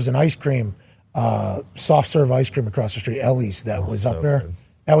there. There was an ice cream, soft serve ice cream across the street, Ellie's, that was up there. good.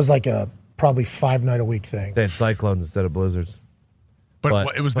 That was like a probably 5-night-a-week thing. They had cyclones instead of blizzards.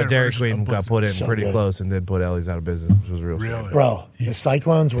 But it was their Dairy version of Queen got Blizzard. put in So pretty good. close and did put Ellie's out of business, which was real shame. Really? Bro, the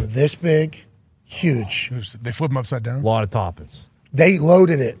cyclones were this big, huge. They flip them upside A down. lot of toppings. They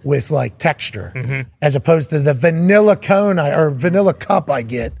loaded it with like texture, as opposed to the vanilla cone or vanilla cup I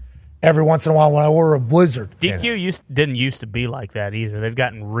get every once in a while when I order a Blizzard. DQ didn't used to be like that either. They've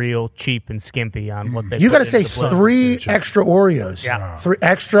gotten real cheap and skimpy on what they. You got got to say 3 extra Oreos. Yeah. 3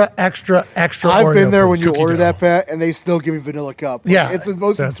 extra Oreos. I've been there when you Cookie order dough. that, Pat, and they still give you vanilla cup. Like, Yeah. it's the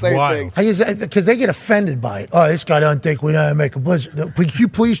most That's insane wild. thing. Because they get offended by it. Oh, this guy doesn't think we know how to make a Blizzard. No, Could you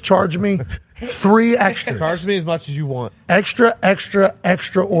please charge me 3 extras? Charge me as much as you want. Extra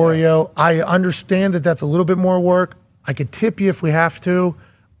Oreo. I understand that that's a little bit more work. I could tip you if we have to.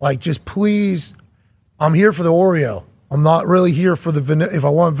 Like, just please, I'm here for the Oreo. I'm not really here for the vanilla. If I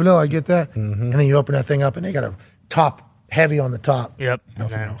want vanilla, I get that. And then you open that thing up, and they got a top heavy on the top. Yep.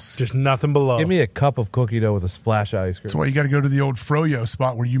 Nothing else. Just nothing below. Give me a cup of cookie dough with a splash of ice cream. That's why you got to go to the old Froyo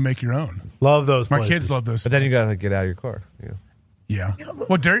spot where you make your own. Love those My places. kids love those. But then you got to get out of your car. Yeah.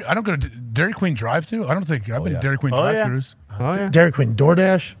 Well, I don't go to Dairy Queen drive-thru. I don't think I've been to Dairy Queen drive-thrus. Oh, yeah. Dairy Queen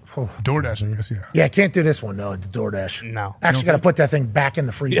DoorDash. Oh. DoorDash, I guess. Yeah. Yeah, can't do this one though. The DoorDash. No. Actually, got to put that thing back in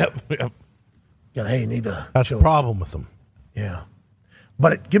the freezer. Yep. Hey, you need the. That's the problem with them. Yeah,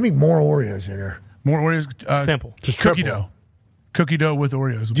 but give me more Oreos in here. More Oreos. Simple. Just cookie dough. Cookie dough with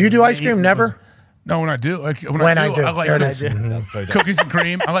Oreos. Do you do ice cream? Never. No, when I do, when I do, I like there it is. cookies and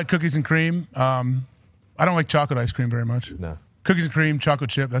cream. I like cookies and cream. I don't like chocolate ice cream very much. No. Cookies and cream, chocolate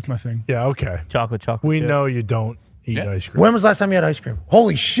chip. That's my thing. Yeah, okay. Chocolate. We chip. know you don't eat ice cream. When was the last time you had ice cream?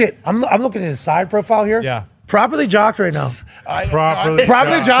 Holy shit! I'm looking at his side profile here. Yeah. Properly jocked right now.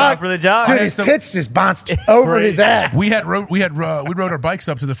 Properly jocked. Dude, his tits just bounced over his ass. We rode our bikes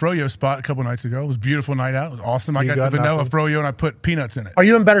up to the Froyo spot a couple nights ago. It was a beautiful night out. It was awesome. I got the vanilla Froyo and I put peanuts in it. Are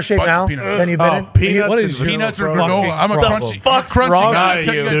you in better shape Bunch now of peanuts. than you've been in? Peanuts, What is peanuts or granola? I'm a crunchy guy. You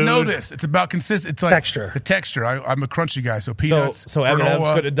guys know this. It's about consistent. It's like texture. The texture. I'm a crunchy guy. So peanuts. So M&M's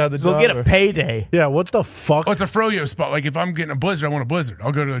could have done the job. Go get a payday. Yeah, what the fuck? Oh, it's a Froyo spot. Like if I'm getting a Blizzard, I want a Blizzard.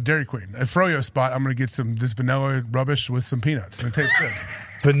 I'll go to a Dairy Queen. A Froyo spot, I'm going to get this vanilla rubbish with some peanuts. And it tastes good.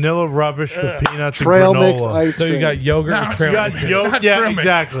 Vanilla rubbish with peanuts Trail and granola. mix ice So you cream. got yogurt and trail mix. Yeah, trail mix.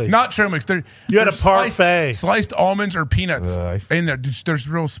 exactly. Not trail mix. You had a parfait. Sliced almonds or peanuts in there. There's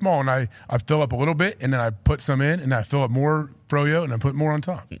real small, and I fill up a little bit, and then I put some in, and I fill up more Froyo, and I put more on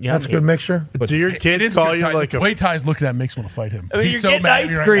top. That's a good mixture. Do your kids call you like the way Ty's looking at it makes me want to fight him. I mean, He's you're so getting mad at ice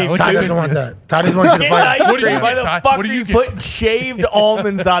me right cream. now. Ty doesn't want that. Ty doesn't want you to Getting fight. ice What do you cream. get, Why the Ty? fuck What are do you you get? putting shaved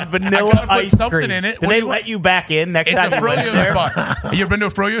almonds on vanilla gotta put ice something cream? in it. Do What they do you- let you back in next It's time a you went Froyo there? spot. You ever been to a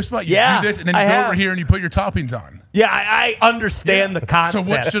Froyo spot? You Yeah, do this, and then you I go have. over here and you put your toppings on. Yeah, I understand the concept. So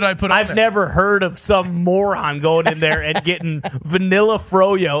what should I put on I've there? never heard of some moron going in there and getting vanilla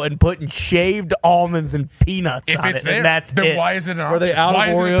Froyo and putting shaved almonds and peanuts If on it's it, there, and that's then it. why is it an Were they option? out of Why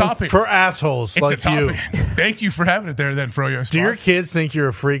is it a Oreos? topping? for assholes It's like a you. topping. Thank you for having it there, then Froyo. Do your spots. kids think you're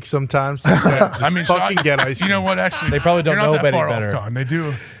a freak sometimes? I mean, fucking get ice cream. You know what? Actually, They probably don't you're not know that any far better. Off, Con. They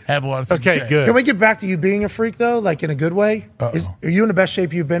do have a lot of things. Okay, to say. good. Can we get back to you being a freak though, like in a good way? Are you in the best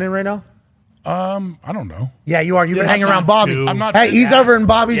shape you've been in right now? I don't know. Yeah, you are. You've been Yeah, hanging I'm around not Bobby. too. I'm not Hey, too he's bad. over in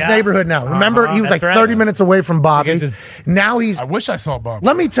Bobby's Yeah. neighborhood now. Remember, he was like That's 30 right. minutes away from Bobby. He gets Now he's. I wish I saw Bob.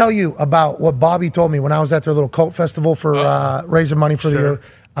 Let me tell you about what Bobby told me when I was at their little cult festival for raising money for the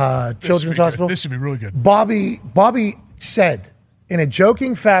children's hospital. This should be really good. Bobby said in a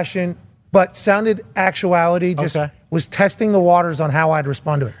joking fashion, but sounded actuality, just Okay. was testing the waters on how I'd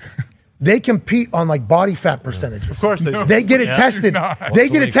respond to it. They compete on like body fat percentages. Of course they do. They get it tested. not. They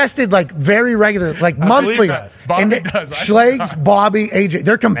get it tested like very regular, like monthly. that. Bobby And does. I Schlegs, Bobby, AJ,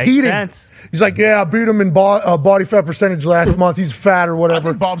 they're competing. sense. He's like, yeah, I beat him in body fat percentage last month. He's fat or I whatever.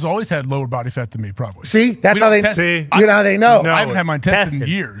 think Bob's always had lower body fat than me, probably. See, that's We how don't they. test- See? You know how they know. No. I haven't had mine tested in Tested.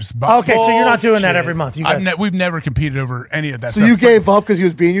 years. Bob. Okay, so you're not doing that Bullshit. every month. You guys. We've never competed over any of that So stuff. you gave up because he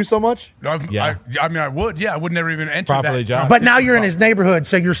was beating you so much? Yeah. I mean, I would. Yeah, I would never even enter Properly that. jocked. But now you're in his neighborhood,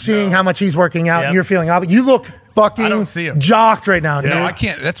 so you're seeing how much he's working out, Yep. and you're feeling obligated. You look fucking I don't see him. jocked right now, dude. No, I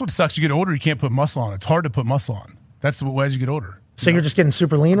can't. That's what sucks. You get older, you can't put muscle on. It's hard to put muscle on. That's the way as you get older. So you're just getting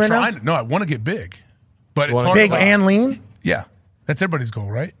super lean right now? No, I want to get big, but it's Wanna hard. Big to and lean? yeah, that's everybody's goal,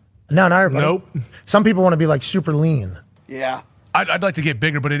 right? No, not everybody. Nope. Some people want to be like super lean. Yeah. I'd like to get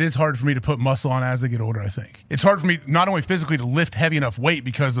bigger, but it is hard for me to put muscle on as I get older. I think it's hard for me not only physically to lift heavy enough weight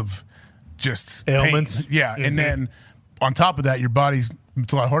because of just Ailments. pain. Yeah, and then on top of that, your body's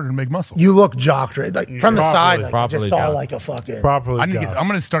it's a lot harder to make muscle. You look jocked, right? Like from the side, like I Properly just saw jocked. like a fucking. Properly. I'm jocked.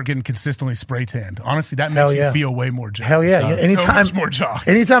 going to start getting consistently spray tanned. Honestly, that Hell makes yeah. you feel way more jacked. Hell yeah! So Anytime, much more jocked.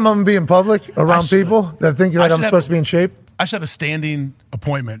 anytime I'm gonna be in public around should. people that think I that should I'm have supposed a- to be in shape. I should have a standing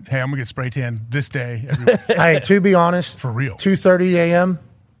appointment. Hey, I'm gonna get spray tanned this day. Every week. Hey, to be honest, For real. 2:30 a.m.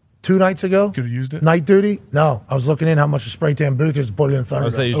 2 nights ago. Could have used it. Night duty? No, I was looking in how much a spray tan booth is to put it in I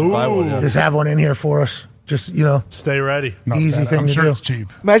would say you Thunderdome. should buy one. Yeah. Just have one in here for us. Just Stay ready. Not easy bad. thing I'm to sure do. it's cheap.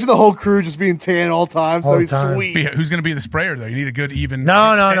 Imagine the whole crew just being tan all the time, All so the he's time. sweet. But who's going to be the sprayer though? You need a good even.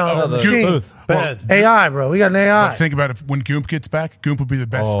 No. Oh, The Goop. machine. booth. Bad. AI, bro. We got an AI. But think about it. When Goop gets back, Goop will be the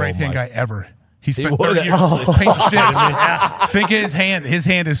best Oh, spray tan my- guy ever. He spent would 30 years actually. painting shit. Think of his hand. His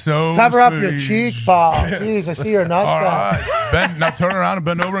hand is so Cover up smooth. your cheek, Bob. Jeez, I see your nuts. All out. right. Bend, now turn around and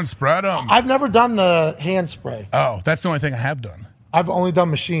bend over and spread them. I've never done the hand spray. Oh, that's the only thing I have done. I've only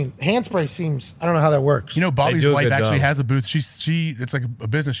done machine. Hand spray seems, I don't know how that works. You know, Bobby's do a wife good actually job. has a booth. It's like a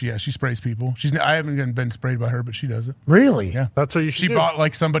business she has. She sprays people. I haven't been sprayed by her, but she does it. Really? Yeah. That's what you should She do. bought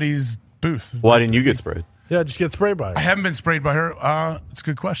like somebody's booth. Why didn't you get sprayed? Yeah, just get sprayed by I it. haven't been sprayed by her. It's a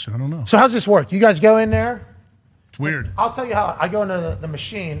good question. I don't know. So how's this work? You guys go in there, weird. I'll tell you how I go into the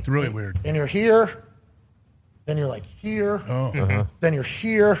machine. It's really weird. And you're here, then you're like here, Oh. then you're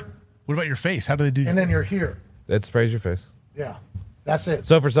here. What about your face? How do they do? And then you're here. It sprays your face. Yeah, that's it.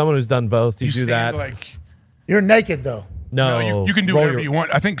 So for someone who's done both, you do stand that. like you're naked though. No, you can do roll whatever your- you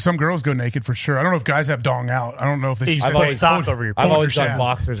want. I think some girls go naked for sure. I don't know if guys have dong out. I don't know if they. I've always done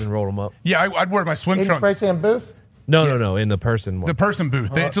boxers and rolled them up. Yeah, I'd wear my swim In trunks. spray tan booth. No, in the person one. The person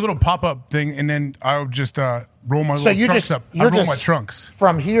booth. It's a little pop up thing, and then I would just roll my So little you trunks just up. I you're roll just my trunks.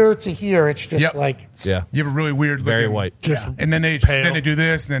 from here to here. It's just Yep. like Yeah. You have a really weird, Very looking- white. Just and then they do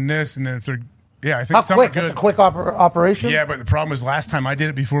this, and then this, and then if they're I think how some quick. are good. It's a quick operation. Yeah, but the problem is last time I did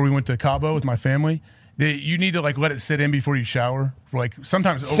it before we went to Cabo with my family. You need to let it sit in before you shower for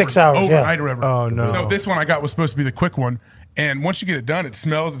sometimes 6 hours, overnight yeah. or whatever. Oh, no. So this one I got was supposed to be the quick one, and once you get it done, it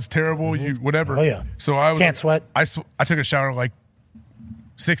smells. It's terrible. You whatever. Oh, yeah. So I was Can't sweat. I took a shower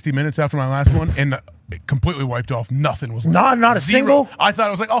 60 minutes after my last one, and it completely wiped off. Nothing was Not a zero. single? I thought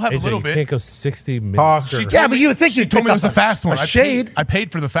I was like, I'll have a AJ, little you bit. can't go 60 minutes. Yeah, but you would think she you'd told pick me it was up the fast one. a shade. I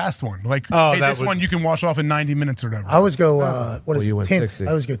paid for the fast one. Hey, that this would- one you can wash off in 90 minutes or whatever. I always go. What is you it? went Tint. 60. I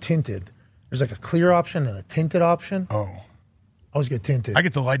always go tinted. There's like a clear option and a tinted option. I Oh, always go tinted. I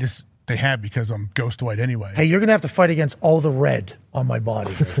get the lightest they have because I'm ghost white anyway. Hey, you're gonna have to fight against all the red on my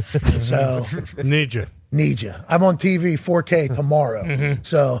body. So Need you. need you. I'm on TV 4K tomorrow.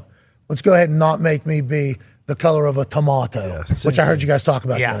 So let's go ahead and not make me be the color of a tomato, which I heard you guys talk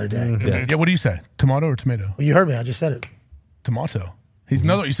about the other day. Yeah, what do you say? Tomato or tomato? Well, you heard me. I just said it. Tomato. He's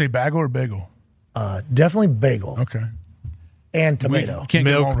another. You say bagel or bagel? Definitely bagel Okay. and tomato You can't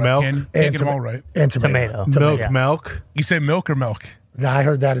get them all right. Milk. Can't And get them all right. and tomato. Milk. You say milk or milk? Yeah, I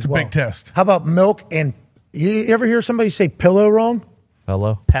heard that as well. Big test. How about milk and? You ever hear somebody say pillow wrong?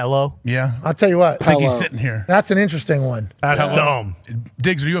 Hello. Pello. Yeah. I'll tell you what. I think he's sitting here. That's an interesting one. At Dome.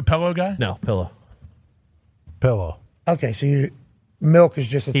 Diggs, are you a pillow guy? No, pillow. Pillow. Okay, so milk is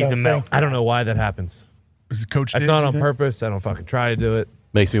just its He's own a thing. milk. I don't know why that happens. Is it Coach It's Diggs? not you on think? purpose. I don't fucking try to do it.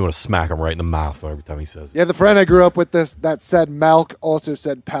 Makes me want to smack him right in the mouth every time he says it. Yeah, the friend I grew up with that said Malk also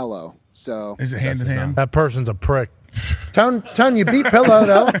said Pello. So Is it hand in hand? That person's a prick. Tone, you beat pillow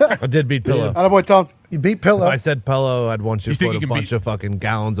though. I did beat pillow. Attaboy, Tom. You beat If pillow. I said pillow, I'd want you You to think put you a can bunch beat- of fucking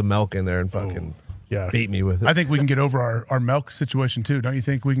gallons of milk in there and fucking Yeah. beat me with it. I think we can get over our milk situation too. Don't you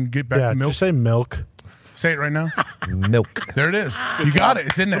think we can get back Yeah, to milk? just say milk. Say it right now. Milk. There it is. You got it.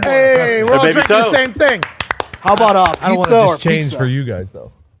 It's in there. Hey, we're all baby drinking the toe. same thing. How about I don't want pizza to or just change pizza? for you guys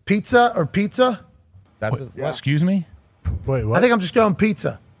though. Pizza or pizza? That's Excuse me? Wait, what? I think I'm just going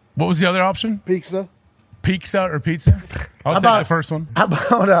pizza. What was the other option? Pizza. Pizza or pizza? I'll take about- the first one. How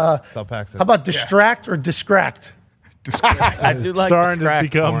about South Paxton. how about distract or distract? I do like starting to distract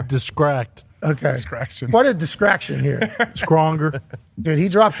become more. distract. Okay. Distraction. What a distraction here. Stronger. Dude, he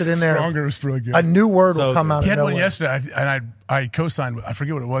drops it in there. Stronger was really good. A new word will come out He of had one nowhere. yesterday, and I co-signed. I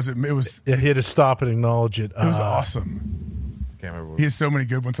forget what it was. It was Yeah, he had to stop and acknowledge it. it was awesome. Can't remember. He has so many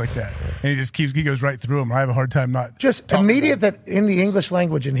good ones like that, and he goes right through them. I have a hard time not Just talking immediate about that in the English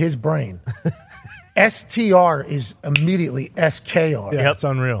language in his brain, STR is immediately SKR. Yeah, it's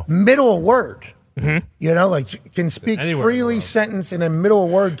unreal. Middle of word. You know, like can speak Anywhere freely in the sentence and then middle of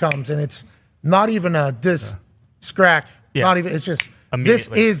word comes and it's not even a scrack. Yeah. Not even, it's just, this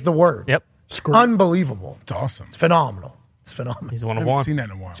Immediately. is the word. Yep. Unbelievable. It's awesome. It's phenomenal. It's phenomenal. He's one I of haven't one. seen that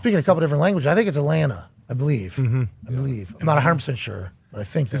in a while. Speaking a couple different languages, I think it's Atlanta, I believe. I believe. I'm not 100% sure, but I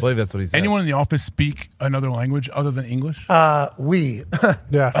think I this. believe that's what he said. Anyone in the office speak another language other than English? We.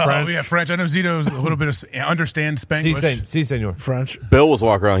 Yeah, French. Oh yeah, French. I know Zito's a little bit of understands Spanglish. Si, senor. French. Bill was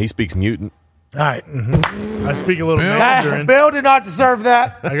walking around. He speaks mutant. All right. I speak a little Bill? Mandarin. Bill did not deserve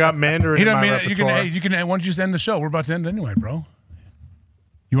that. I got Mandarin He in doesn't my mean it. repertoire. You can. Why don't you just end the show? We're about to end anyway, bro.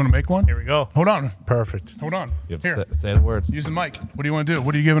 You want to make one? Here we go. Hold on. Perfect. Hold on. You have Here. to say the words. Use the mic. What do you want to do?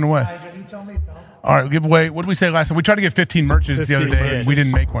 What are you giving away? You tell me, Phil. All right, we'll give away. What did we say last time? We tried to get 15 merches the other 15 day. merches. We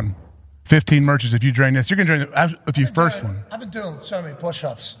didn't make one. 15 merches. If you drain this, you're going to drain if you first one. I've been doing so many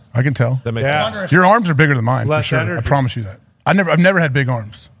push-ups. I can tell. That makes Yeah. sense. Your arms are bigger than mine, Less for sure. I energy. promise you that. I've never had big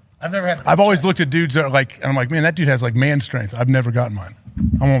arms. I've never had. I've always looked at dudes that are like, and I'm like, man, that dude has like man strength. I've never gotten mine.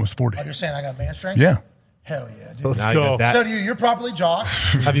 I'm almost 40. Oh, you're saying I got man strength? Yeah. Hell yeah, dude. Let's Now you go. got that. So do you. You're properly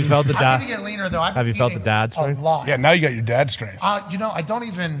Josh. Have you felt the I need dad? to get leaner though. Have you felt the dad a strength? lot. Yeah, now you got your dad strength. You know, I don't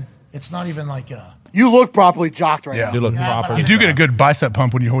even. It's not even like a. You look properly jocked right Yeah. now. You look Yeah, proper. You do get a good bicep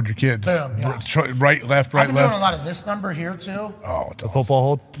pump when you hold your kids. Boom, yeah. Right, left, right, I've been doing a left. lot of this number here too. Oh, it's A football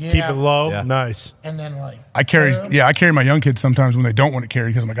hold? Yeah. Keep it low. Yeah. Nice. And then like. I carry my young kids sometimes when they don't want to carry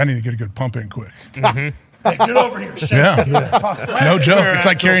because I'm like, I need to get a good pump in quick. Hey, get over here. Shit. Yeah. Toss it. No joke. It's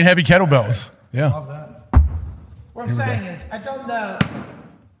like carrying heavy kettlebells. Yeah. Love that. What I'm saying is, I don't know.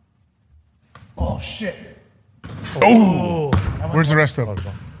 Oh shit. Oh, where's the rest of them?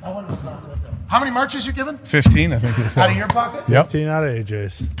 How many marches you giving? 15, I think it's Out of your pocket? Yep. 15 out of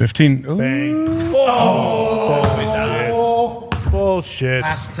AJ's. 15. Ooh. Bang. Oh. Bullshit.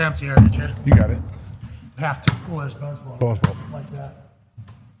 Last attempt here, AJ. You got it. Have to. Oh, there's bones blown. Bones blown. Like that.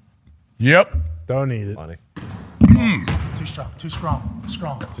 Yep. Don't need it. Funny. Too strong. Too strong.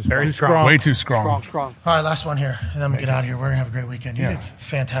 Strong. Very strong. Way too strong. Strong. All right, last one here, and then we get out of here. We're going to have a great weekend. You did a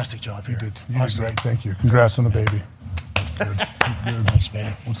fantastic job here. You did great. Thank you. Congrats on the baby. Good. Thanks,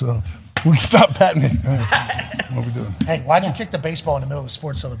 man. What's up? We can stop patting it. What are we doing? Hey, why'd you kick the baseball in the middle of the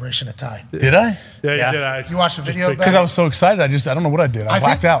sports celebration at Ty? Did I? Yeah, you did. You watched the video? Because I was so excited. I don't know what I did. I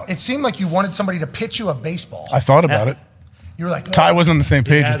blacked think out. It seemed like you wanted somebody to pitch you a baseball. I thought about it. You were like, Ty wasn't on the same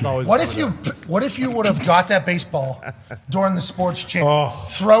page with me. What if you would have got that baseball during the sports chant,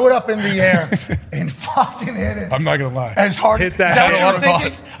 throw it up in the air, and fucking hit it? I'm not going to lie. As hard as that. Is that what you were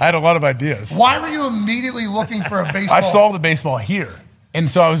thinking? I had a lot of ideas. Why were you immediately looking for a baseball? I saw the baseball here. And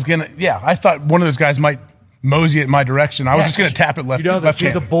so I was going to, I thought one of those guys might mosey it in my direction. I was just going to tap it left.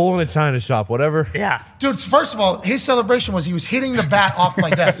 He's a bull in a china shop, whatever. Yeah. Dude, first of all, his celebration was he was hitting the bat off my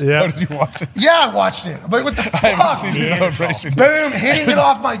desk. Yeah. Oh, did you watch it? Yeah, I watched it. But what the fuck? I haven't seen the celebration. Boom, hitting it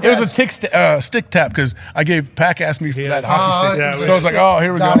off my desk. It was a stick tap because Pac asked me for that hockey stick. Yeah, so I was like, oh,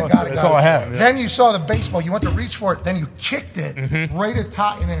 here we go. That's all I have. Then you saw the baseball. You went to reach for it. Then you kicked it right at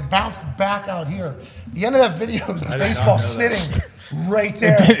top, and then it bounced back out here. The end of that video is the baseball sitting right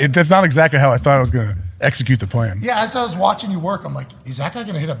there. That's not exactly how I thought I was going to execute the plan. Yeah, as I was watching you work, I'm like, is that guy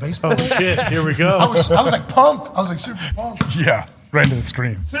going to hit a baseball? Oh, shit. Here we go. I was like pumped. I was like super pumped. Yeah, right into the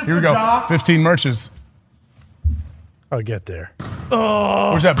screen. Here we go. 15 merches. I'll get there.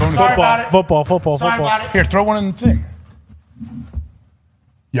 Oh, where's that bonus? Sorry about it. Football. Sorry about it. Here, throw one in the thing.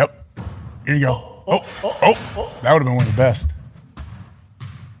 Yep. Here you go. Oh. That would have been one of the best.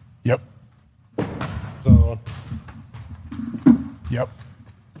 Yep. Yep.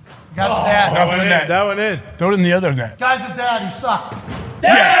 Guy's a dad. That one in. Throw it in the other net. Guy's a dad. He sucks.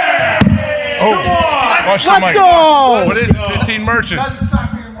 Yeah. Oh, watch the mic. go. What is it? 15 merches. Doesn't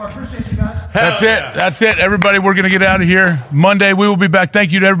suck me anymore. Appreciate you guys. That's it. Everybody, we're going to get out of here. Monday, we will be back.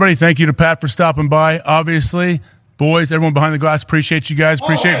 Thank you to everybody. Thank you to Pat for stopping by. Obviously, boys, everyone behind the glass, appreciate you guys.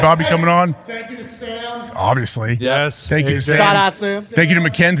 Appreciate Bobby coming on. Thank you to Sam. Obviously. Yes. Thank you to Sam. Shout out, Sam. Thank you to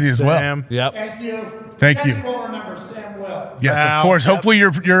Mackenzie as well. Sam. Yep. Thank you. Thank you. Will remember Sam will. Yes, of course. Hopefully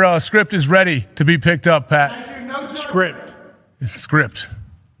your script is ready to be picked up, Pat. Thank you. No joke. Script.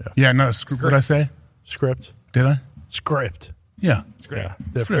 Yeah, no, script. What did I say? Script. Did I? Script. Yeah. Yeah.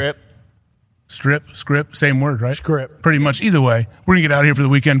 Script. Same word, right? Script. Pretty much. Either way, we're going to get out of here for the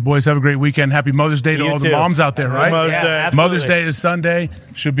weekend. Boys, have a great weekend. Happy Mother's Day to all the moms out there, right? Mother's Day. Mother's Day is Sunday.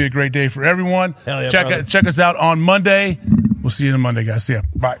 Should be a great day for everyone. Hell yeah, Check us out on Monday. We'll see you on Monday, guys. See ya.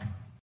 Bye.